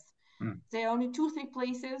really is. There are only 2-3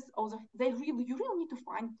 places. Also, you really need to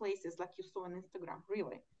find places like you saw on Instagram.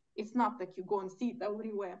 Really, it's not that you go and see it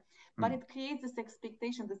everywhere, but it creates this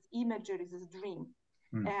expectation, this imagery, this dream.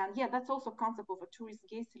 And yeah, that's also a concept of a tourist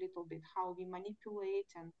gaze a little bit, how we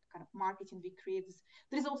manipulate and kind of marketing, we create this.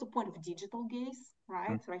 There is also a point of digital gaze,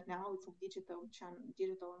 right? Right now it's of digital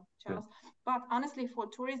channels. But honestly, for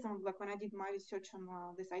tourism, like when I did my research on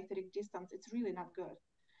this aesthetic distance, it's really not good.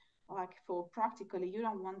 Like for practically, you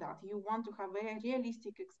don't want that. You want to have very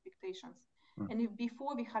realistic expectations. And if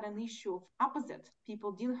before we had an issue of opposite,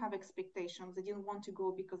 people didn't have expectations, they didn't want to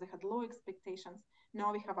go because they had low expectations.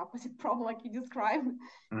 Now we have opposite problem, like you described,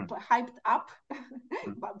 hyped up,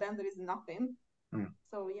 but then there is nothing.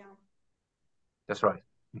 So yeah. That's right.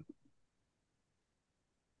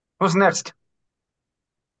 Who's next?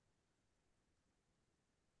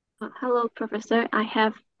 Hello, Professor. I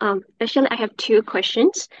have 2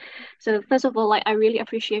 questions. So first of all, like I really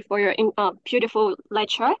appreciate for your beautiful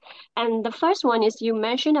lecture. And the first one is you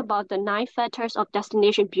mentioned about the 9 factors of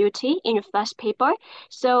destination beauty in your first paper.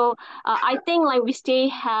 So I think like we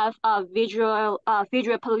still have visual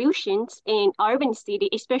pollutions in urban city,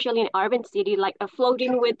 especially in urban city, like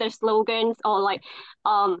floating with the slogans or like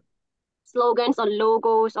slogans or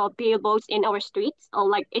logos or billboards in our streets, or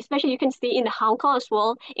like especially you can see in Hong Kong as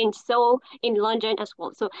well, in Seoul, in London as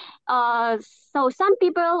well. So so some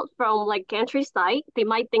people from like countryside, they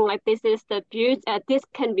might think like this is the beauty, this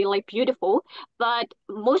can be like beautiful, but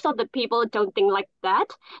most of the people don't think like that.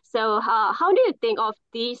 So how do you think of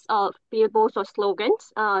these billboards or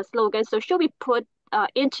slogans? So should we put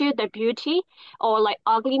into the beauty or like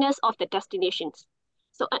ugliness of the destinations.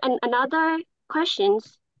 So another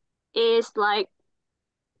questions is like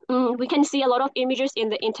we can see a lot of images in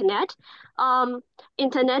the internet. The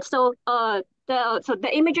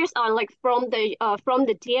images are like from the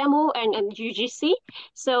DMO and UGC.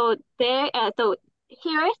 So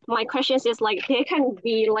here my questions is like there can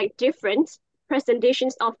be like different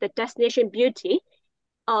presentations of the destination beauty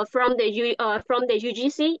from the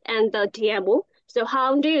UGC and the DMO. So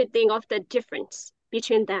how do you think of the difference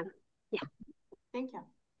between them? Yeah. Thank you.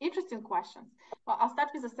 Interesting questions. Well, I'll start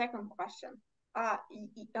with the second question. I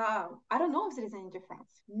don't know if there is any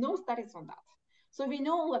difference. No studies on that. So we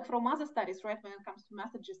know, like from other studies, right, when it comes to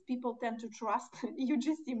messages, people tend to trust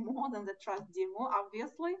UGC more than they trust DMO,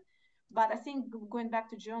 obviously. But I think going back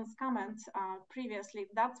to John's comment previously,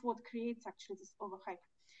 that's what creates actually this overhype.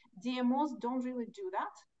 DMOs don't really do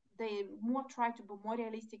that. They more try to be more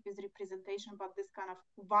realistic with representation, but this kind of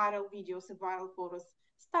viral videos and viral photos,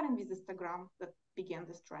 starting with Instagram, that began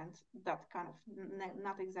this trend, that kind of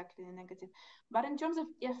not exactly negative. But in terms of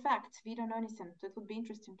effect, we don't know anything. So it would be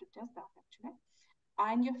interesting to test that actually.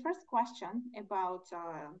 And your first question about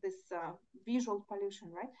this visual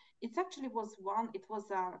pollution, right? It actually was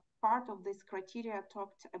part of this criteria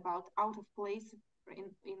talked about out of place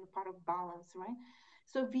in part of balance, right?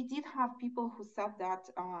 So we did have people who said that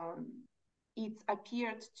it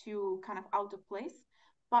appeared to kind of out of place,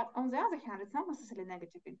 but on the other hand, it's not necessarily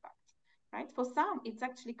negative impact, right? For some, it's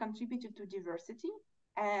actually contributed to diversity,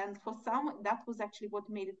 and for some, that was actually what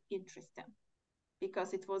made it interesting,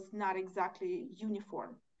 because it was not exactly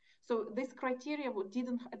uniform. So this criteria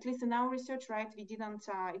didn't, at least in our research, right, we didn't,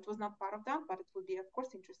 it was not part of that, but it would be, of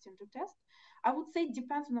course, interesting to test. I would say it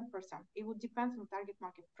depends on the person. It would depend on target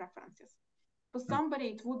market preferences. For somebody,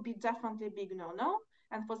 it would be definitely a big no-no.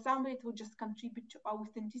 And for somebody, it would just contribute to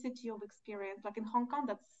authenticity of experience. Like in Hong Kong,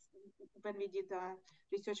 that's when we did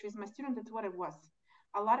research with my student, that's what it was.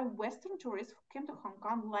 A lot of Western tourists who came to Hong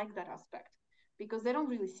Kong like that aspect, because they don't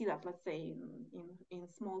really see that, let's say, in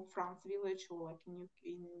small France village or like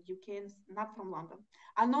in UK, not from London.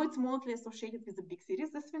 I know it's mostly associated with the big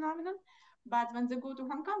cities, this phenomenon, but when they go to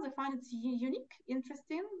Hong Kong, they find it's unique,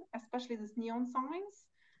 interesting, especially these neon signs.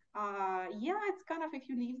 Yeah, it's kind of, if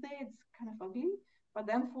you live there, it's kind of ugly. But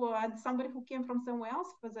then for somebody who came from somewhere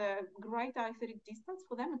else, for the great aesthetic distance,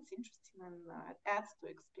 for them it's interesting and it adds to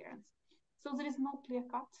experience. So there is no clear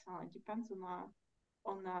cut. It depends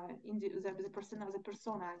on the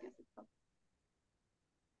persona, I guess.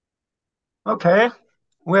 Okay,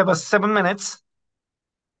 we have 7 minutes.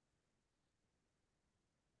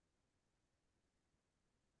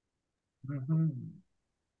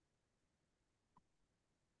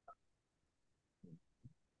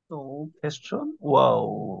 So question.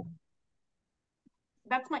 Wow.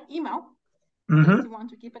 That's my email. In case you want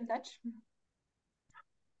to keep in touch.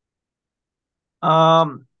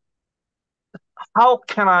 How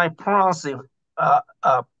can I pronounce it,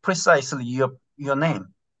 precisely your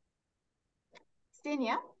name?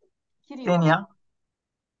 Ksenia. Kirillova.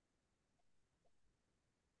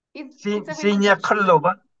 Ksenia. Ksenia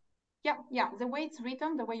Kirillova. Yeah. The way it's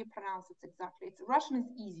written, the way you pronounce it exactly. It's Russian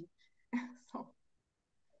is easy. So.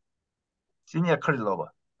 Ksenia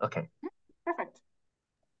Kirillova. Okay. Perfect.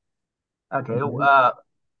 Okay.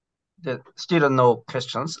 The student no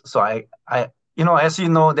questions. So I as you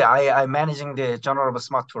know, that I'm managing the Journal of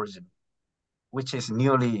Smart Tourism, which is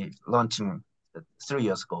newly launching 3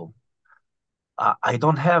 years ago. I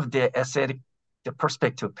don't have the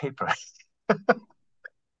perspective paper.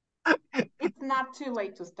 It's not too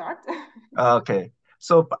late to start. Okay.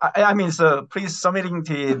 So so please submitting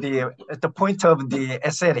the point of the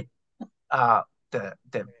aesthetic,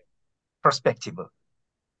 the perspective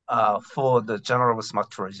for the general smart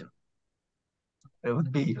tourism. It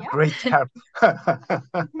would be great help.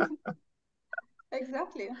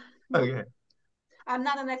 Exactly. Okay. I'm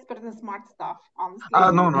not an expert in smart stuff, honestly.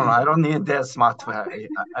 No, I don't need that smart.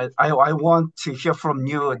 I want to hear from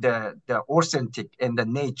you the authentic and the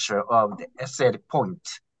nature of the aesthetic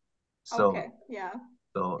point. So, okay, yeah.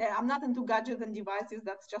 I'm not into gadgets and devices.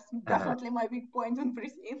 That's just definitely my big point in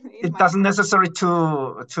it doesn't necessarily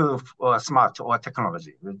to smart or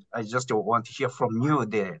technology. I just want to hear from you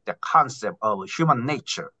the concept of human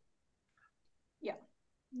nature.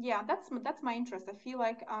 Yeah, that's my interest. I feel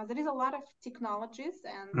like there is a lot of technologies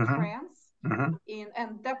and trends,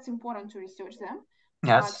 and that's important to research them.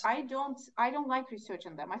 Yes. But I don't like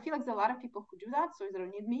researching them. I feel like there's a lot of people who do that, so they don't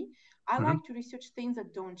need me. I Mhm. like to research things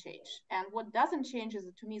that don't change. And what doesn't change is,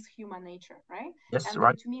 to me, is human nature, right? Yes, And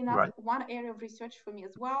right. to me, Right. one area of research for me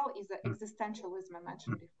as well is the existentialism I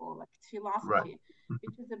mentioned before, like philosophy,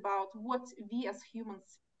 which is about what we as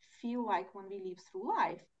humans feel like when we live through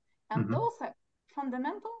life. And those are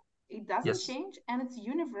fundamental. It doesn't Yes. change, and it's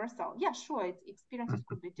universal. Yeah, sure, experiences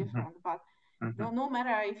could be different, but no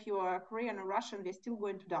matter if you are Korean or Russian, we're still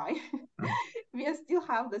going to die. We still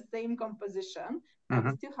have the same composition and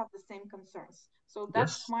we still have the same concerns. So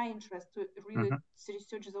that's Yes. my interest, to really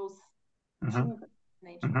research those true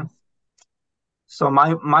natures. So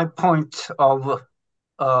my point of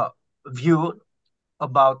view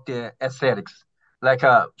about the aesthetics, like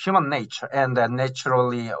human nature, and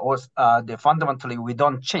naturally, or the fundamentally we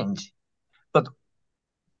don't change, but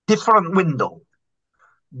different window.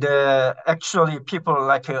 The actually people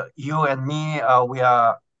like you and me, we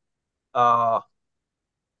are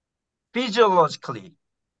physiologically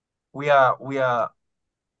we are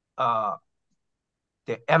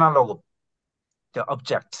the analog, the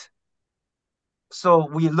object. So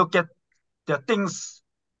we look at the things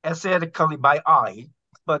aesthetically by eye,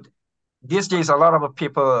 but these days a lot of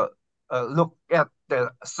people look at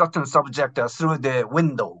the certain subject through the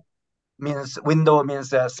window. Window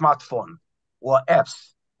means a smartphone or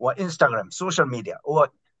apps or Instagram, social media or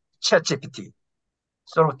ChatGPT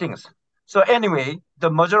sort of things. So anyway, the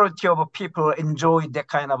majority of people enjoy that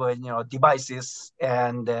kind of devices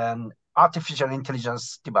and then artificial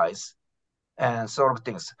intelligence device and sort of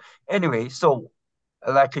things. Anyway, so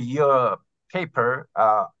like your paper,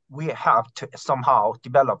 we have to somehow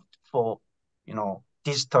develop for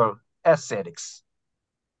digital aesthetics,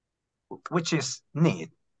 which is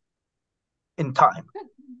neat in time. Good.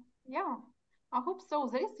 Yeah, I hope so.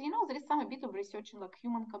 There is some a bit of research in like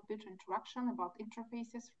human-computer interaction about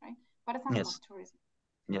interfaces, right? But it's not Yes. about tourism.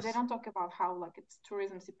 Yes. They don't talk about how like it's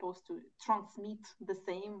tourism supposed to transmit the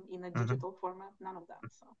same in a digital format. None of that.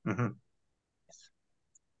 So. Yes.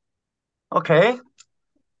 Okay.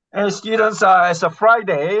 And students, it's a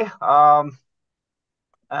Friday. I think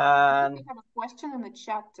And we have a question in the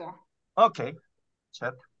chat. okay,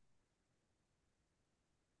 chat.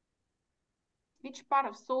 Which part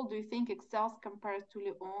of Seoul do you think excels compared to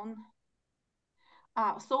Lyon?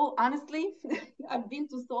 Seoul, honestly, I've been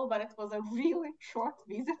to Seoul, but it was a really short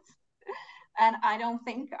visit. And I don't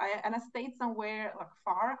think I stayed somewhere like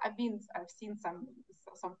far. I've seen some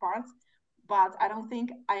parts, but I don't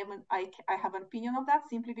think I have an opinion of that,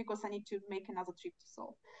 simply because I need to make another trip to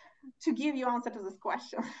Seoul to give you answer to this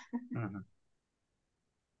question.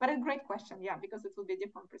 But a great question, yeah, because it will be a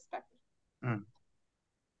different perspective.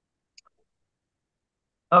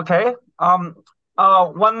 Okay.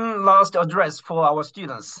 One last address for our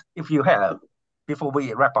students, if you have, before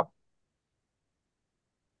we wrap up.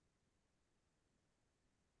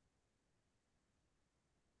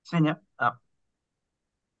 Ksenia,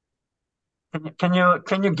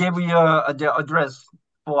 can you give the address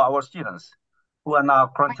for our students who are now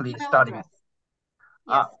currently studying? Address.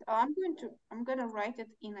 Yes, I'm gonna write it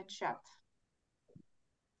in a chat.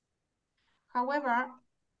 However,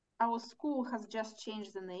 our school has just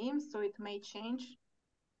changed the name, so it may change,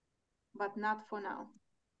 but not for now.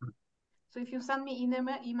 So if you send me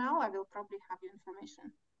email, I will probably have your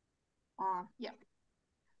information. Yeah.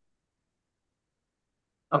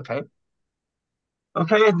 Okay.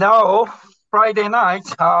 Okay, now Friday night,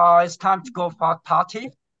 it's time to go for a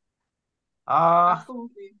party.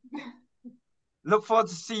 Absolutely. Look forward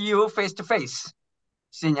to see you face to face,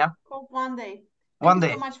 Ksenia. Hope one day. One Thank you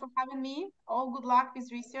day. so much for having me. All good luck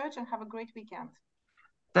with research and have a great weekend.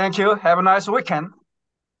 Thank you. Have a nice weekend.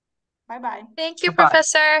 Bye-bye. Thank you, Goodbye.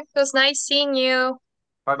 Professor. It was nice seeing you.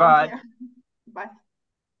 Bye-bye. Bye.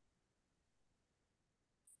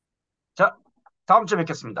 자, 다음 주에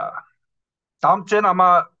뵙겠습니다. 다음 주에는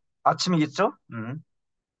아마 아침이겠죠?